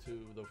leveled up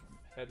to the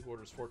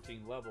headquarters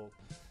 14 level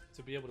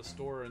to be able to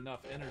store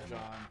enough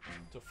Energon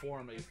to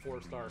form a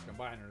 4-star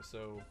combiner.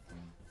 So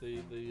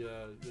the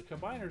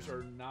combiners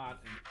are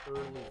not an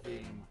early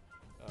game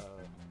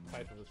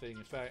type of a thing.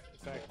 In fact,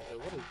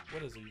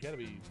 what is it? You got to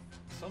be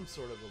some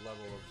sort of a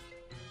level of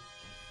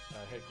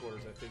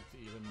headquarters, I think, to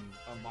even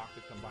unlock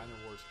the Combiner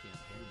Wars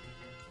campaign.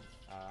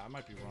 I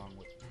might be wrong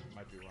on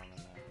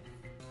that.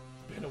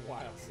 It's been a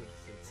while since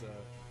it's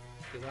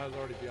because I was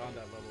already beyond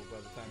that level by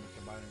the time the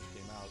Combiners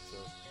came out. So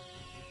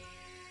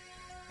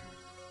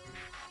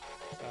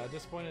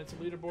disappointed it's a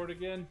leaderboard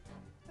again.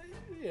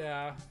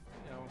 Yeah,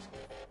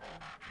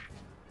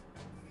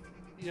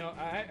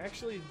 I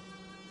actually.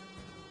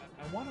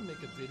 I want to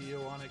make a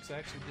video on it because I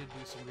actually did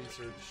do some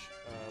research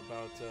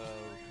about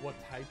what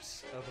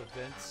types of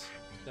events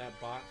that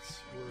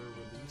bots were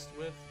released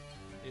with,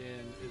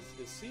 and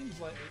it seems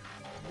like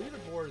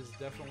leaderboard is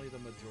definitely the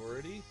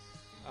majority,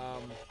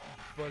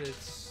 but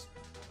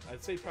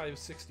I'd say probably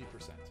 60%.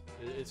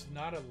 It's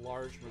not a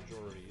large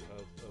majority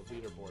of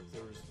leaderboards.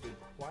 There's been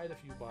quite a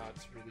few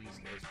bots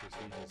released as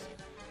prestigious.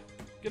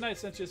 Good night,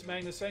 Sensius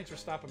Magnus. Thanks for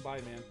stopping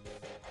by, man.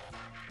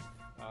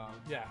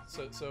 Yeah,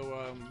 so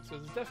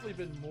there's definitely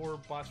been more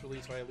bots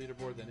released via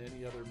leaderboard than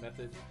any other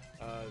method,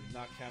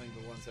 not counting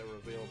the ones that were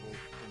available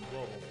in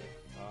global.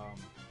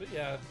 But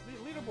yeah,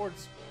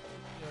 leaderboards,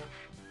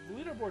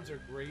 leaderboards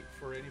are great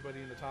for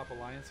anybody in the top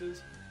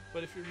alliances.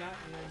 But if you're not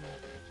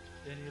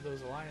in any of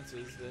those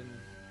alliances, then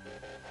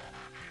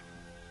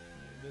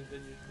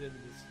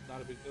it's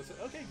not a big deal. So,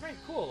 okay, great,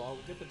 cool. I'll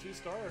get the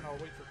 2-star and I'll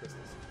wait for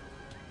crystals.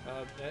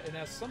 And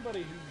as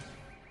somebody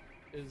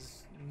who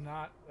is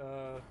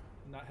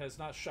has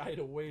not shied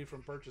away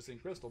from purchasing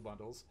crystal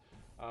bundles,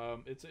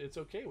 it's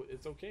okay.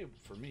 It's okay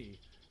for me.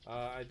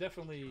 I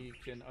definitely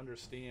can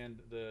understand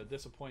the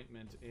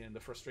disappointment and the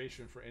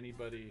frustration for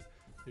anybody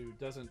who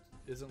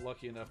isn't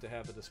lucky enough to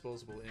have the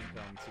disposable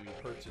income to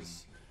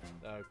purchase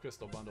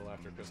crystal bundle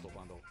after crystal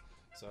bundle.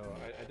 So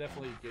I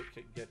definitely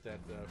get that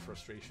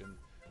frustration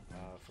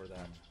for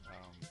that.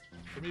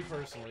 For me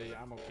personally,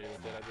 I'm okay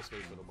with it. I just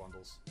wait for the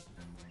bundles.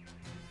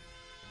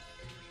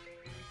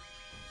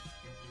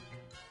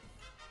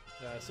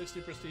 60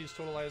 Prestige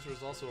Totalizer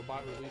is also a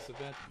bot release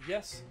event.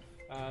 Yes,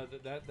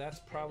 that's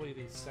probably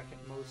the second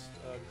most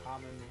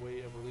common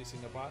way of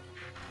releasing a bot.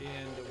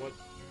 And what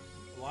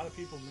a lot of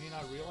people may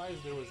not realize,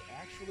 there was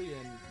actually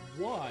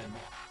one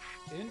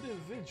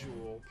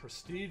individual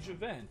Prestige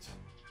event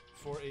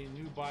for a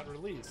new bot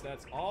release.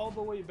 That's all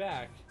the way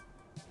back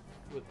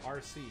with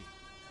RC.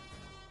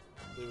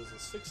 There was a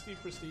 60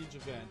 Prestige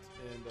event,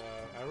 and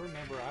I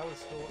remember I was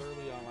still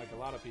early on, like a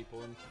lot of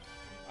people, and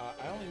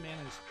I only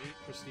managed 8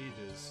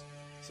 prestiges,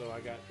 so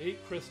I got 8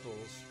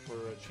 crystals for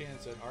a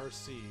chance at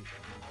RC,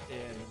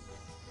 and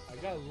I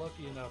got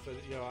lucky enough.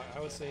 I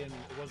was saying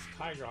it was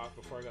Tigerhawk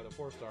before I got the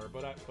 4-star,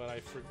 but I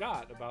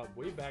forgot about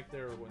way back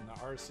there when the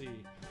RC,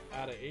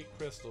 out of 8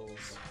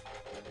 crystals,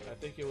 I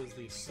think it was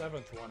the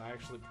 7th one I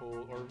actually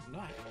pulled, or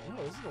no,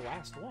 this is the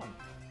last one.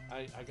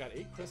 I got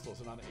 8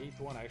 crystals, and on the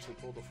 8th one I actually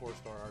pulled the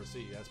 4-star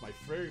RC as my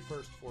very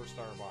first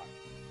 4-star bot.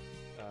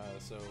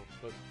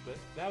 But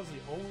that was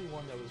the only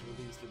one that was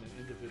released in an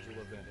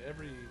individual event.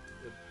 Every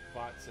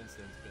bot since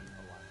then has been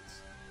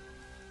Alliance.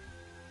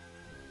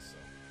 So,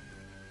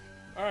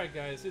 alright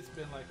guys, it's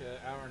been like an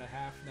hour and a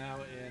half now,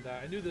 and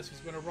I knew this was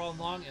going to run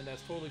long, and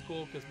that's totally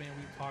cool, because man,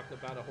 we talked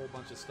about a whole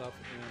bunch of stuff,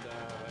 and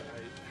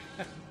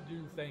I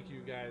do thank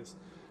you guys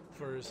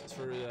for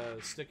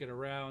sticking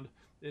around.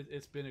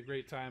 It's been a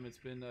great time. It's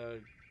been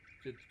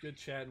good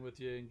chatting with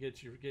you and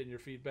getting your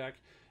feedback.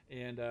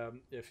 And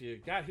if you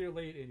got here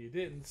late and you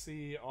didn't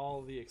see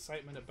all the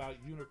excitement about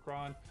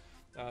Unicron,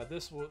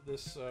 this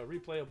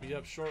replay will be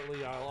up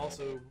shortly. I'll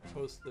also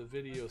post the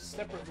video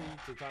separately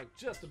to talk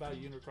just about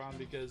Unicron,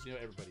 because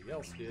everybody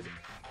else did.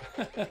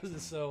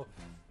 So,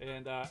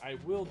 and I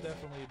will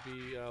definitely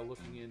be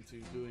looking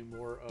into doing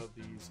more of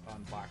these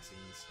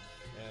unboxings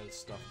as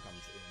stuff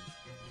comes in.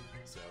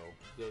 So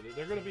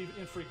they're going to be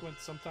infrequent.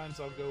 Sometimes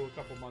I'll go a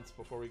couple months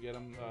before we get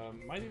them.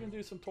 Might even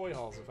do some toy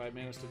hauls if I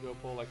manage to go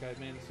pull. Like I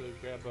managed to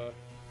grab I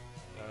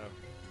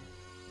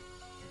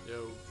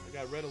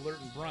got Red Alert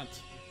and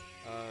Brunt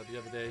the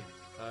other day.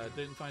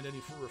 Didn't find any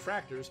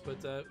refractors,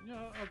 but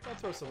I'll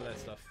throw some of that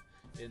stuff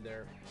in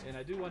there. And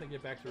I do want to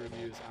get back to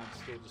reviews.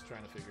 I'm still just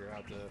trying to figure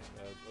out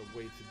a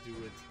way to do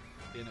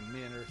it in a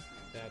manner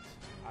that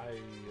I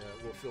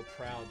will feel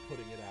proud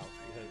putting it out.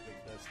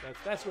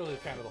 That's really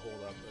kind of the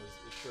hold-up.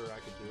 Sure, I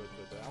could do it,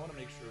 but I want to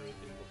make sure it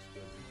looks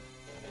good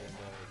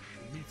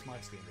and meets my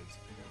standards.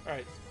 All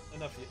right,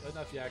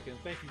 enough yakking.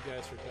 Thank you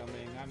guys for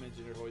coming. I'm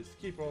Engineer Hoist.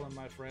 Keep rolling,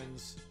 my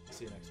friends.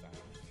 See you next time.